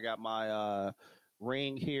jewelry. I got my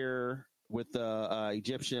ring here with the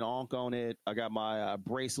Egyptian ankh on it. I got my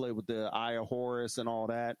bracelet with the Eye of Horus and all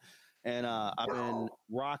that. And I've been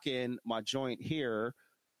rocking my joint here.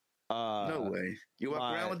 No way. You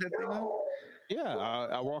walk around with that thing on? Yeah,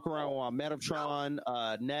 I walk around with my Metatron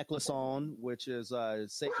necklace on, which is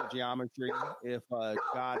sacred geometry. If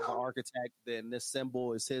God is an architect, then this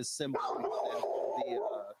symbol is his symbol.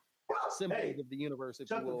 The symbols of the universe, if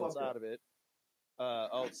you will, inside of it.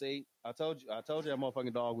 See, I told you that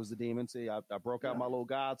motherfucking dog was the demon. See, I broke out my little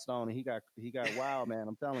godstone, and he got wild, man.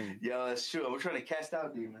 I'm telling you. Yo, that's true. We're trying to cast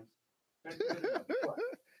out demons.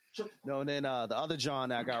 No, and then the other John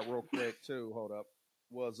that I got real quick too. Hold up,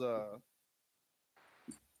 was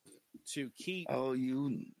to keep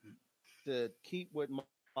with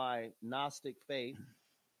my Gnostic faith.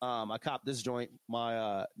 I copped this joint,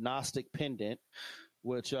 my Gnostic pendant,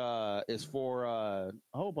 which is for a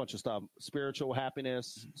whole bunch of stuff, spiritual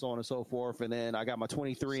happiness, so on and so forth. And then I got my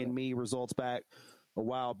 23andMe results back a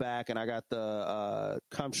while back, and I got the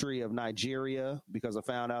country of Nigeria because I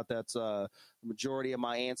found out that's the majority of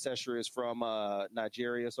my ancestry is from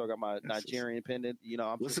Nigeria. So I got my Nigerian pendant. You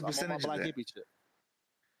know, what's the percentage of black hippie shit.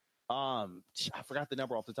 I forgot the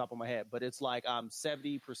number off the top of my head, but it's like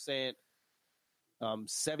 70%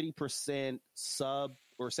 sub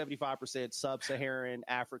or 75% sub-Saharan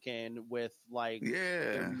African, with like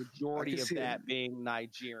the majority of that being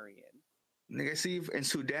Nigerian. Nigga, I see you in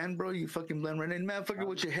Sudan, bro. You fucking blend right in, man. Fucking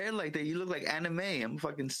with your hair like that, you look like anime. I'm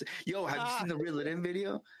fucking. Yo, have you seen the Reel It In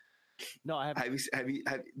video? No, I haven't. Have you?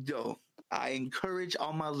 Yo, I encourage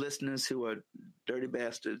all my listeners who are dirty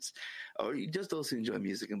bastards, or just those who enjoy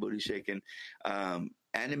music and booty shaking.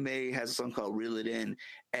 Anime has a song called Reel It In,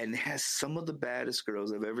 and has some of the baddest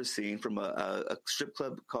girls I've ever seen from a strip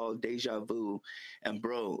club called Deja Vu. And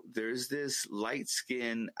bro, there's this light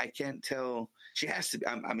skin. I can't tell. She has to be.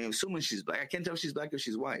 I mean, assuming she's black. I can't tell if she's black or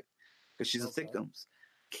she's white because she's a thickums.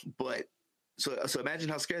 But so imagine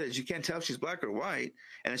how scary that is. You can't tell if she's black or white,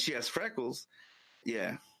 and then she has freckles.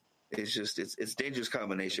 Yeah. It's just it's dangerous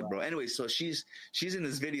combination, bro. Anyway, so she's in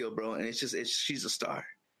this video, bro, and she's a star.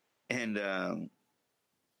 And the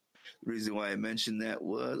reason why I mentioned that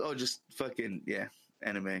was just fucking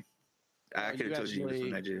anime. I could have told you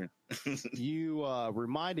from Nigeria. You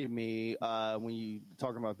reminded me when you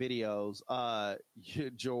talking about videos.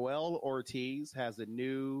 Joel Ortiz has a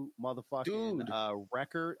new motherfucking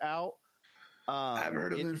record out. I've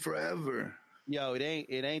heard of it forever. Yo, it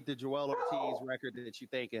ain't the Joel Ortiz record that you're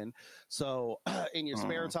thinking. So in your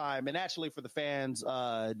spare time, and actually for the fans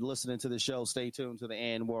listening to the show, stay tuned to the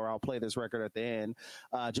end where I'll play this record at the end.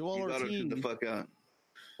 Joel Ortiz, the fuck out.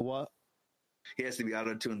 What? He has to be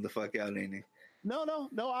auto-tuned the fuck out, ain't he? No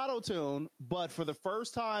auto-tune. But for the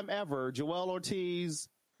first time ever, Joel Ortiz,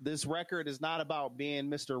 this record is not about being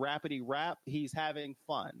Mr. Rappity Rap. He's having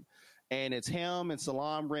fun. And it's him and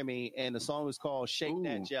Salam Remy, and the song is called Shake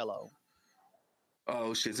That Jello.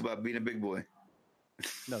 Oh shit! It's about being a big boy.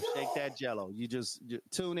 No, Shake That Jello. You just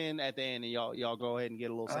tune in at the end, and y'all go ahead and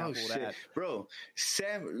get a little sample of that. Bro,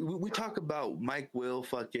 Sam, we talk about Mike Will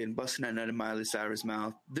fucking busting that nut in Miley Cyrus'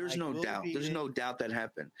 mouth. There's no doubt. There's no doubt that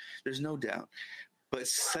happened. There's no doubt. But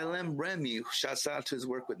Salam Remy, shouts out to his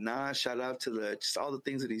work with Nas, shout out to just all the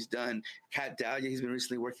things that he's done. Kat Dahlia, he's been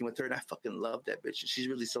recently working with her, and I fucking love that bitch. She's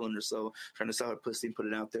really selling her soul, trying to sell her pussy and put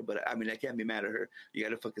it out there. But I mean, I can't be mad at her. You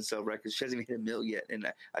got to fucking sell records. She hasn't even hit a mill yet, and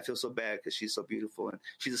I feel so bad because she's so beautiful and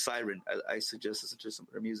she's a siren. I suggest listening to some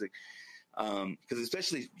of her music. Because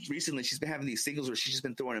especially recently, she's been having these singles where she's just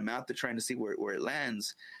been throwing them out there trying to see where it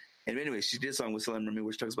lands. And anyway, she did a song with Salam Remy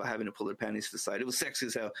where she talks about having to pull her panties to the side. It was sexy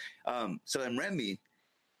as hell. Salam Remy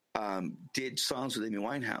did songs with Amy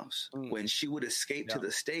Winehouse. When she would escape to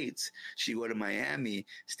the States, she'd go to Miami,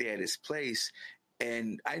 stay at his place.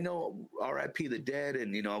 And I know R.I.P. the dead,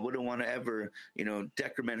 and I wouldn't want to ever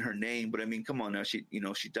decrement her name, but I mean, come on now, she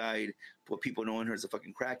died with people knowing her as a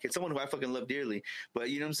fucking crackhead, someone who I fucking love dearly.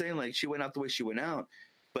 But you know what I'm saying? Like, she went out the way she went out.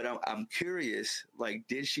 But I'm curious, like,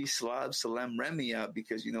 did she slob Salem Remy out?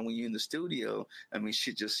 Because, you know, when you're in the studio, I mean,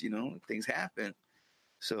 shit just, you know, things happen.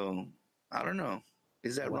 So I don't know.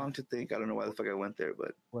 Is that wrong to think? I don't know why the fuck I went there,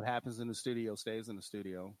 but what happens in the studio stays in the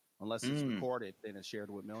studio. Unless it's recorded, then it's shared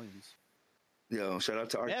with millions. Yo, shout out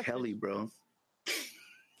to R. Kelly, bro.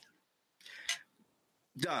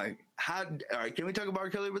 Dog, all right, can we talk about R.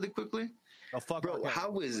 Kelly really quickly? Oh, fuck, bro,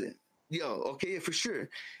 how is it? Yo, okay, for sure.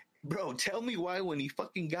 Bro, tell me why when he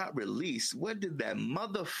fucking got released, what did that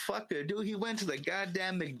motherfucker do? He went to the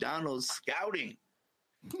goddamn McDonald's scouting.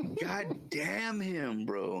 God damn him,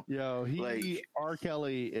 bro. Yo, R.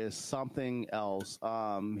 Kelly is something else.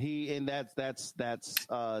 That's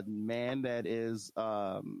a man that is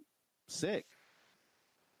sick.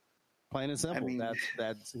 Plain and simple. I mean,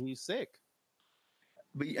 he's sick.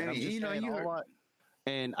 But I mean, you know,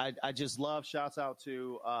 and I just love, shouts out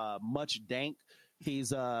to Much Dank.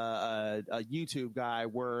 He's a YouTube guy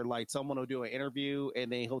where like someone will do an interview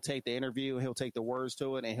and then he'll take the interview and he'll take the words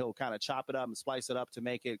to it and he'll kind of chop it up and splice it up to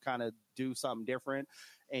make it kind of do something different.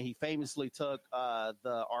 And he famously took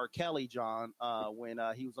the R. Kelly John when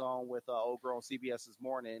he was on with old girl on CBS This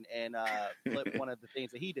Morning and flipped one of the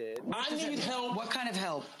things that he did. I need help. What kind of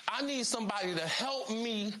help? I need somebody to help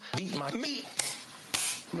me beat my meat.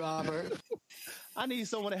 Robert. I need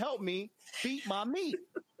someone to help me beat my meat.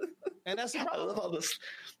 And that's the problem.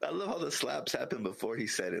 I love how the slaps happened before he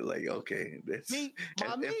said it. Like, okay, beat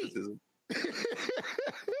my meat.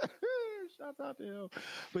 Shout out to him.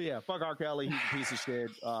 But yeah, fuck R. Kelly. He's a piece of shit.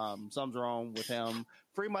 Something's wrong with him.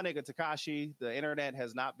 Free my nigga Tekashi. The internet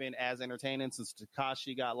has not been as entertaining since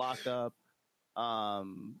Tekashi got locked up.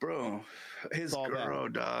 Bro, his girl,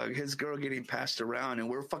 dog, his girl getting passed around, and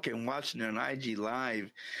we're fucking watching it on IG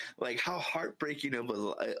Live. Like, how heartbreaking of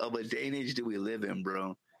a day and age do we live in,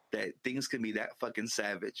 bro? That things can be that fucking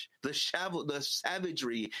savage. The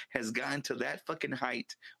savagery has gotten to that fucking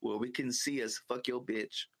height where we can see us fuck your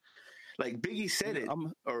bitch. Like Biggie said it,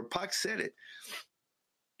 or Pac said it.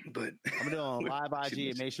 But I'm gonna do on live IG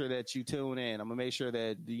and make sure that you tune in. I'm gonna make sure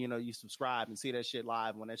that you subscribe and see that shit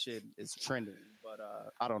live when that shit is trending. But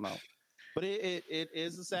I don't know. But it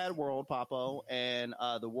is a sad world, Papo, and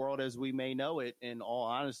the world as we may know it, in all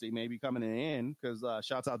honesty, may be coming to an end because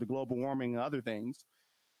shouts out to global warming and other things.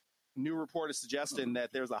 New report is suggesting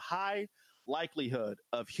that there's a high likelihood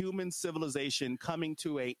of human civilization coming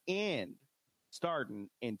to an end starting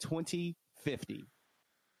in 2050.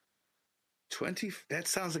 That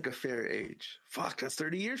sounds like a fair age. Fuck, that's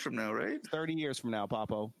 30 years from now, right? 30 years from now,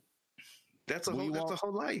 Papo. That's a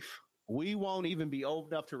whole life. We won't even be old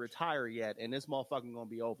enough to retire yet, and this motherfucking gonna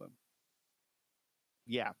be over.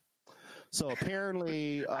 Yeah. So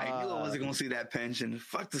apparently, I knew I wasn't gonna see that pension.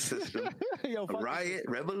 Fuck the system. Riot,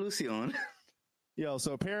 revolution.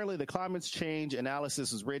 So apparently the climate change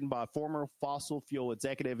analysis was written by a former fossil fuel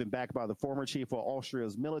executive and backed by the former chief of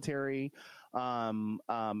Austria's military.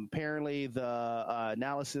 Apparently the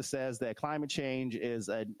analysis says that climate change is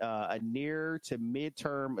a near to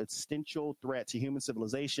midterm existential threat to human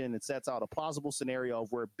civilization. It sets out a plausible scenario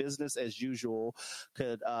of where business as usual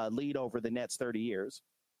could lead over the next 30 years.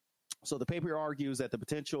 So the paper argues that the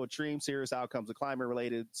potential extreme serious outcomes of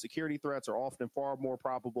climate-related security threats are often far more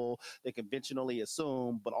probable than conventionally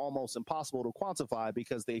assumed, but almost impossible to quantify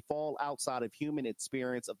because they fall outside of human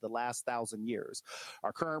experience of the last 1,000 years.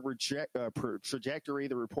 Our current trajectory,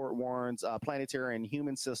 the report warns, planetary and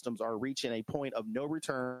human systems are reaching a point of no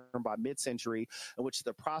return by mid-century in which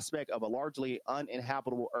the prospect of a largely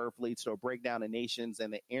uninhabitable Earth leads to a breakdown in nations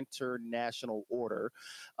and the international order.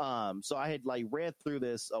 So I had read through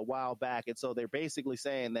this a while back, and so they're basically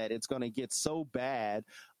saying that it's going to get so bad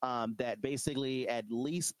that basically at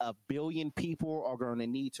least 1 billion people are going to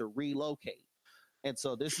need to relocate. And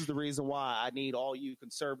so this is the reason why I need all you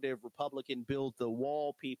conservative Republican build the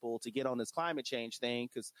wall people to get on this climate change thing,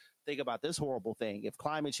 because think about this horrible thing. If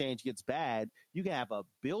climate change gets bad, you can have 1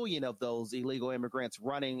 billion of those illegal immigrants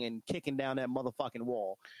running and kicking down that motherfucking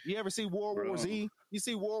wall. You ever see World War Z? You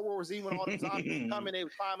see World War Z when all the zombies come and they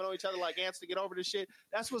were climbing on each other like ants to get over this shit?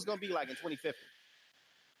 That's what's going to be like in 2050.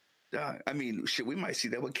 I mean, shit, we might see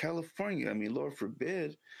that with California. I mean, Lord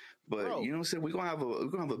forbid. But you know what I'm saying? We're gonna have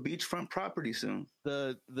a beachfront property soon.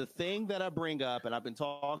 The thing that I bring up, and I've been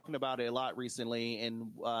talking about it a lot recently,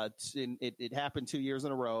 and it happened 2 years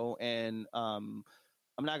in a row, and I'm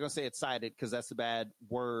not gonna say it's cited because that's a bad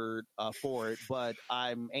word for it, but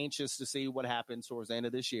I'm anxious to see what happens towards the end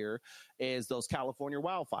of this year. Is those California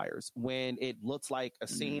wildfires when it looks like a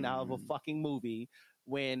scene out of a fucking movie.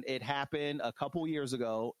 when it happened a couple years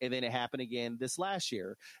ago, and then it happened again this last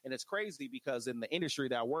year. And it's crazy because in the industry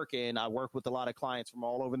that I work in, I work with a lot of clients from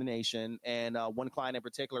all over the nation. And one client in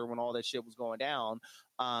particular, when all that shit was going down,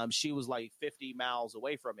 she was like 50 miles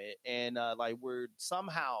away from it. And like we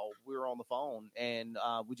were on the phone, and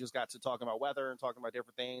we just got to talking about weather and talking about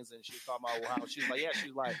different things. And she was talking about how she's like,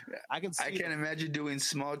 I can see. I can't imagine doing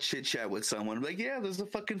small chit chat with someone. Like, yeah, there's a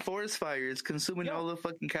fucking forest fire. It's consuming all the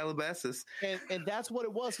fucking Calabasas. And that's what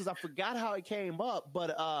it was, because I forgot how it came up.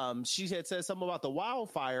 But she had said something about the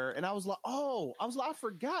wildfire, and I was like, I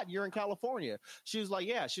forgot you're in California. She was like,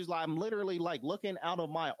 yeah. She was like, I'm literally like looking out of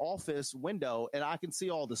my office window, and I can see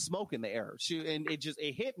all the smoke in the air.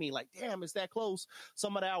 It hit me like, damn, it's that close.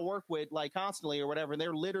 Somebody I work with like constantly or whatever, and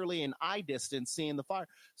they're literally in eye distance seeing the fire.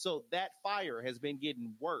 So that fire has been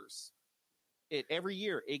getting worse. Every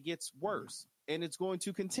year it gets worse, and it's going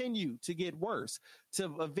to continue to get worse,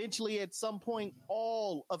 to eventually at some point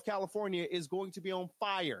all of California is going to be on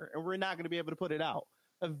fire, and we're not going to be able to put it out.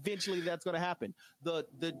 Eventually that's going to happen. The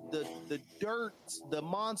dirt, the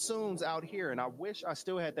monsoons out here, and I wish I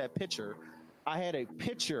still had that picture. I had a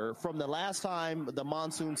picture from the last time the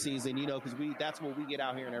monsoon season, because that's what we get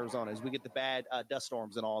out here in Arizona, is we get the bad dust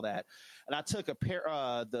storms and all that. And I took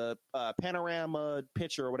the panorama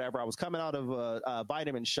picture or whatever. I was coming out of a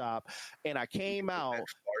vitamin shop, and I came out. Fart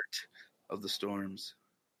of the storms.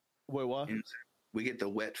 Wait, what? We get the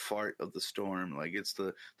wet fart of the storm, like it's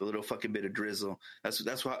the little fucking bit of drizzle.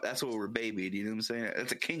 That's what we're babied. You know what I'm saying?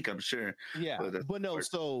 That's a kink, I'm sure. Yeah, but no.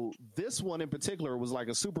 So this one in particular was like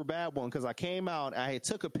a super bad one, because I came out, I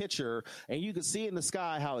took a picture, and you could see in the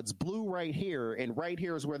sky how it's blue right here, and right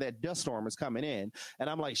here is where that dust storm is coming in. And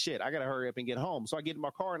I'm like, shit, I gotta hurry up and get home. So I get in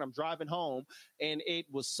my car and I'm driving home, and it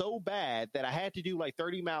was so bad that I had to do like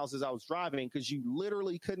 30 miles as I was driving, because you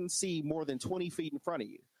literally couldn't see more than 20 feet in front of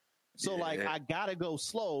you. So I gotta go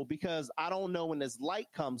slow, because I don't know when this light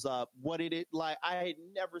comes up what it is like. I had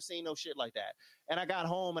never seen no shit like that. And I got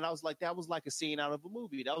home and I was like, that was like a scene out of a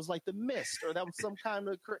movie. That was like The Mist, or that was some kind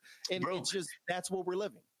of, and bro, it's just, that's what we're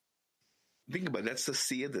living. Think about it, that's the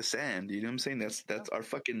sea of the sand. You know what I'm saying? That's our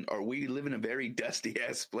fucking, or we live in a very dusty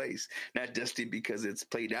ass place. Not dusty because it's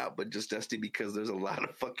played out, but just dusty because there's a lot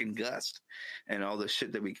of fucking gust and all the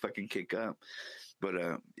shit that we fucking kick up. But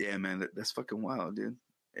yeah, man, that's fucking wild, dude.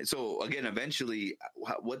 So again, eventually,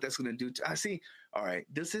 what that's going to do to, I see. All right.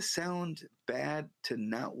 Does this sound bad to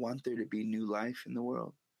not want there to be new life in the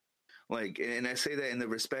world? Like, and I say that in the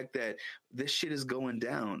respect that this shit is going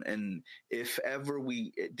down. And if ever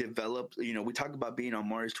we develop, we talk about being on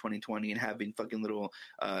Mars 2020 and having fucking little,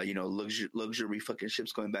 luxury fucking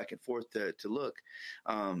ships going back and forth to look,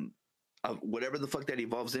 whatever the fuck that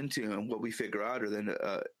evolves into and what we figure out or then,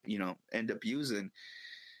 end up using,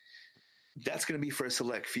 that's going to be for a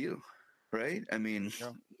select few, right? I mean,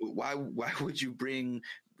 why would you bring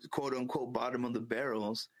quote unquote bottom of the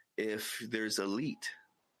barrels if there's elite?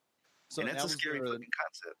 So and that's a scary fucking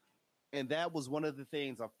concept. And that was one of the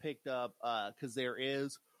things I've picked up because there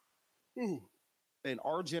is in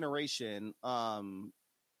our generation,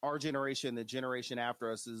 the generation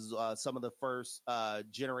after us is some of the first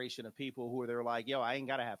generation of people who they're like, yo, I ain't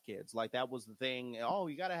got to have kids. Like that was the thing. Oh,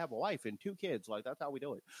 you got to have a wife and 2 kids. Like that's how we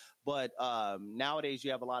do it. But nowadays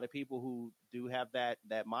you have a lot of people who do have that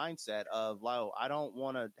mindset of, like, I don't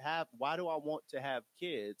want to have, why do I want to have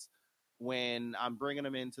kids when I'm bringing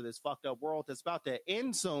them into this fucked up world that's about to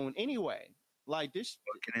end soon anyway? Like this.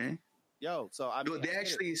 Okay. Yo, so I mean, they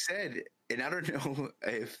actually said, and I don't know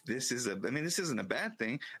if this is this isn't a bad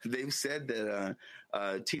thing. They've said that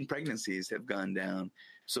teen pregnancies have gone down.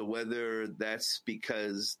 So whether that's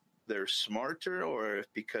because they're smarter or if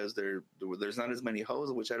because there's not as many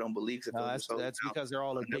hoes, which I don't believe. That's because they're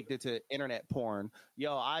all addicted to internet porn.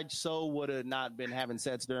 Yo, I so would have not been having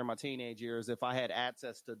sex during my teenage years if I had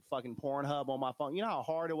access to fucking Pornhub on my phone. You know how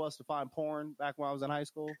hard it was to find porn back when I was in high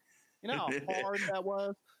school? You know how hard that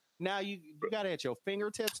was? Now you got it at your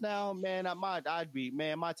fingertips now, man. I'd be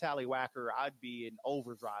my tallywhacker. I'd be in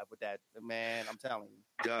overdrive with that, man. I'm telling you,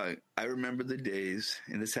 Doug. I remember the days,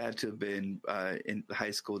 and this had to have been in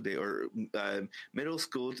high school day or middle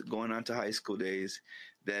school, going on to high school days.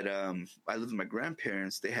 That I lived with my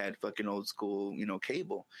grandparents. They had fucking old school,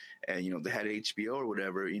 cable, and they had HBO or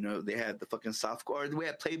whatever. They had the fucking softcore. We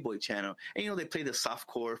had Playboy Channel, and they play the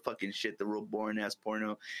softcore fucking shit, the real boring ass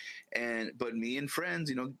porno. But me and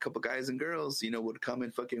friends, a couple guys and girls, would come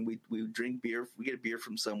and fucking we would drink beer. We get a beer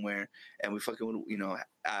from somewhere, and we fucking would,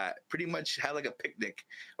 pretty much have like a picnic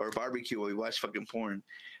or a barbecue where we watch fucking porn.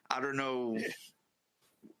 I don't know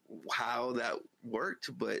how that worked,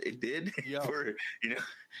 but it did.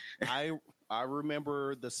 I I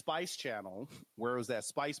remember the Spice Channel, where it was that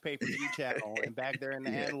Spice pay-per-view channel, and back there in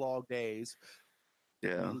the analog days, you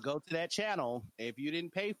can go to that channel. If you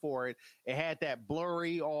didn't pay for it, it had that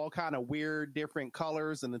blurry, all kind of weird, different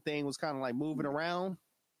colors, and the thing was kind of like moving around.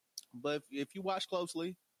 But if you watch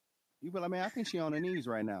closely, you be like, man, I think she on her knees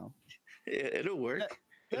right now. It'll work.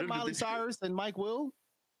 That Miley Cyrus and Mike Will?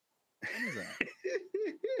 What is that?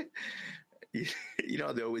 You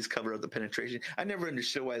know, they always cover up the penetration. I never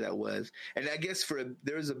understood why that was. And I guess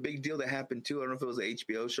there was a big deal that happened too. I don't know if it was an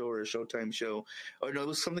HBO show or a Showtime show. Or no, it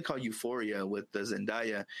was something called Euphoria with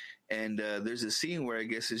Zendaya. And there's a scene where I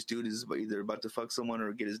guess this dude is either about to fuck someone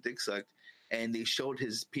or get his dick sucked. And they showed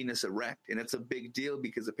his penis erect. And it's a big deal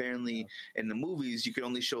because apparently in the movies, you can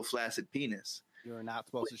only show flaccid penis. You're not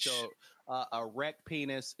supposed to show a erect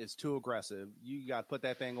penis is too aggressive. You got to put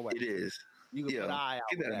that thing away. It is. You can put an eye out.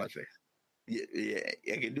 Get that in my face. Yeah,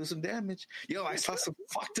 I can do some damage. Yo, I saw some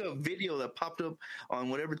fucked up video that popped up on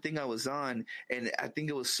whatever thing I was on, and I think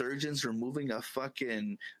it was surgeons removing a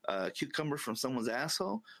fucking cucumber from someone's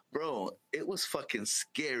asshole. Bro, it was fucking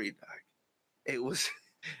scary, dog. It was,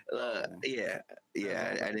 I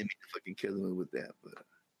didn't mean to fucking kill him with that, but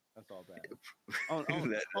that's all bad. On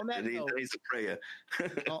that note, needs a prayer.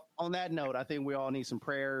 on that note, I think we all need some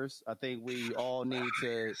prayers. I think we all need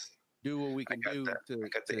to do what we can do. I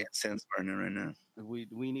got the incense burning right now.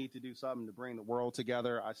 We need to do something to bring the world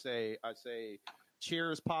together. I say,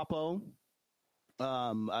 cheers, Papo.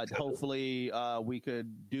 Hopefully, we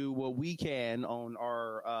could do what we can on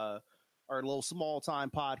our little small time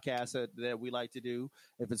podcast that we like to do.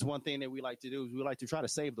 If it's one thing that we like to do, is we like to try to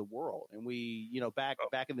save the world. And we, back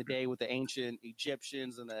in the day with the ancient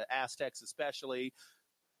Egyptians and the Aztecs, especially,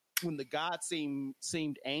 when the gods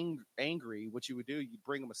seemed angry, what you would do, you'd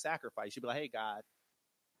bring them a sacrifice. You'd be like, hey, God,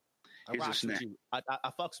 I rocks with you. I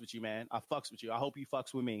fucks with you, man. I fucks with you. I hope you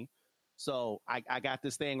fucks with me. So I got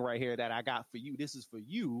this thing right here that I got for you. This is for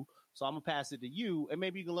you. So I'm going to pass it to you. And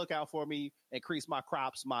maybe you can look out for me, increase my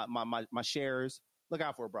crops, my shares. Look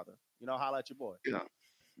out for a brother. Holla at your boy.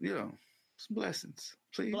 Yeah. Some blessings,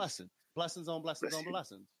 please. Blessings on blessings on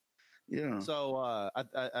blessings. Yeah. So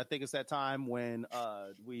I think it's that time when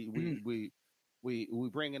we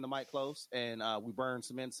bring in the mic close and we burn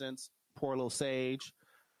some incense, pour a little sage,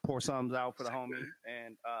 pour some out for the homie,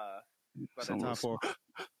 and by that time for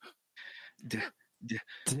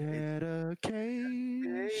dedication.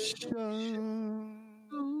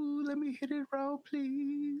 Ooh, let me hit it raw,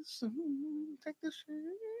 please. Take this shit.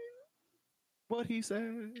 What he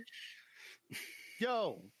said.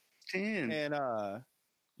 Yo. 10. And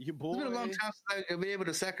your boy. It's been a long time since I've been able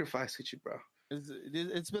to sacrifice with you, bro.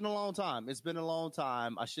 It's been a long time. It's been a long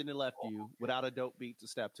time. I shouldn't have left you without a dope beat to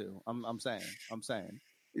step to. I'm saying.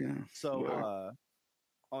 Yeah. So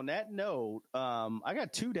on that note, I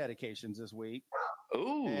got 2 dedications this week.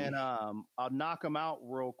 Ooh. And I'll knock them out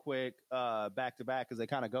real quick, back to back, because they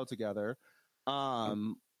kind of go together.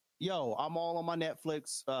 I'm all on my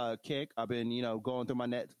Netflix kick. I've been, going through my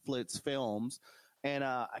Netflix films. And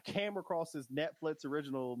I came across this Netflix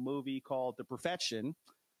original movie called The Perfection.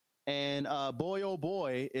 And boy, oh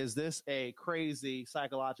boy, is this a crazy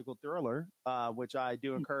psychological thriller, which I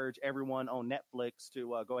do encourage everyone on Netflix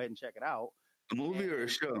to go ahead and check it out. A movie or a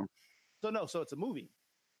show? So it's a movie.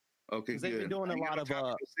 Okay, good. They've been doing a lot of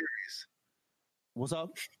series. What's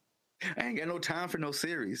up? I ain't got no time for no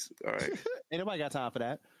series. All right. Ain't nobody got time for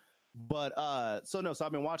that. But so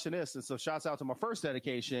I've been watching this, and so shouts out to my first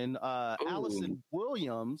dedication, Allison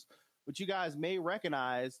Williams, which you guys may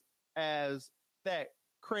recognize as that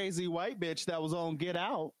crazy white bitch that was on Get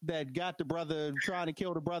Out that got the brother trying to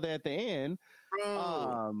kill the brother at the end.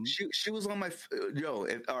 Bro, she was on my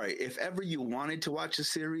if ever you wanted to watch a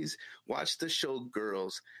series, watch the show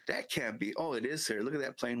Girls. That can't be. Oh, it is her. Look at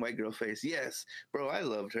that plain white girl face. Yes, bro, I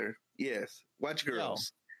loved her. Yes, watch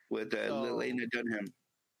Girls with Lena Dunham.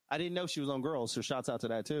 I didn't know she was on Girls, so shouts out to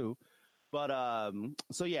that too. But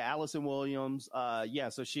Allison Williams,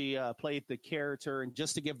 so she played the character, and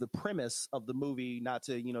just to give the premise of the movie, not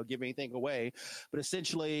to give anything away, but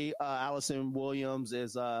essentially Allison Williams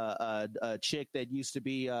is a chick that used to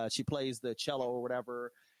be she plays the cello or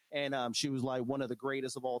whatever, and she was like one of the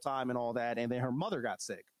greatest of all time and all that, and then her mother got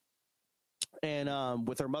sick. And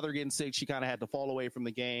with her mother getting sick, she kind of had to fall away from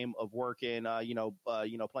the game of working,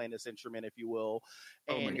 playing this instrument, if you will.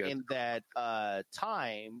 And in that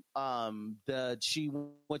time, she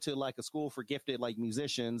went to like a school for gifted like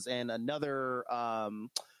musicians, and another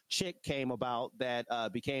chick came about that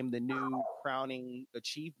became the new crowning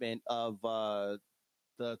achievement of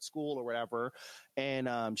the school or whatever.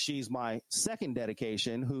 And she's my second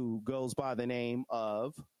dedication, who goes by the name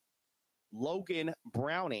of Logan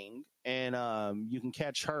Browning. and you can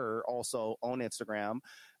catch her also on Instagram.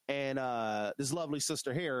 And this lovely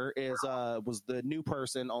sister here was the new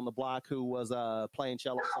person on the block who was playing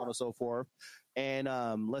cello, so on and so forth. And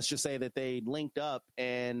let's just say that they linked up,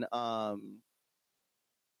 and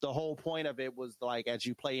the whole point of it was like, as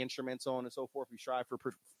you play instruments, so on and so forth, you strive for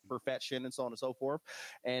perfection and so on and so forth.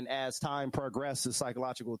 And as time progresses,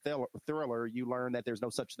 psychological thriller, you learn that there's no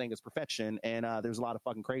such thing as perfection, and there's a lot of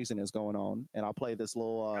fucking craziness going on. And I'll play this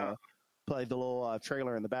little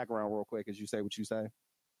trailer in the background real quick as you say what you say.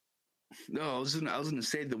 No, I was gonna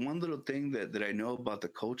say the one little thing that I know about the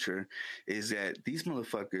culture is that these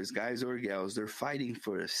motherfuckers, guys or gals, they're fighting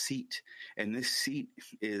for a seat, and this seat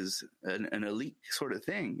is an elite sort of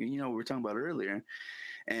thing. You know, we were talking about earlier,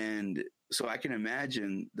 and so I can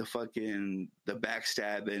imagine the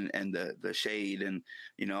backstab and the shade and,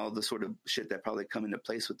 you know, all the sort of shit that probably come into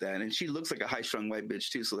place with that. And she looks like a high strung white bitch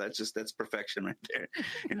too, so that's perfection right there.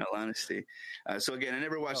 In all honesty. So again, I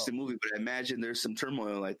never watched the movie, but I imagine there's some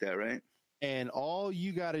turmoil like that, right? And all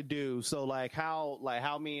you got to do, so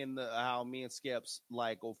how me and Skips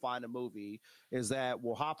like go find a movie is that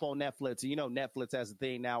we'll hop on Netflix. And you know, Netflix has a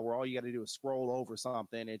thing now where all you got to do is scroll over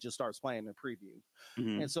something and it just starts playing the preview.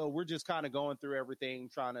 Mm-hmm. And so we're just kind of going through everything,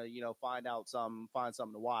 trying to, you know, find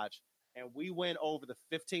something to watch. And we went over the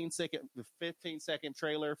 15 second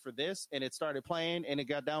trailer for this, and it started playing, and it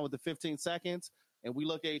got down with the 15 seconds. And we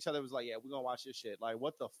looked at each other, it was like, yeah, we're going to watch this shit. Like,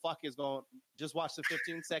 what the fuck is going, just watch the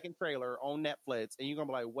 15-second trailer on Netflix, and you're going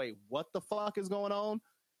to be like, wait, what the fuck is going on?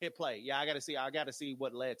 Hit play. Yeah, I got to see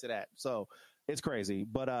what led to that. So it's crazy.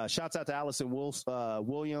 But shouts out to Allison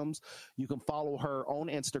Williams. You can follow her on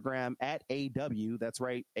Instagram at AW. That's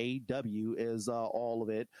right. AW is all of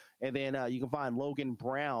it. And then you can find Logan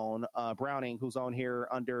Browning, who's on here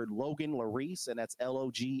under Logan Larice, and that's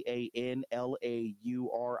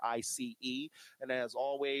LOGANLAURICE. And as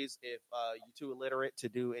always, if you're too illiterate to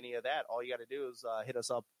do any of that, all you got to do is hit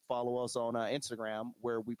us up, follow us on Instagram,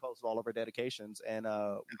 where we post all of our dedications, and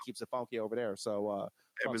we keeps it funky over there. So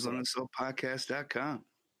ArizonaSoulPodcast.com.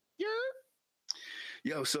 Yeah.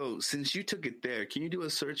 Yo, so since you took it there, can you do a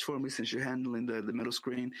search for me since you're handling the middle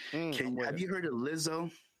screen? Have you heard of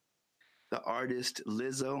Lizzo? The artist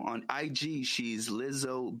Lizzo on IG, she's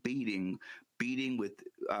Lizzo Beating with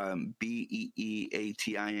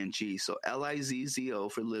BEEATING. So LIZZO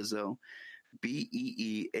for Lizzo,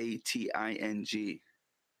 BEEATING.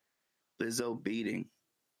 Lizzo Beating.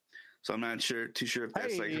 So I'm not too sure if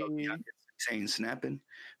that's like saying snapping.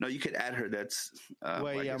 No, you could add her. That's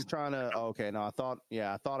I'm trying to. Okay, no, I thought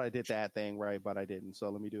I did that thing right, but I didn't. So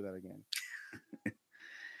let me do that again.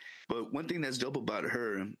 But one thing that's dope about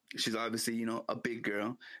her, she's obviously, you know, a big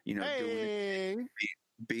girl, you know, doing it,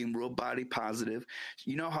 being real body positive.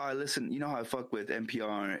 You know how I fuck with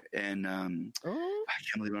NPR and I can't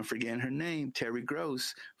believe I'm forgetting her name, Terry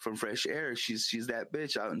Gross from Fresh Air. She's that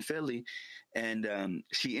bitch out in Philly. And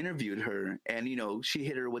she interviewed her, and, you know, she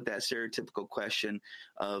hit her with that stereotypical question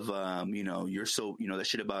of, you know, you're so, you know, that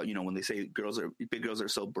shit about, you know, when they say big girls are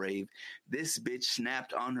so brave. This bitch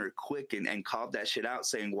snapped on her quick and called that shit out,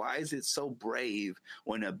 saying, why is it so brave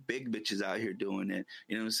when a big bitch is out here doing it?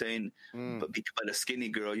 You know what I'm saying? But a skinny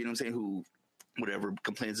girl, you know what I'm saying, who whatever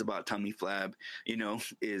complains about tummy flab, you know,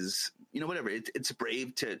 is, you know, whatever. It's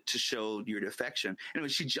brave to show your affection. Anyway,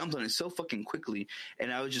 she jumped on it so fucking quickly,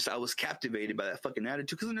 and I was captivated by that fucking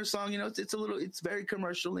attitude. Because in her song, you know, it's very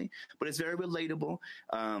commercially, but it's very relatable.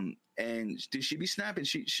 And dude, she be snapping.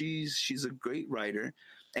 She's a great writer.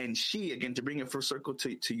 And she, again, to bring it full circle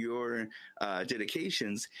to your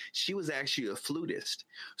dedications, she was actually a flutist.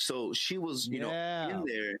 So she was, you know, in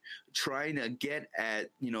there trying to get at,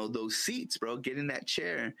 you know, those seats, bro, get in that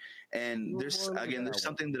chair. And there's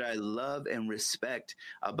something that I love and respect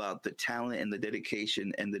about the talent and the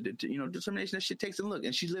dedication and the, determination that she takes. And look,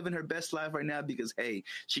 and she's living her best life right now because, hey,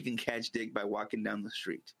 she can catch dick by walking down the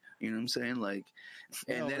street. You know what I'm saying? Like,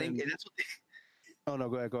 and that's what oh, no,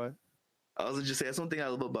 go ahead. I was just say that's one thing I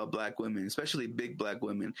love about black women, especially big black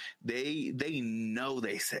women. They know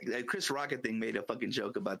they say. That Chris Rock, I think, made a fucking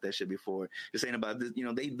joke about that shit before. Just saying about this, you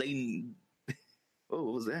know, they oh,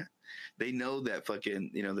 what was that? They know that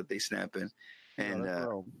fucking, you know, that they snapping. And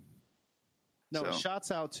shouts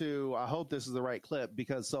out to, I hope this is the right clip,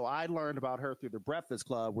 because I learned about her through the Breakfast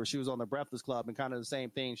Club, where she was on the Breakfast Club, and kind of the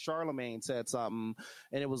same thing. Charlemagne said something,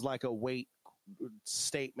 and it was like a weight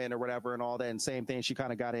statement or whatever and all that, and same thing, she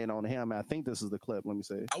kind of got in on him. I think this is the clip. Let me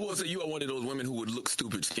see. I will say you are one of those women who would look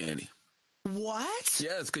stupid skinny. What?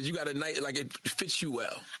 Yes, because you got a nice, like, it fits you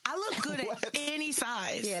well. I look good at any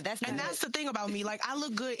size. Yeah, that's the thing about me. Like, I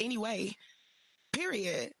look good anyway.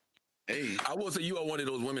 Period. Hey, I will say you are one of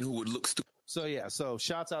those women who would look stupid. So yeah, so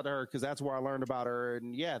shouts out to her because that's where I learned about her,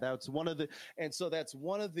 and yeah, that's one of the,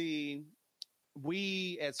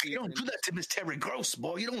 we as you don't do that to Miss Terry Gross,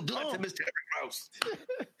 boy. You don't do that to Miss Terry Gross.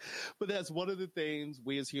 But that's one of the things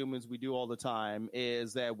we as humans we do all the time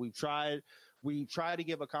is that we try to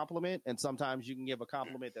give a compliment, and sometimes you can give a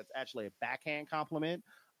compliment that's actually a backhand compliment.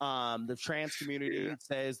 The trans community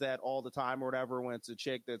says that all the time or whatever when it's a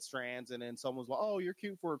chick that's trans and then someone's like, oh, you're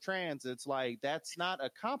cute for a trans. It's like, that's not a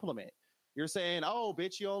compliment. You're saying, oh,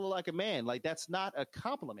 bitch, you don't look like a man. Like, that's not a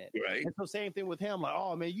compliment. Right. And so same thing with him. Like,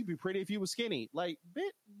 oh, man, you'd be pretty if you was skinny. Like,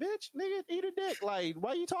 bitch, nigga, eat a dick. Like,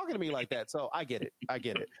 why are you talking to me like that? So I get it.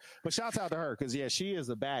 But shouts out to her because, yeah, she is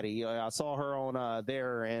a baddie. I saw her on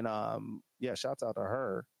there and, yeah, shouts out to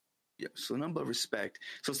her. Yeah, so number of respect.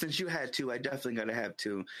 So since you had two, I definitely got to have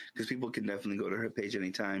two because people can definitely go to her page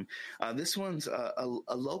anytime. This one's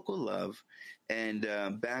a local love. And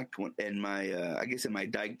back in my, I guess in my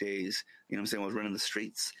dyke days, you know what I'm saying, I was running the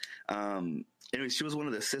streets. Anyway, she was one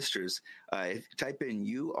of the sisters. Type in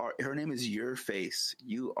her name is Your Face,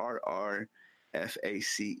 URRFACE,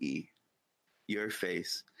 Your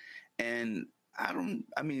Face. And I'm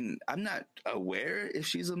not aware if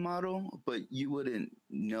she's a model, but you wouldn't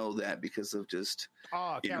know that because of just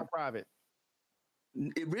account private.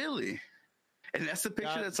 It really, and that's the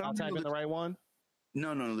picture that some people. Type in the right one.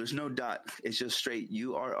 No, there's no dot. It's just straight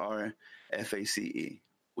URRFACE,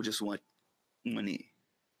 with just one E.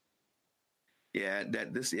 Yeah,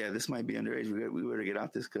 this might be underage. We better get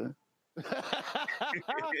off this, cuz. Let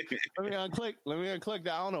me unclick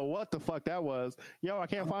that. I don't know what the fuck that was. Yo, I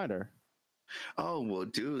can't find her. Oh, well,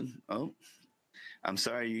 dude. Oh, I'm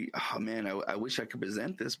sorry. Oh, man, I wish I could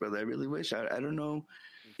present this, brother. I really wish. I don't know.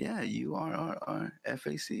 Yeah,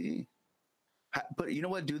 URRFACE. But you know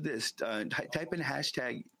what? Do this. Type in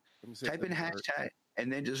hashtag. Type in hashtag, and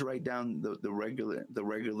then just write down the regular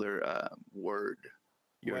word.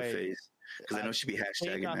 Your face, because I know she'd be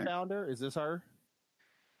hashtagging that. I found her. Is this her?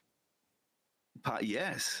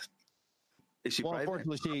 Yes. Is she private?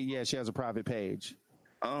 Unfortunately, she has a private page.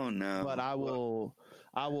 Oh no! But I will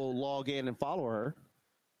log in and follow her.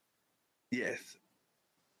 Yes.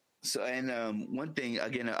 So, and one thing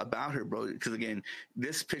again about her, bro, because again,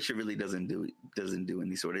 this picture really doesn't do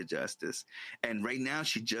any sort of justice. And right now,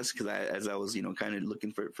 she just as I was kind of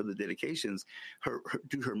looking for the dedications, her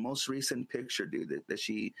most recent picture, dude, that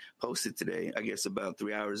she posted today, I guess about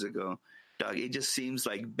 3 hours ago, dog, it just seems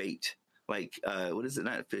like bait. Like, what is it?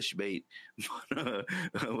 Not fish bait.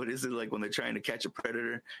 What is it like when they're trying to catch a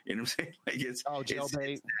predator? You know what I'm saying? Like jail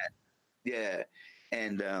bait. It's that. Yeah.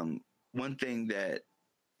 And one thing that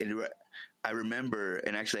I remember,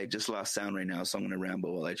 and actually I just lost sound right now, so I'm going to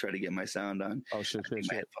ramble while I try to get my sound on. Oh, shit. My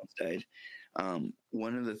headphones died.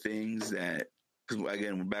 One of the things that, because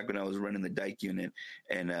again, back when I was running the dyke unit,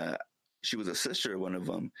 and she was a sister of one of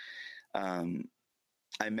them, I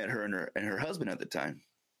met her and her husband at the time.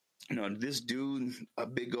 This dude, a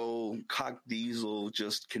big old cock diesel,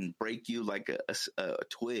 just can break you like a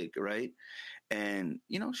twig, right? And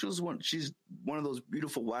she's one of those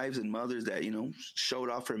beautiful wives and mothers that showed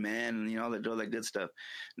off her man and all that good stuff.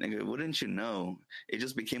 Nigga, wouldn't you know? It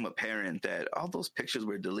just became apparent that all those pictures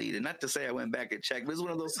were deleted. Not to say I went back and checked, but it's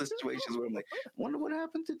one of those situations where I'm like, wonder what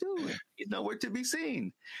happened to dude. He's nowhere to be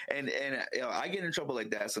seen. And I get in trouble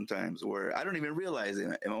like that sometimes where I don't even realize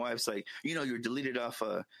it. And my wife's like, you're deleted off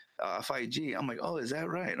IG. I'm like, oh, is that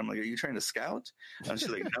right? I'm like, are you trying to scout? And she's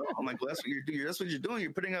like, no. I'm like, well, that's what you're doing. That's what you're doing.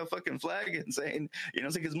 You're putting out a fucking flag and saying,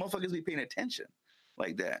 it's like, because motherfuckers be paying attention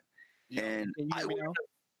like that. Yeah. And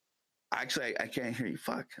actually, I can't hear you.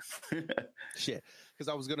 Fuck. Shit. Because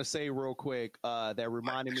I was gonna say real quick that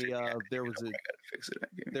reminded me of there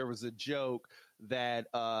was a joke that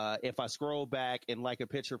if I scroll back and like a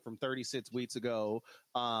picture from 36 weeks ago,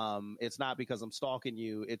 it's not because I'm stalking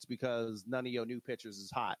you. It's because none of your new pictures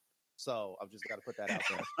is hot. So I've just got to put that out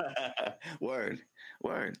there. Word.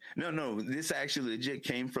 No. This actually legit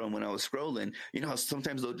came from when I was scrolling. You know how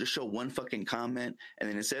sometimes they'll just show one fucking comment and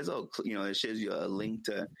then it says, it shows you a link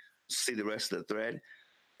to see the rest of the thread.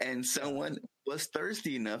 And someone was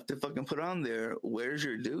thirsty enough to fucking put on there, where's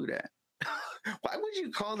your dude at? Why would you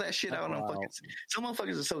call that shit out on fucking... Some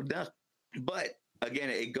motherfuckers are so dumb. But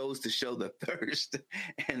again, it goes to show the thirst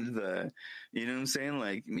and the, you know what I'm saying?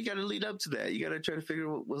 Like, you got to lead up to that. You got to try to figure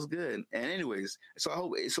out what's good. And anyways, so I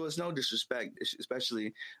hope, so it's no disrespect,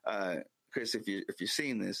 especially, Chris, if you're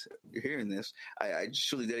seeing this, you're hearing this, I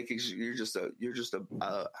truly dedicate, you're just a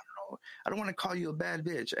I don't want to call you a bad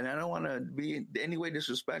bitch and I don't want to be in any way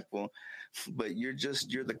disrespectful, but you're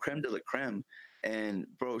the creme de la creme. And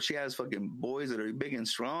bro, she has fucking boys that are big and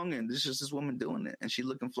strong, and this is this woman doing it, and she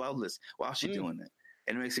looking flawless while she doing it.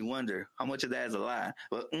 And it makes me wonder how much of that is a lie.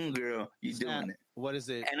 But girl, you doing it. What is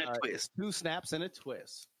it? And a twist. 2 snaps and a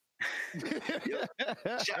twist.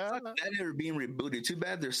 Shout out to that never being rebooted. Too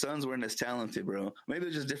bad their sons weren't as talented, bro. Maybe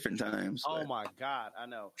it's just different times. Oh my God, I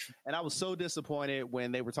know. And I was so disappointed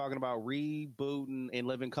when they were talking about rebooting In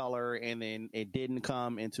Living Color and then it didn't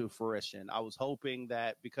come into fruition. I was hoping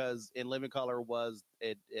that because In Living Color was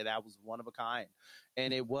that was one of a kind.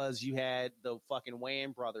 And it was, you had the fucking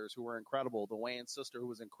Wayans brothers who were incredible, the Wayans sister who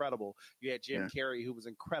was incredible. You had Jim Carrey who was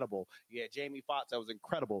incredible. You had Jamie Foxx that was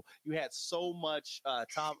incredible. You had so much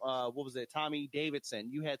Tommy Davidson.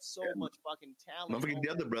 You had so much fucking talent. Don't forget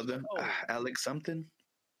the other brother, Alex something.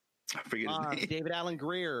 I forget his name. David Allen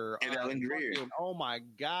Greer. Greer. Oh my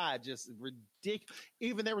God, just ridiculous.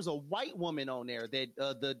 Even there was a white woman on there that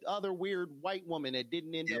the other weird white woman that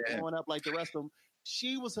didn't end up blowing up like the rest of them.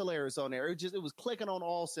 She was hilarious on there. It was clicking on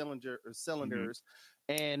all cylinders.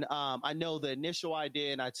 Mm-hmm. And I know the initial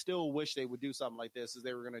idea, and I still wish they would do something like this, is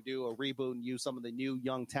they were going to do a reboot and use some of the new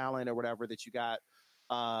young talent or whatever that you got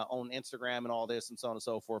on Instagram and all this and so on and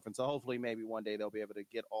so forth. And so hopefully maybe one day they'll be able to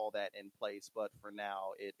get all that in place. But for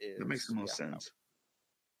now, it is. That makes the most sense.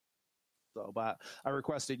 So, but I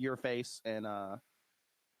requested your face and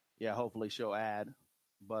hopefully she'll add.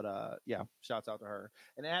 But shouts out to her.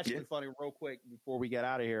 And actually, funny, real quick before we get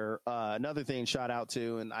out of here, another thing, shout out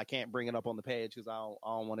to, and I can't bring it up on the page because I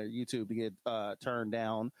don't want YouTube to get turned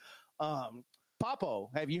down. Papo,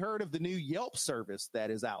 have you heard of the new Yelp service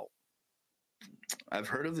that is out? I've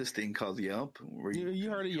heard of this thing called Yelp.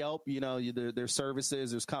 You heard of Yelp? You know, there's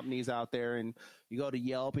services, there's companies out there, and you go to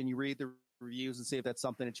Yelp and you read the reviews and see if that's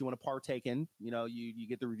something that you want to partake in. You know, you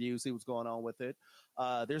get the reviews, see what's going on with it.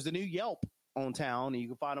 There's a new Yelp on town, and you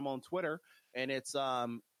can find them on Twitter, and it's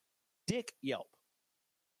Dick Yelp.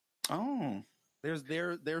 Oh, there's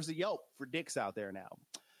a Yelp for dicks out there now,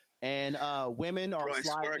 and women are. Bro, I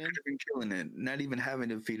swear I could have been killing it. Not even having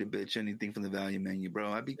to feed a bitch anything from the value menu,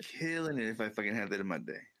 bro. I'd be killing it if I fucking had that in my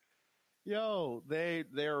day. Yo,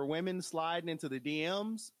 there are women sliding into the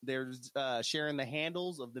DMs. They're sharing the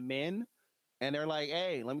handles of the men, and they're like,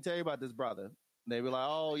 "Hey, let me tell you about this brother." They be like,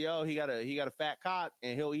 "Oh, yo, he got a fat cock,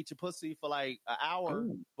 and he'll eat your pussy for like an hour.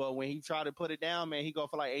 Ooh. But when he try to put it down, man, he go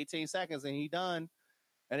for like 18 seconds, and he done."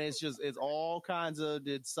 And it's all kinds of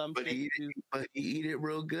But he eat it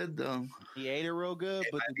real good though. He ate it real good,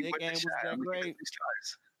 but the dick game was that great.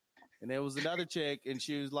 And there was another chick, and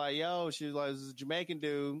she was like, "This is a Jamaican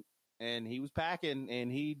dude, and he was packing,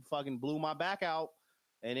 and he fucking blew my back out."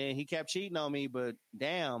 And then he kept cheating on me, but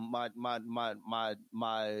damn, my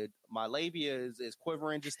labia is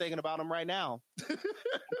quivering just thinking about him right now.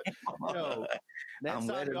 Yo, next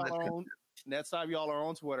time y'all are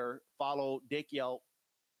on Twitter, follow Dick Yelp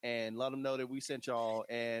and let them know that we sent y'all,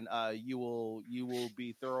 and you will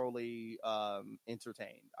be thoroughly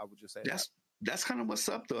entertained. I would just say that's kind of what's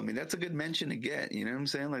up, though. I mean, that's a good mention to get. You know what I'm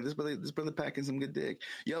saying? Like this brother packing some good dick.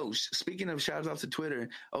 Yo, speaking of shouts out to Twitter,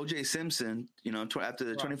 OJ Simpson. You know, after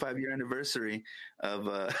the 25-year anniversary of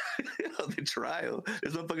of the trial,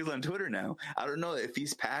 there's motherfuckers on Twitter now. I don't know if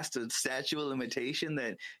he's past a statute of limitation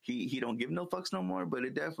that he don't give no fucks no more, but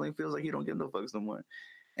it definitely feels like he don't give no fucks no more.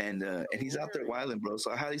 And he's out there wilding, bro.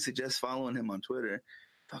 So I highly suggest following him on Twitter.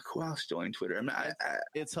 Fuck, who else joined Twitter? I mean,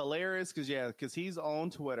 it's hilarious because he's on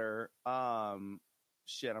Twitter.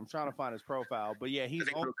 Shit, I'm trying to find his profile, but yeah, he's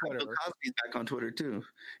on Twitter. Bill Cosby's back on Twitter too.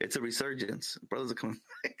 It's a resurgence. Brothers are coming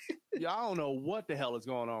back. Yeah, I don't know what the hell is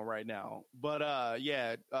going on right now, but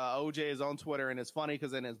OJ is on Twitter, and it's funny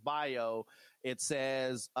because in his bio it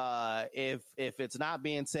says if it's not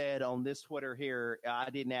being said on this Twitter here, I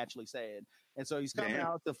didn't actually say it. And so he's coming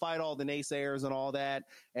out to fight all the naysayers and all that.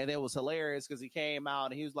 And it was hilarious because he came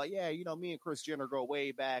out and he was like, yeah, you know, me and Kris Jenner go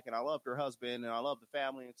way back, and I loved her husband, and I love the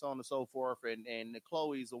family, and so on and so forth. And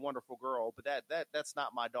Chloe's a wonderful girl, but that's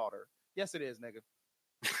not my daughter. Yes, it is, nigga.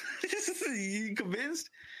 You convinced?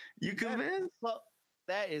 You convinced?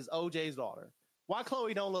 That is OJ's daughter. Why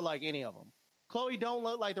Chloe don't look like any of them? Chloe don't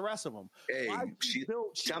look like the rest of them. Hey,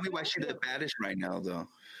 tell me why she's the baddest right now, though.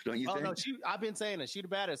 Don't you think? No, I've been saying that she's the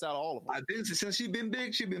baddest out of all of them. Since she's been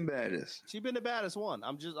big, she's been baddest. She's been the baddest one.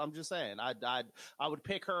 I'm just saying. I would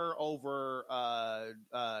pick her over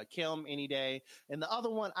Kim any day. And the other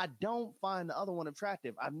one, I don't find the other one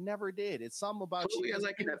attractive. I never did. It's something about you.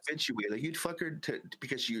 Like in that bitch you like you'd fuck her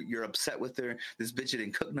because you're upset with her. This bitch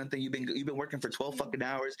didn't cook nothing. You've been working for 12 fucking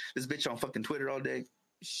hours. This bitch on fucking Twitter all day.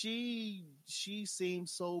 She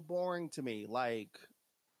seems so boring to me. Like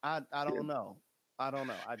I don't know. I don't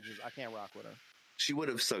know. I can't rock with her. She would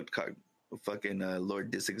have sucked fucking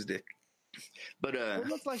Lord Disick's dick. But It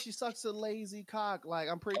looks like she sucks a lazy cock. Like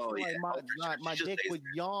I'm pretty sure, like my She's dick just would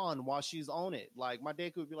yawn while she's on it. Like my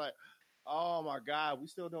dick would be like, "Oh my god, we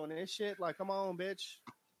still doing this shit? Like, come on, bitch."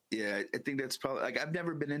 yeah, I think that's probably like I've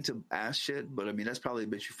never been into ass shit, but I mean that's probably a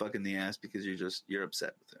bitch you fucking the ass because you're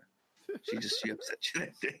upset with her. She upset you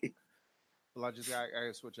that day. Well, I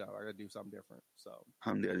gotta switch up. I gotta do something different. So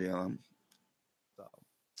Alhamdulillah.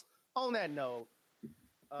 on that note,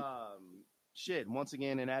 shit. Once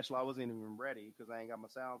again, and actually, I wasn't even ready because I ain't got my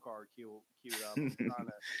sound card queued up.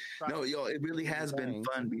 No, yo, it really has been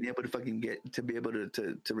fun being able to fucking get to be able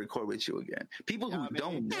to record with you again. People who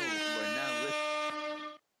don't know right now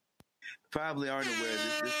probably aren't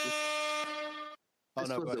aware. This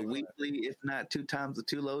was a weekly, if not 2 times,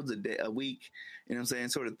 2 loads a week. You know what I'm saying,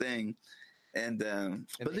 sort of thing. And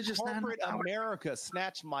but it's just corporate America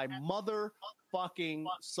snatched my motherfucking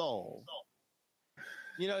soul.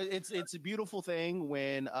 You know, it's a beautiful thing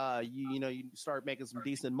when you start making some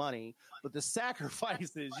decent money, but the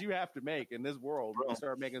sacrifices you have to make in this world when you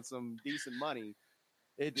start making some decent money,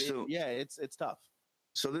 it's tough.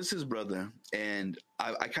 So this is brother, and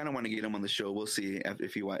I kind of want to get him on the show. We'll see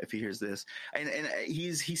if he hears this. And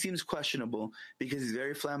he seems questionable because he's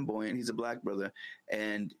very flamboyant. He's a black brother,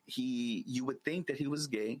 and you would think that he was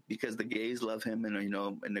gay because the gays love him, and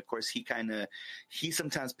and of course he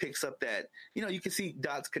sometimes picks up that you can see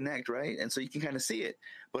dots connect, right? And so you can kind of see it.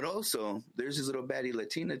 But also there's this little baddie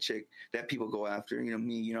Latina chick that people go after.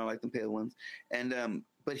 Me, I like the pale ones, and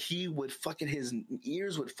but he would his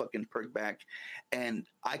ears would fucking perk back, and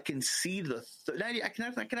I can see I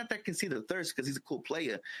can see the thirst because he's a cool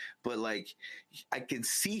player, but like I can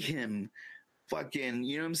see him fucking,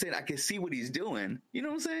 you know what I'm saying? I can see what he's doing. You know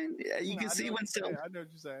what I'm saying? You can see when I know what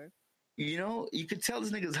you're saying. You could tell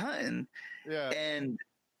this nigga's hunting. Yeah. And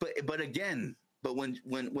but again. But when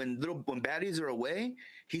baddies are away,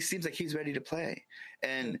 he seems like he's ready to play.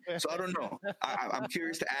 And so I don't know. I'm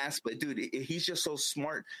curious to ask, but dude, he's just so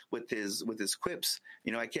smart with his quips.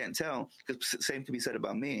 I can't tell because same can be said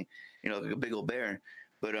about me. Like a big old bear.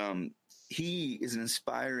 But he is an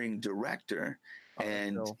inspiring director.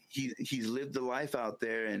 And he's lived the life out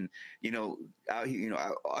there, and I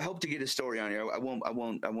hope to get his story on here. I won't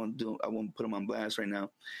put him on blast right now.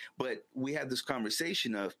 But we had this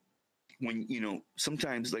conversation of, when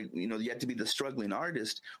sometimes you have to be the struggling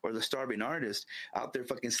artist or the starving artist out there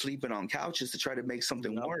fucking sleeping on couches to try to make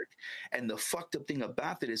something work. And the fucked up thing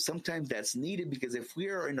about it is sometimes that's needed, because if we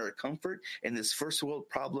are in our comfort in this first world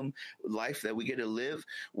problem life that we get to live,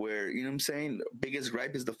 where what I'm saying, biggest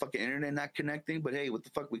gripe is the fucking internet not connecting, but hey, what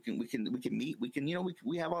the fuck, we can meet,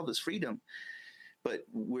 we have all this freedom, but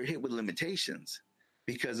we're hit with limitations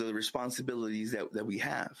because of the responsibilities that we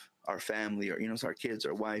have, our family, or our kids,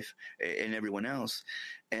 our wife, and everyone else,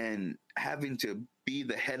 and having to be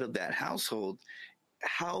the head of that household.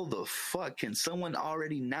 How the fuck can someone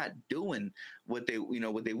already not doing what they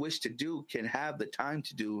wish to do can have the time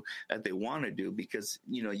to do that they want to do? Because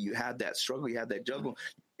you have that struggle, you have that juggle,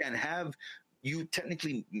 and have you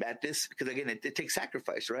technically at this, because again, it takes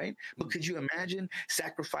sacrifice, right? But could you imagine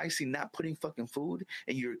sacrificing not putting fucking food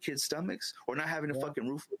in your kids' stomachs, or not having a fucking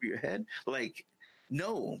roof over your head? Like,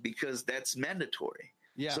 no, because that's mandatory.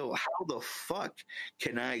 Yeah. So how the fuck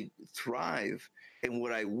can I thrive in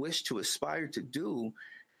what I wish to aspire to do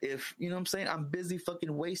if, what I'm saying, I'm busy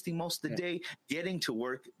fucking wasting most of the day getting to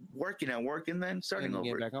work, working at work, and then starting over.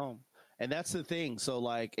 Get back home. And that's the thing. So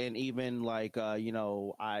like, and even like, I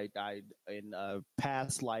in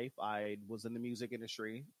past life, I was in the music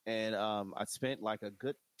industry, and I spent like a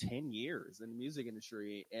good 10 years in the music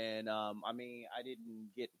industry. And I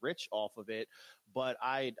didn't get rich off of it, but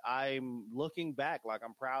I'm looking back, like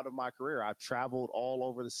I'm proud of my career. I've traveled all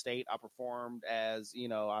over the state. I performed I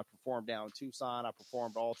performed down in Tucson. I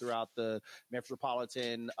performed all throughout the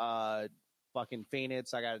metropolitan, fucking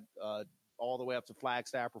Phoenix. I got, all the way up to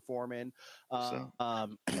Flagstaff performing. I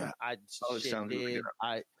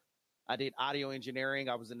did audio engineering.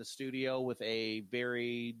 I was in the studio with a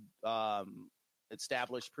very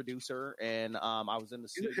established producer, and I was in the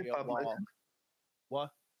studio. What?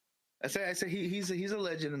 I say he's a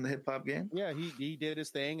legend in the hip hop game. Yeah, he did his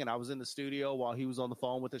thing, and I was in the studio while he was on the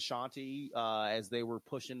phone with Ashanti as they were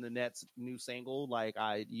pushing the Nets' new single. Like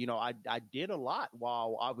I did a lot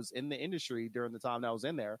while I was in the industry during the time that I was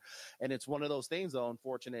in there, and it's one of those things, though,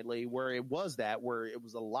 unfortunately, where it was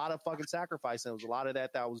a lot of fucking sacrifice, and it was a lot of that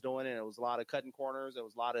I was doing, and it was a lot of cutting corners, it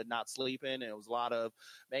was a lot of not sleeping, and it was a lot of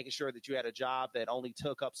making sure that you had a job that only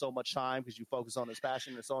took up so much time because you focus on this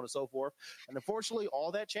passion and so on and so forth. And unfortunately,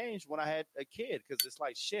 all that changed when I had a kid, because it's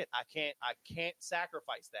like, shit, I can't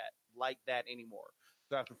sacrifice that like that anymore.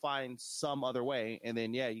 You have to find some other way, and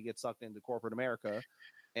then you get sucked into corporate America,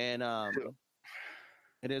 and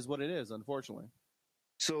it is what it is, unfortunately.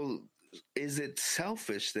 So is it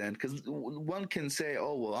selfish then? Because one can say,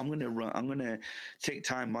 "Oh well, I'm gonna take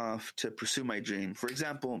time off to pursue my dream." For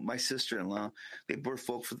example, my sister-in-law, they both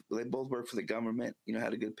work for the government.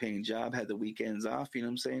 Had a good paying job, had the weekends off. You know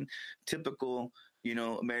what I'm saying? Typical,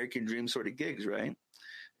 American dream sort of gigs, right?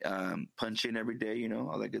 Punch in every day,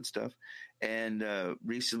 all that good stuff. And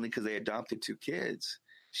recently, because they adopted 2 kids,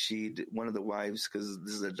 one of the wives, because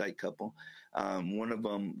this is a dyke couple, one of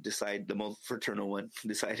them decided, the most fraternal one,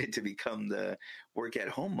 decided to become the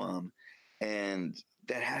work-at-home mom, and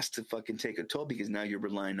that has to fucking take a toll because now you're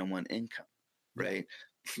relying on one income, right?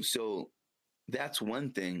 So that's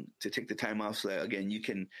one thing, to take the time off so that, again, you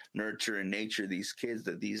can nurture and nature these kids,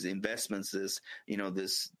 that these investments, this,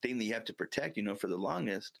 this thing that you have to protect, for the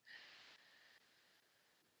longest.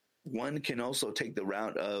 One can also take the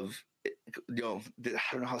route of, I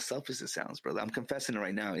don't know how selfish it sounds, brother. I'm confessing it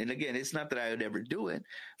right now. And again, it's not that I would ever do it,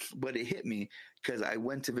 but it hit me because I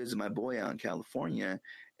went to visit my boy out in California,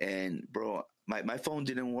 and bro, my phone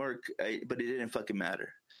didn't work, but it didn't fucking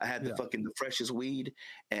matter. I had the freshest weed,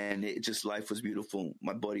 and it just, life was beautiful.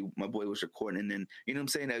 My boy was recording, and then, you know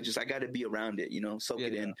what I'm saying? I got to be around it, soak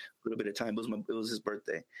it in a little bit of time. It was his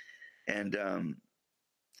birthday. And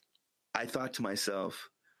I thought to myself,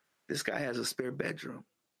 this guy has a spare bedroom.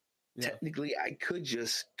 Yeah. Technically, I could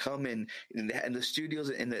just come in the studios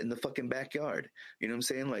in the fucking backyard. You know what I'm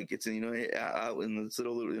saying? Like, it's, out in this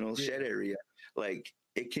little, shed area. Like,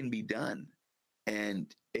 it can be done.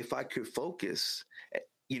 And if I could focus,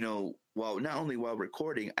 not only while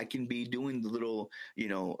recording, I can be doing the little,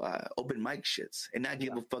 open mic shits and not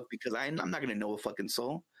give a fuck, because I'm not going to know a fucking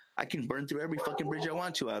soul. I can burn through every fucking bridge I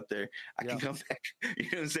want to out there. I can come back. You know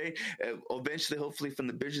what I'm saying? Eventually, hopefully, from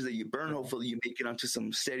the bridges that you burn, hopefully you make it onto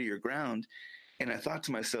some steadier ground. And I thought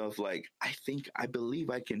to myself, like, I believe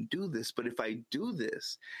I can do this. But if I do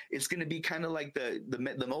this, it's going to be kind of like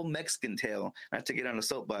the old Mexican tale, not to get on a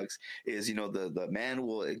soapbox, is, the man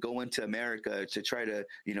will go into America to try to,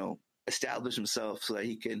 establish himself so that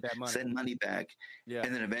he can send money back. Yeah.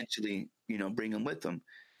 And then eventually, bring him with him.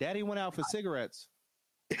 Daddy went out for cigarettes.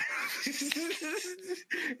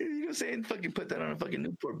 You know, saying fucking put that on a fucking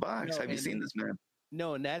Newport box. Have you seen this, man?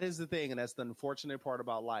 No, and that is the thing, and that's the unfortunate part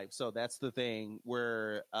about life. So that's the thing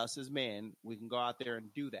where us as men, we can go out there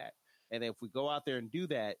and do that. And if we go out there and do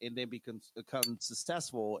that and then become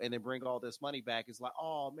successful and then bring all this money back, it's like,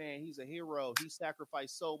 oh man, he's a hero. He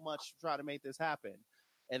sacrificed so much to try to make this happen.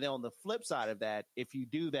 And then on the flip side of that, if you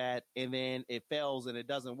do that and then it fails and it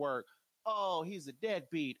doesn't work, oh, he's a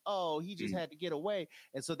deadbeat. Oh, he just had to get away.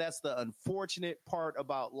 And so that's the unfortunate part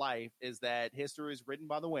about life, is that history is written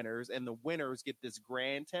by the winners, and the winners get this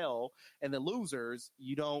grand tell, and the losers,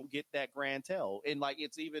 you don't get that grand tell. And like,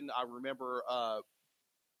 it's even, I remember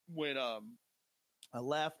when I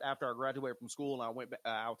left after I graduated from school and I went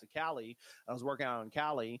out to Cali. I was working out in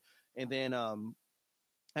Cali, and then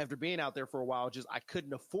after being out there for a while, I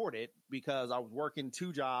couldn't afford it because I was working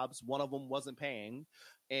 2 jobs. One of them wasn't paying.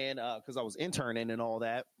 And because I was interning and all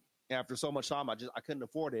that, after so much time, I couldn't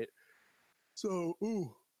afford it. So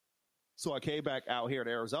I came back out here to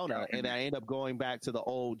Arizona, and I ended up going back to the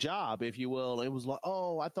old job, if you will. It was like,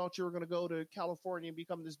 oh, I thought you were going to go to California and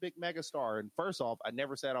become this big megastar. And first off, I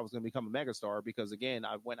never said I was going to become a megastar, because again,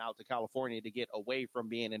 I went out to California to get away from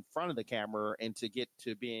being in front of the camera and to get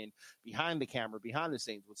to being behind the camera, behind the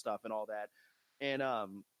scenes with stuff and all that. And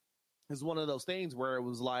it's one of those things where it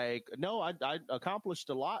was like, no, I accomplished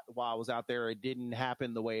a lot while I was out there. It didn't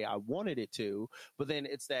happen the way I wanted it to. But then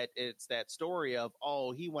it's that story of,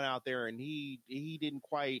 oh, he went out there and it didn't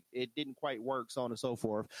quite work, so on and so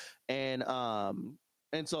forth. And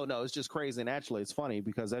so, no, it's just crazy. And actually, it's funny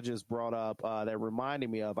because that just brought up, that reminded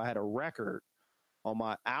me of, I had a record on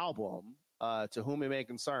my album, To Whom It May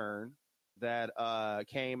Concern, that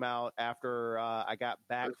came out after I got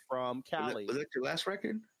back from Cali. Was that your last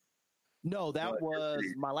record? No, that was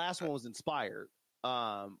my last one. Was Inspired,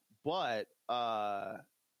 but that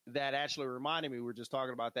actually reminded me. We were just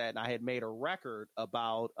talking about that, and I had made a record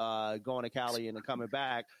about going to Cali and then coming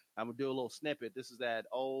back. I'm gonna do a little snippet. This is that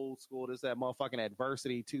old school. This is that motherfucking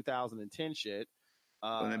Adversity 2010 shit.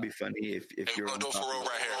 Wouldn't that be funny if you're We're gonna do it for real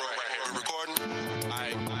right here. We're recording.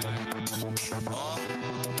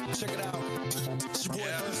 Check it out. It's your boy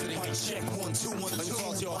Versity. Check 1 2 1 2.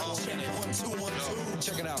 Check 1 2 1 2.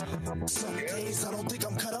 Check it out. Some days I don't think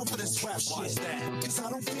I'm cut out for this rap shit. Cause I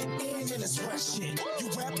don't fit in this rap shit. You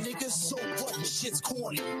rap niggas, so what? Your shit's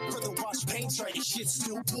corny. Brother, watch paint dry, your shit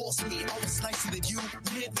still pulls me. I was nicer than you.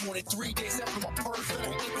 Mid morning, 3 days after my perfect.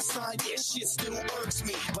 I ain't beside, yeah, shit still irks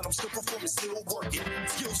me. But I'm still performing, still working.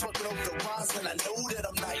 Skills working over the rise, and I know that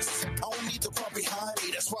I'm nice. I don't need the crowd behind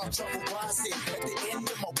me, that's why I'm trouble rising. At the end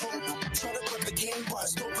of my rope, try to grab the game by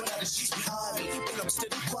scoping out the sheets behind me. And I'm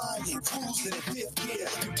steady flying, cruising in 5th gear.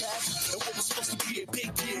 Looking back at what was supposed to be a big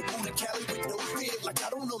year. Moving Cali with no fear, like I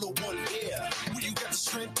don't know no one here. When you got the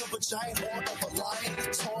strength of a giant, heart of a lion,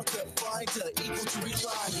 it's hard to find the equal to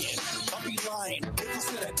relying. I'll be lying if I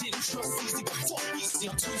said I didn't trust easy, but fuck easy.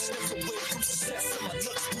 I'm 2 steps away from success, and my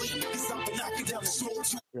nuts bleed. Cause I've been knocking down this road.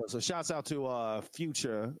 Yeah, so shouts out to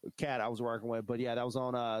Future Cat I was working with, but yeah, that was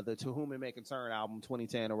on the To Whom It May Concern album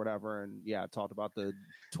 2010 or whatever, and yeah, talked about the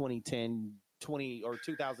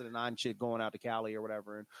 2009 shit going out to Cali or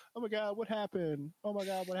whatever, and oh my god, what happened? Like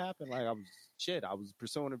I was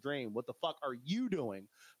pursuing a dream. What the fuck are you doing?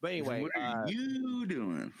 But anyway, what are you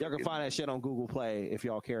doing? Y'all can find that shit on Google Play if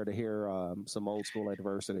y'all care to hear some old school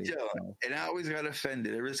Adversity. Yo, so. And I always got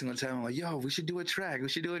offended every single time. I'm like, yo, we should do a track. You're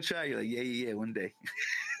like, yeah, one day.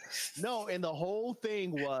 No, and the whole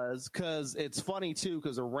thing was because it's funny too,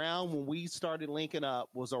 because around when we started linking up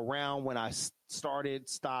was around when I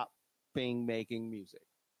stopping making music.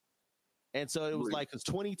 And so it was like, it's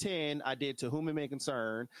 2010, I did To Whom It May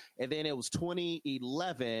Concern. And then it was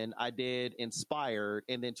 2011, I did Inspired.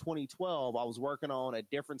 And then 2012, I was working on A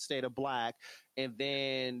Different State of Black. And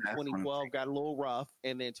then 2012 got a little rough.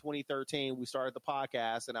 And then 2013, we started the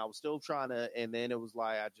podcast. And I was still trying to, and then it was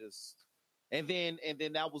like, and then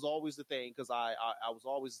that was always the thing, because I was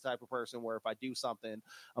always the type of person where if I do something,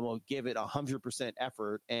 I'm gonna give it 100%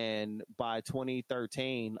 effort. And by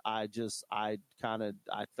 2013, I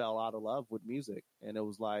fell out of love with music, and it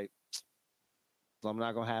was like, I'm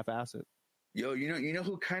not gonna half-ass it. Yo, you know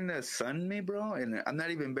who kind of sunned me, bro? And I'm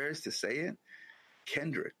not even embarrassed to say it.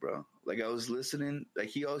 Kendrick, bro. Like I was listening, like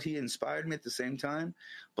he inspired me at the same time,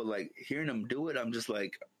 but like hearing him do it, I'm just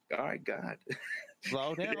like, all right, God.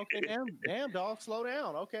 Slow down. Okay, damn, dog, slow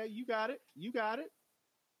down. Okay, you got it.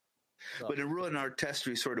 So. But in real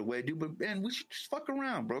artistry sort of way, dude. But man, we should just fuck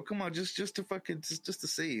around, bro. Come on, just to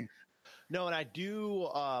see. No, and I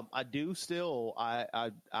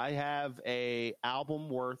have a album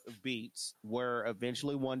worth of beats where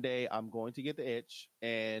eventually one day I'm going to get the itch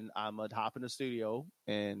and I'm gonna hop in the studio,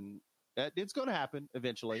 and it's going to happen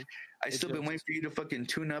eventually. I still been waiting for you to fucking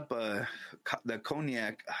tune up the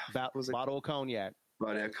cognac. Bottle of cognac.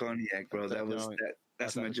 Bro, that cognac, bro.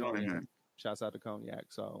 That's my joint, man. Shouts out to cognac.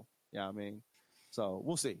 So yeah, I mean, so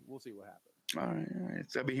we'll see what happens. All right.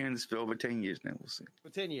 So I'll be hearing this for over 10 years now. We'll see. For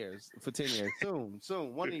 10 years. Soon.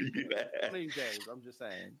 One of these days. I'm just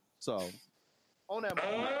saying. So on that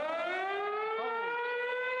moment.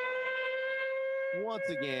 Once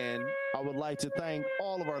again, I would like to thank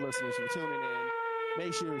all of our listeners for tuning in.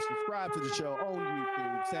 Make sure you subscribe to the show on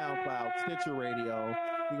YouTube, SoundCloud, Stitcher Radio.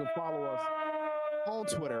 You can follow us on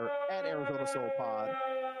Twitter at Arizona Soul Pod.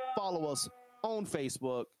 Follow us on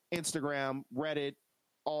Facebook, Instagram, Reddit,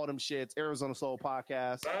 all them shits, Arizona Soul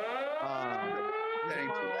Podcast. That ain't too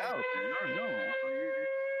loud, man. I don't know.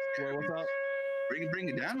 Wait, what's up? Bring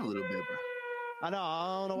it down a little bit, bro. I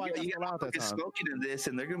don't know why you got out that time. Smoky to this,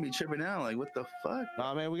 and they're gonna be tripping out. Like, what the fuck?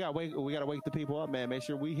 Nah, man, we gotta wake the people up, man. Make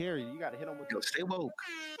sure we hear you. You gotta hit them with. Yo, stay woke.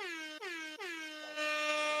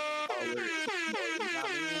 We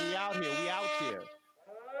out here.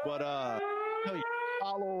 But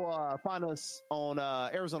find us on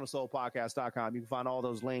ArizonaSoulPodcast.com. You can find all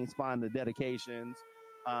those links, find the dedications,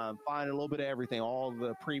 find a little bit of everything, all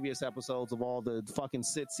the previous episodes of all the fucking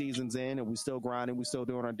seasons in, and we still grinding, we still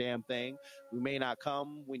doing our damn thing. We may not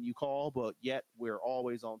come when you call, but yet we're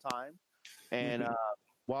always on time. And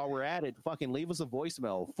while we're at it, fucking leave us a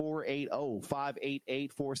voicemail,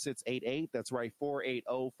 480-588-4688. That's right,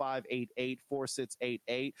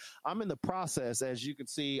 480-588-4688. I'm in the process, as you can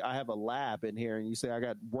see, I have a lab in here, and you say I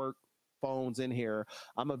got work phones in here.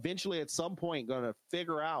 I'm eventually at some point going to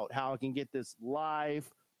figure out how I can get this live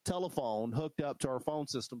telephone hooked up to our phone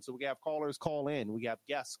system so we can have callers call in. We have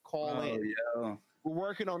guests call in. Yeah. We're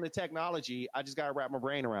working on the technology. I just got to wrap my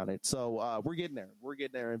brain around it. So we're getting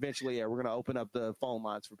there. Eventually, yeah, we're going to open up the phone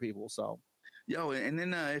lines for people. So, yo, and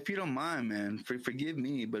then if you don't mind, man, forgive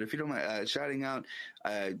me, but if you don't mind shouting out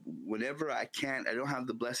whenever I can, I don't have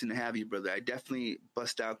the blessing to have you, brother. I definitely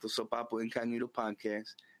bust out the Sopapo Incognito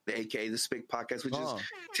podcast, the AKA the Spick podcast, which is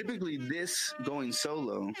typically this going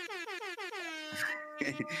solo.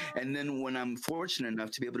 And then when I'm fortunate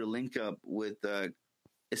enough to be able to link up with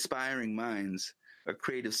aspiring minds or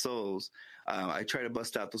creative souls, I try to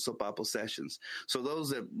bust out the Soap Opera sessions. So those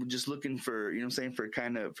that were just looking for,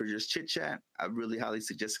 for just chit chat, I really highly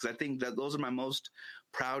suggest, because I think that those are my most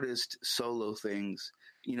proudest solo things.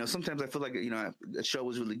 Sometimes I feel like, a show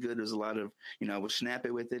was really good. There's a lot of, I would snap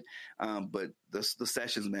it with it. But the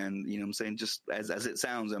sessions, man, just as it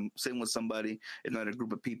sounds, I'm sitting with somebody, another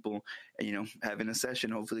group of people, and, having a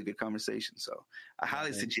session, hopefully a good conversation. So I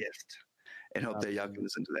highly suggest and hope that y'all can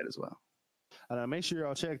listen to that as well. Make sure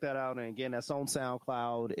y'all check that out. And again, that's on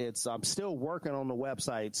SoundCloud. I'm still working on the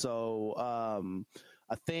website. So,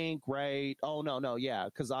 I think, right. Oh, no. Yeah.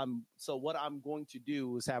 So what I'm going to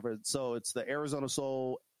do is it's the Arizona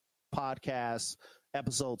Soul podcast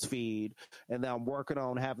episodes feed. And then I'm working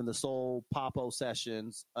on having the Soul Papo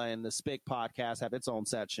sessions and the Spick podcast have its own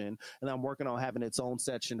section. And I'm working on having its own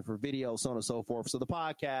section for video, so on and so forth. So the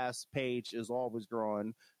podcast page is always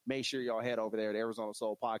growing. Make sure y'all head over there to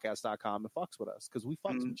ArizonaSoulPodcast.com and fucks with us, because we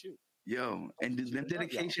fucks with you. Yo, and them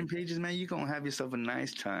dedication pages, man, you're going to have yourself a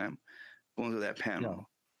nice time going to that panel.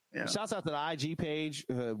 Yeah. Shouts out to the IG page,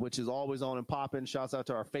 which is always on and popping. Shouts out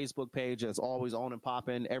to our Facebook page that's always on and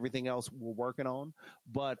popping. Everything else we're working on.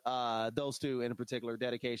 But those two in particular,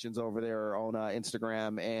 dedications over there on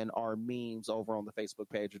Instagram, and our memes over on the Facebook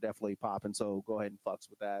page are definitely popping. So go ahead and fucks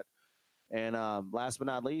with that. And last but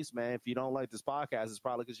not least, man, if you don't like this podcast, it's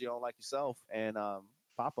probably because you don't like yourself. And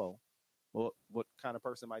Papo, what kind of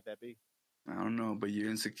person might that be? I don't know, but your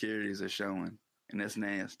insecurities are showing, and that's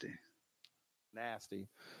nasty.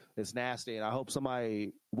 It's nasty, and I hope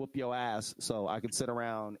somebody whoop your ass so I can sit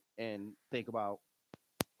around and think about.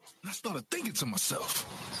 I started thinking to myself,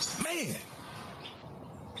 man,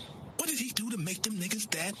 what did he do to make them niggas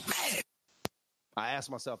that mad? I ask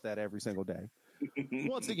myself that every single day.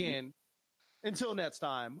 Once again, until next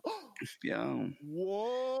time. Yo.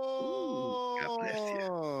 Whoa. Ooh, God bless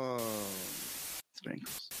you.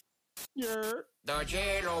 Sprinkles. The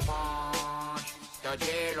Jello Bunch, the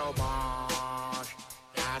Jello Bunch.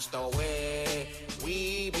 That's the way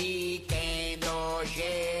we became the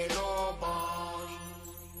Jello Bunch.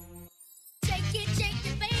 Shake it,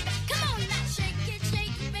 baby. Come on now, shake it,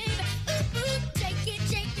 baby. Ooh, ooh, shake it,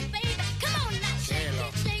 baby. Come on now, shake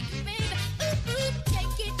it, baby. Ooh, ooh,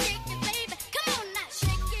 shake it, baby. Come on now,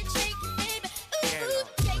 shake it, baby. Ooh, ooh,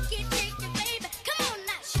 shake it, baby. Come on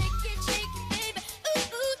now, shake it, baby. Ooh,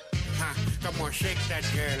 ooh. Come on, shake that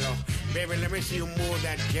Jello. Baby, let me see you move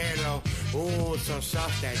that Jello. Ooh, so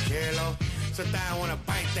soft that Jello. So that I wanna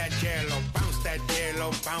bite that Jello. Bounce that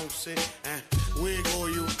Jello, bounce it. Wiggle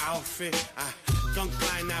you outfit. Come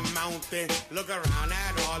climb that mountain. Look around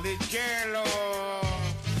at all this Jello.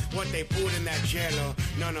 What they put in that Jello?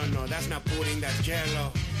 No, that's not pudding, that's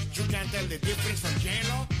Jello. You can't tell the difference from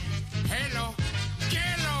Jello? Hello,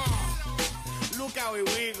 Jello. Look how we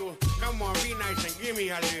wiggle. Come on, be nice and give me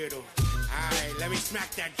a little. Alright, let me smack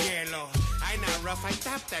that Jello. I not rough, I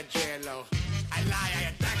tap that Jello. I lie, I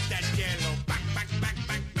attack that Jello. Back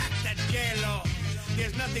that Jello.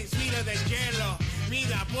 There's nothing sweeter than Jello.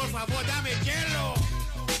 Mira, por favor, dame Jello.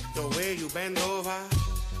 The way you bend over,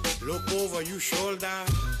 look over your shoulder,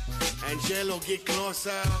 and Jello get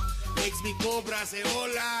closer. Makes me cobra say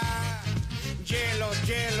hola.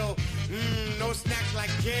 Jello. No snack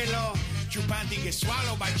like Jello. Chupandi get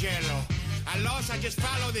swallowed by Jello. I lost, I just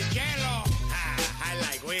follow the Jello. I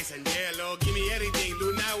like wasting Jello. Give me anything,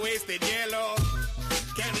 do not waste the Jello.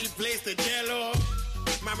 Can't replace the Jello.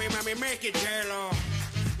 Mommy, make it Jello.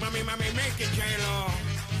 Mommy, make it Jello.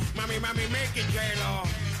 Mommy, make it Jello.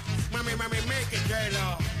 Mommy, make it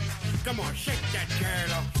Jello. Come on, shake that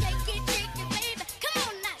Jello. Shake it, baby. Come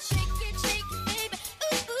on now, shake it, baby.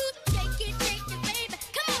 Ooh, ooh, shake it, baby.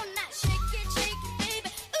 Come on now, shake it, baby.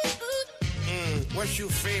 Ooh, ooh. What's your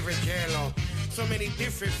favorite Jello? So many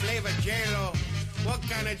different flavor Jello. What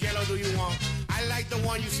kind of Jello do you want? I like the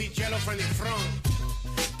one you see Jello from the front.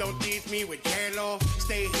 Don't tease me with Jello.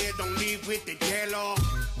 Stay here, don't leave with the Jello.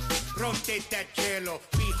 Rotate that Jello.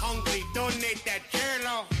 Be hungry, donate that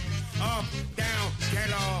Jello. Up, down,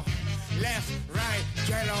 Jello. Left, right,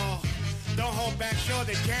 Jello. Don't hold back, show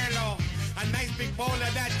the Jello. A nice big bowl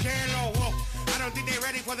of that Jello. Whoa, I don't think they're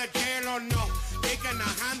ready for the Jello, no. They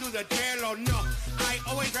cannot handle the Jello, no. I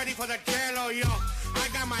always ready for the Jello, yo. I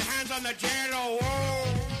got my hands on the Jello, whoa.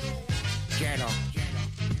 Jello.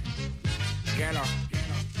 Jello.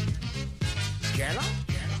 Jello?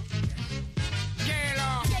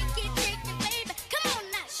 Jello. Shake it, baby. Come on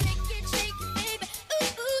now, shake it, baby. Ooh,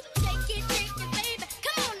 ooh, shake it, baby.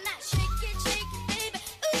 Come on now, shake it, baby.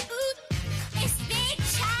 Ooh, ooh. It's Big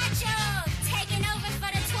Chacho taking over for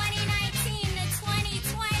the 2019 to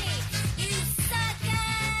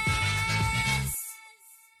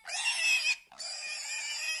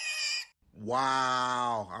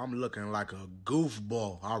Wow, I'm looking like a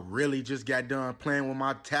goofball. I really just got done playing with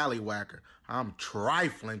my tallywhacker. I'm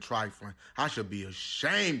trifling. I should be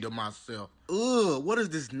ashamed of myself. Ugh, what is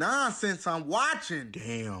this nonsense I'm watching?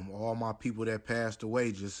 Damn, all my people that passed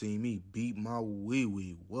away just seen me beat my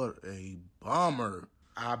wee-wee. What a bummer.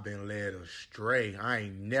 I've been led astray. I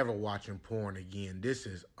ain't never watching porn again. This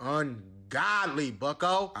is ungodly,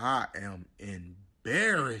 bucko. I am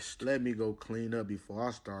embarrassed. Let me go clean up before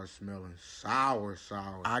I start smelling sour.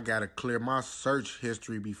 I gotta clear my search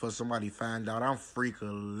history before somebody find out I'm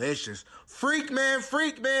freakalicious. Freak man,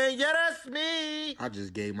 yeah, that's me. I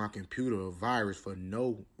just gave my computer a virus for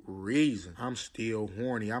no reason. I'm still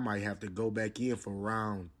horny. I might have to go back in for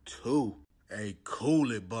round 2. Hey,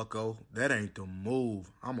 cool it, bucko. That ain't the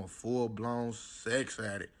move. I'm a full-blown sex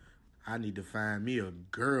addict. I need to find me a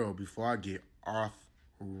girl before I get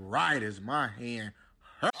arthritis. My hand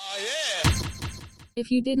hurt. Oh, yeah.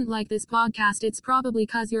 If you didn't like this podcast, it's probably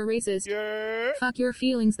cause you're racist. Yeah. Fuck your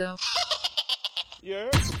feelings, though. Yeah.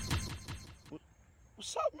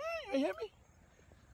 What's up, man? You hear me?